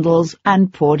of candles,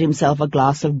 and poured himself a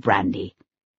glass of brandy.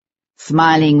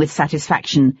 Smiling with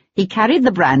satisfaction, he carried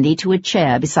the brandy to a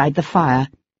chair beside the fire.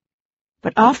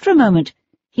 But after a moment,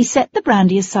 he set the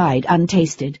brandy aside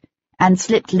untasted, and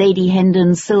slipped Lady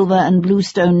Hendon's silver and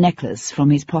bluestone necklace from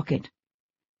his pocket.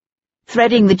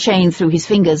 Threading the chain through his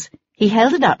fingers, he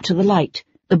held it up to the light,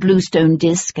 the bluestone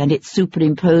disc and its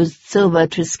superimposed silver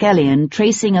triskelion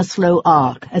tracing a slow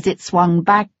arc as it swung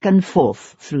back and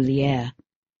forth through the air.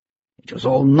 It was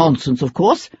all nonsense, of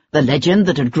course, the legend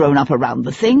that had grown up around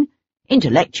the thing.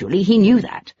 Intellectually, he knew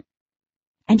that.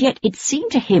 And yet it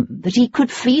seemed to him that he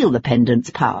could feel the pendant's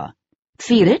power.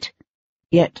 Feel it,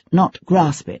 yet not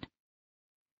grasp it.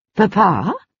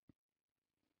 "Papa?"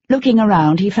 Looking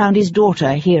around, he found his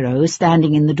daughter, Hero,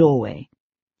 standing in the doorway.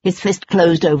 His fist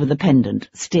closed over the pendant,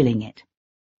 stilling it.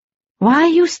 "Why are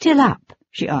you still up?"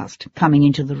 she asked, coming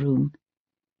into the room.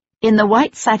 In the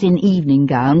white satin evening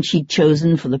gown she'd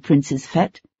chosen for the prince's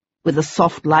fete, with the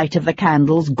soft light of the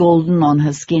candles golden on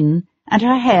her skin, and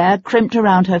her hair crimped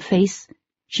around her face,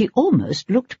 she almost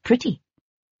looked pretty.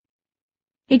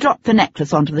 He dropped the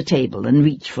necklace onto the table and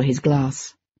reached for his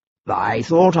glass. "I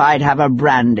thought I'd have a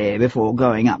brandy before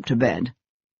going up to bed."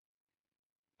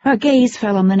 Her gaze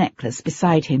fell on the necklace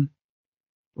beside him.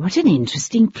 "What an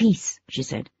interesting piece," she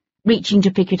said, reaching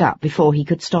to pick it up before he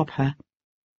could stop her.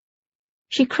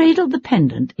 She cradled the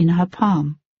pendant in her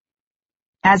palm.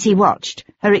 As he watched,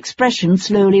 her expression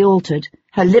slowly altered,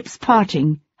 her lips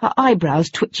parting, her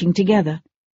eyebrows twitching together.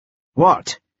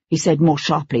 "What?" he said more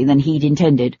sharply than he'd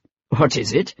intended. "What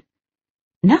is it?"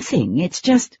 "Nothing, it's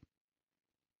just—"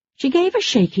 She gave a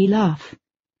shaky laugh.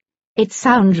 "It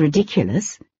sounds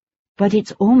ridiculous, but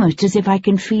it's almost as if I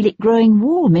can feel it growing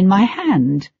warm in my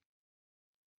hand."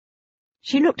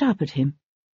 She looked up at him.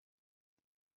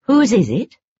 "Whose is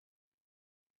it?"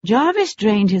 Jarvis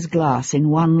drained his glass in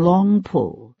one long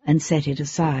pull and set it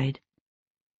aside.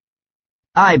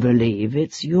 "I believe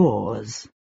it's yours."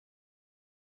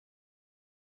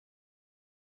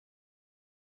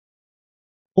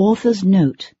 Author's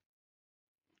note.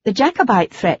 The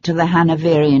Jacobite threat to the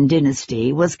Hanoverian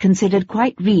dynasty was considered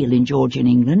quite real in Georgian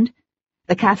England.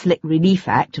 The Catholic Relief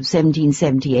Act of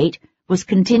 1778 was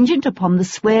contingent upon the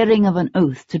swearing of an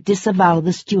oath to disavow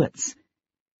the Stuarts.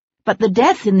 But the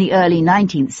death in the early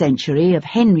 19th century of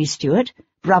Henry Stuart,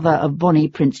 brother of Bonnie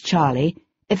Prince Charlie,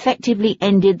 effectively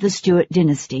ended the Stuart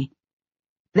dynasty.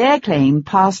 Their claim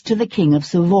passed to the King of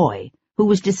Savoy, who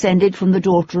was descended from the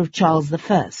daughter of Charles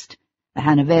I. The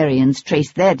Hanoverians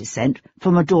traced their descent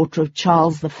from a daughter of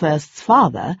Charles I's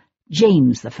father,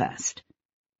 James I.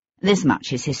 This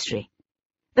much is history.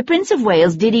 The Prince of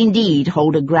Wales did indeed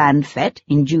hold a grand fete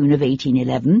in June of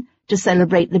 1811 to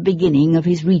celebrate the beginning of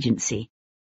his regency.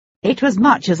 It was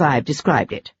much as I have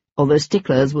described it, although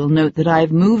sticklers will note that I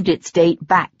have moved its date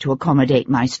back to accommodate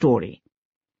my story.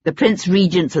 The Prince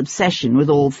Regent's obsession with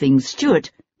all things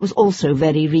Stuart was also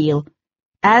very real,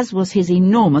 as was his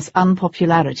enormous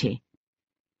unpopularity.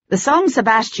 The song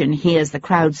Sebastian hears the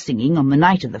crowd singing on the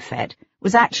night of the fete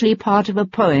was actually part of a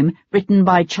poem written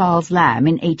by Charles Lamb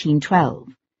in 1812.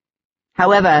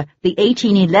 However, the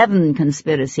 1811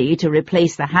 conspiracy to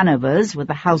replace the Hanovers with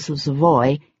the House of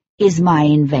Savoy is my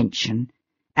invention,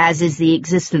 as is the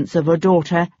existence of a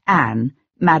daughter, Anne,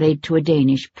 married to a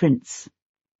Danish prince.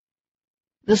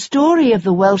 The story of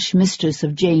the Welsh mistress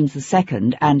of James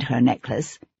II and her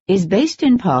necklace is based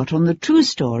in part on the true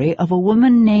story of a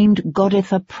woman named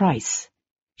Goditha Price.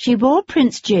 She bore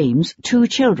Prince James 2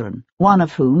 children, one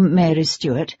of whom, Mary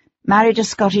Stuart, married a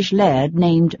Scottish laird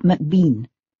named Macbean.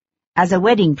 As a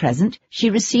wedding present, she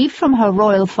received from her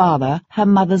royal father her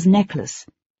mother's necklace,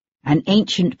 an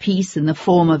ancient piece in the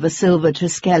form of a silver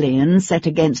triskelion set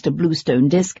against a bluestone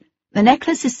disc. The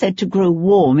necklace is said to grow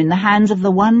warm in the hands of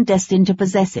the one destined to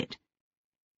possess it.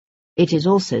 It is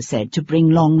also said to bring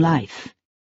long life.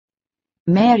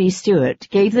 Mary Stuart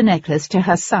gave the necklace to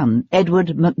her son,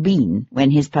 Edward Macbean,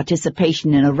 when his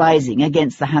participation in a rising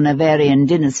against the Hanoverian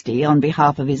dynasty on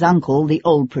behalf of his uncle, the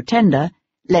Old Pretender,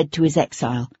 led to his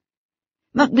exile.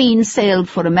 Macbean sailed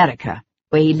for America,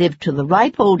 where he lived to the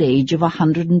ripe old age of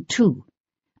 102,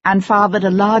 and fathered a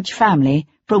large family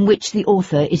from which the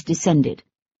author is descended.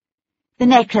 The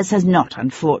necklace has not,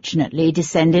 unfortunately,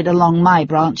 descended along my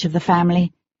branch of the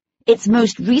family. Its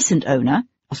most recent owner,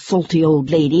 a salty old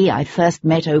lady I first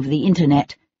met over the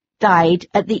internet, died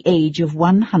at the age of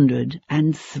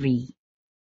 103.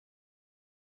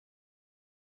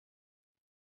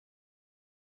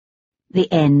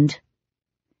 The End.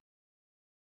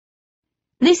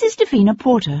 This is Davina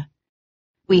Porter.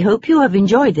 We hope you have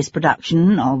enjoyed this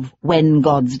production of When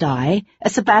Gods Die, a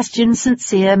Sebastian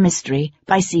St mystery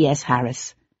by C.S.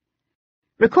 Harris.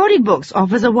 Recorded Books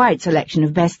offers a wide selection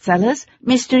of bestsellers,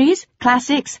 mysteries,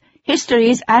 classics,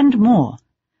 histories, and more.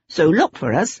 So look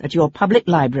for us at your public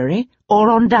library or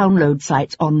on download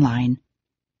sites online.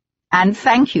 And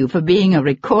thank you for being a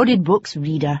Recorded Books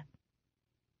reader.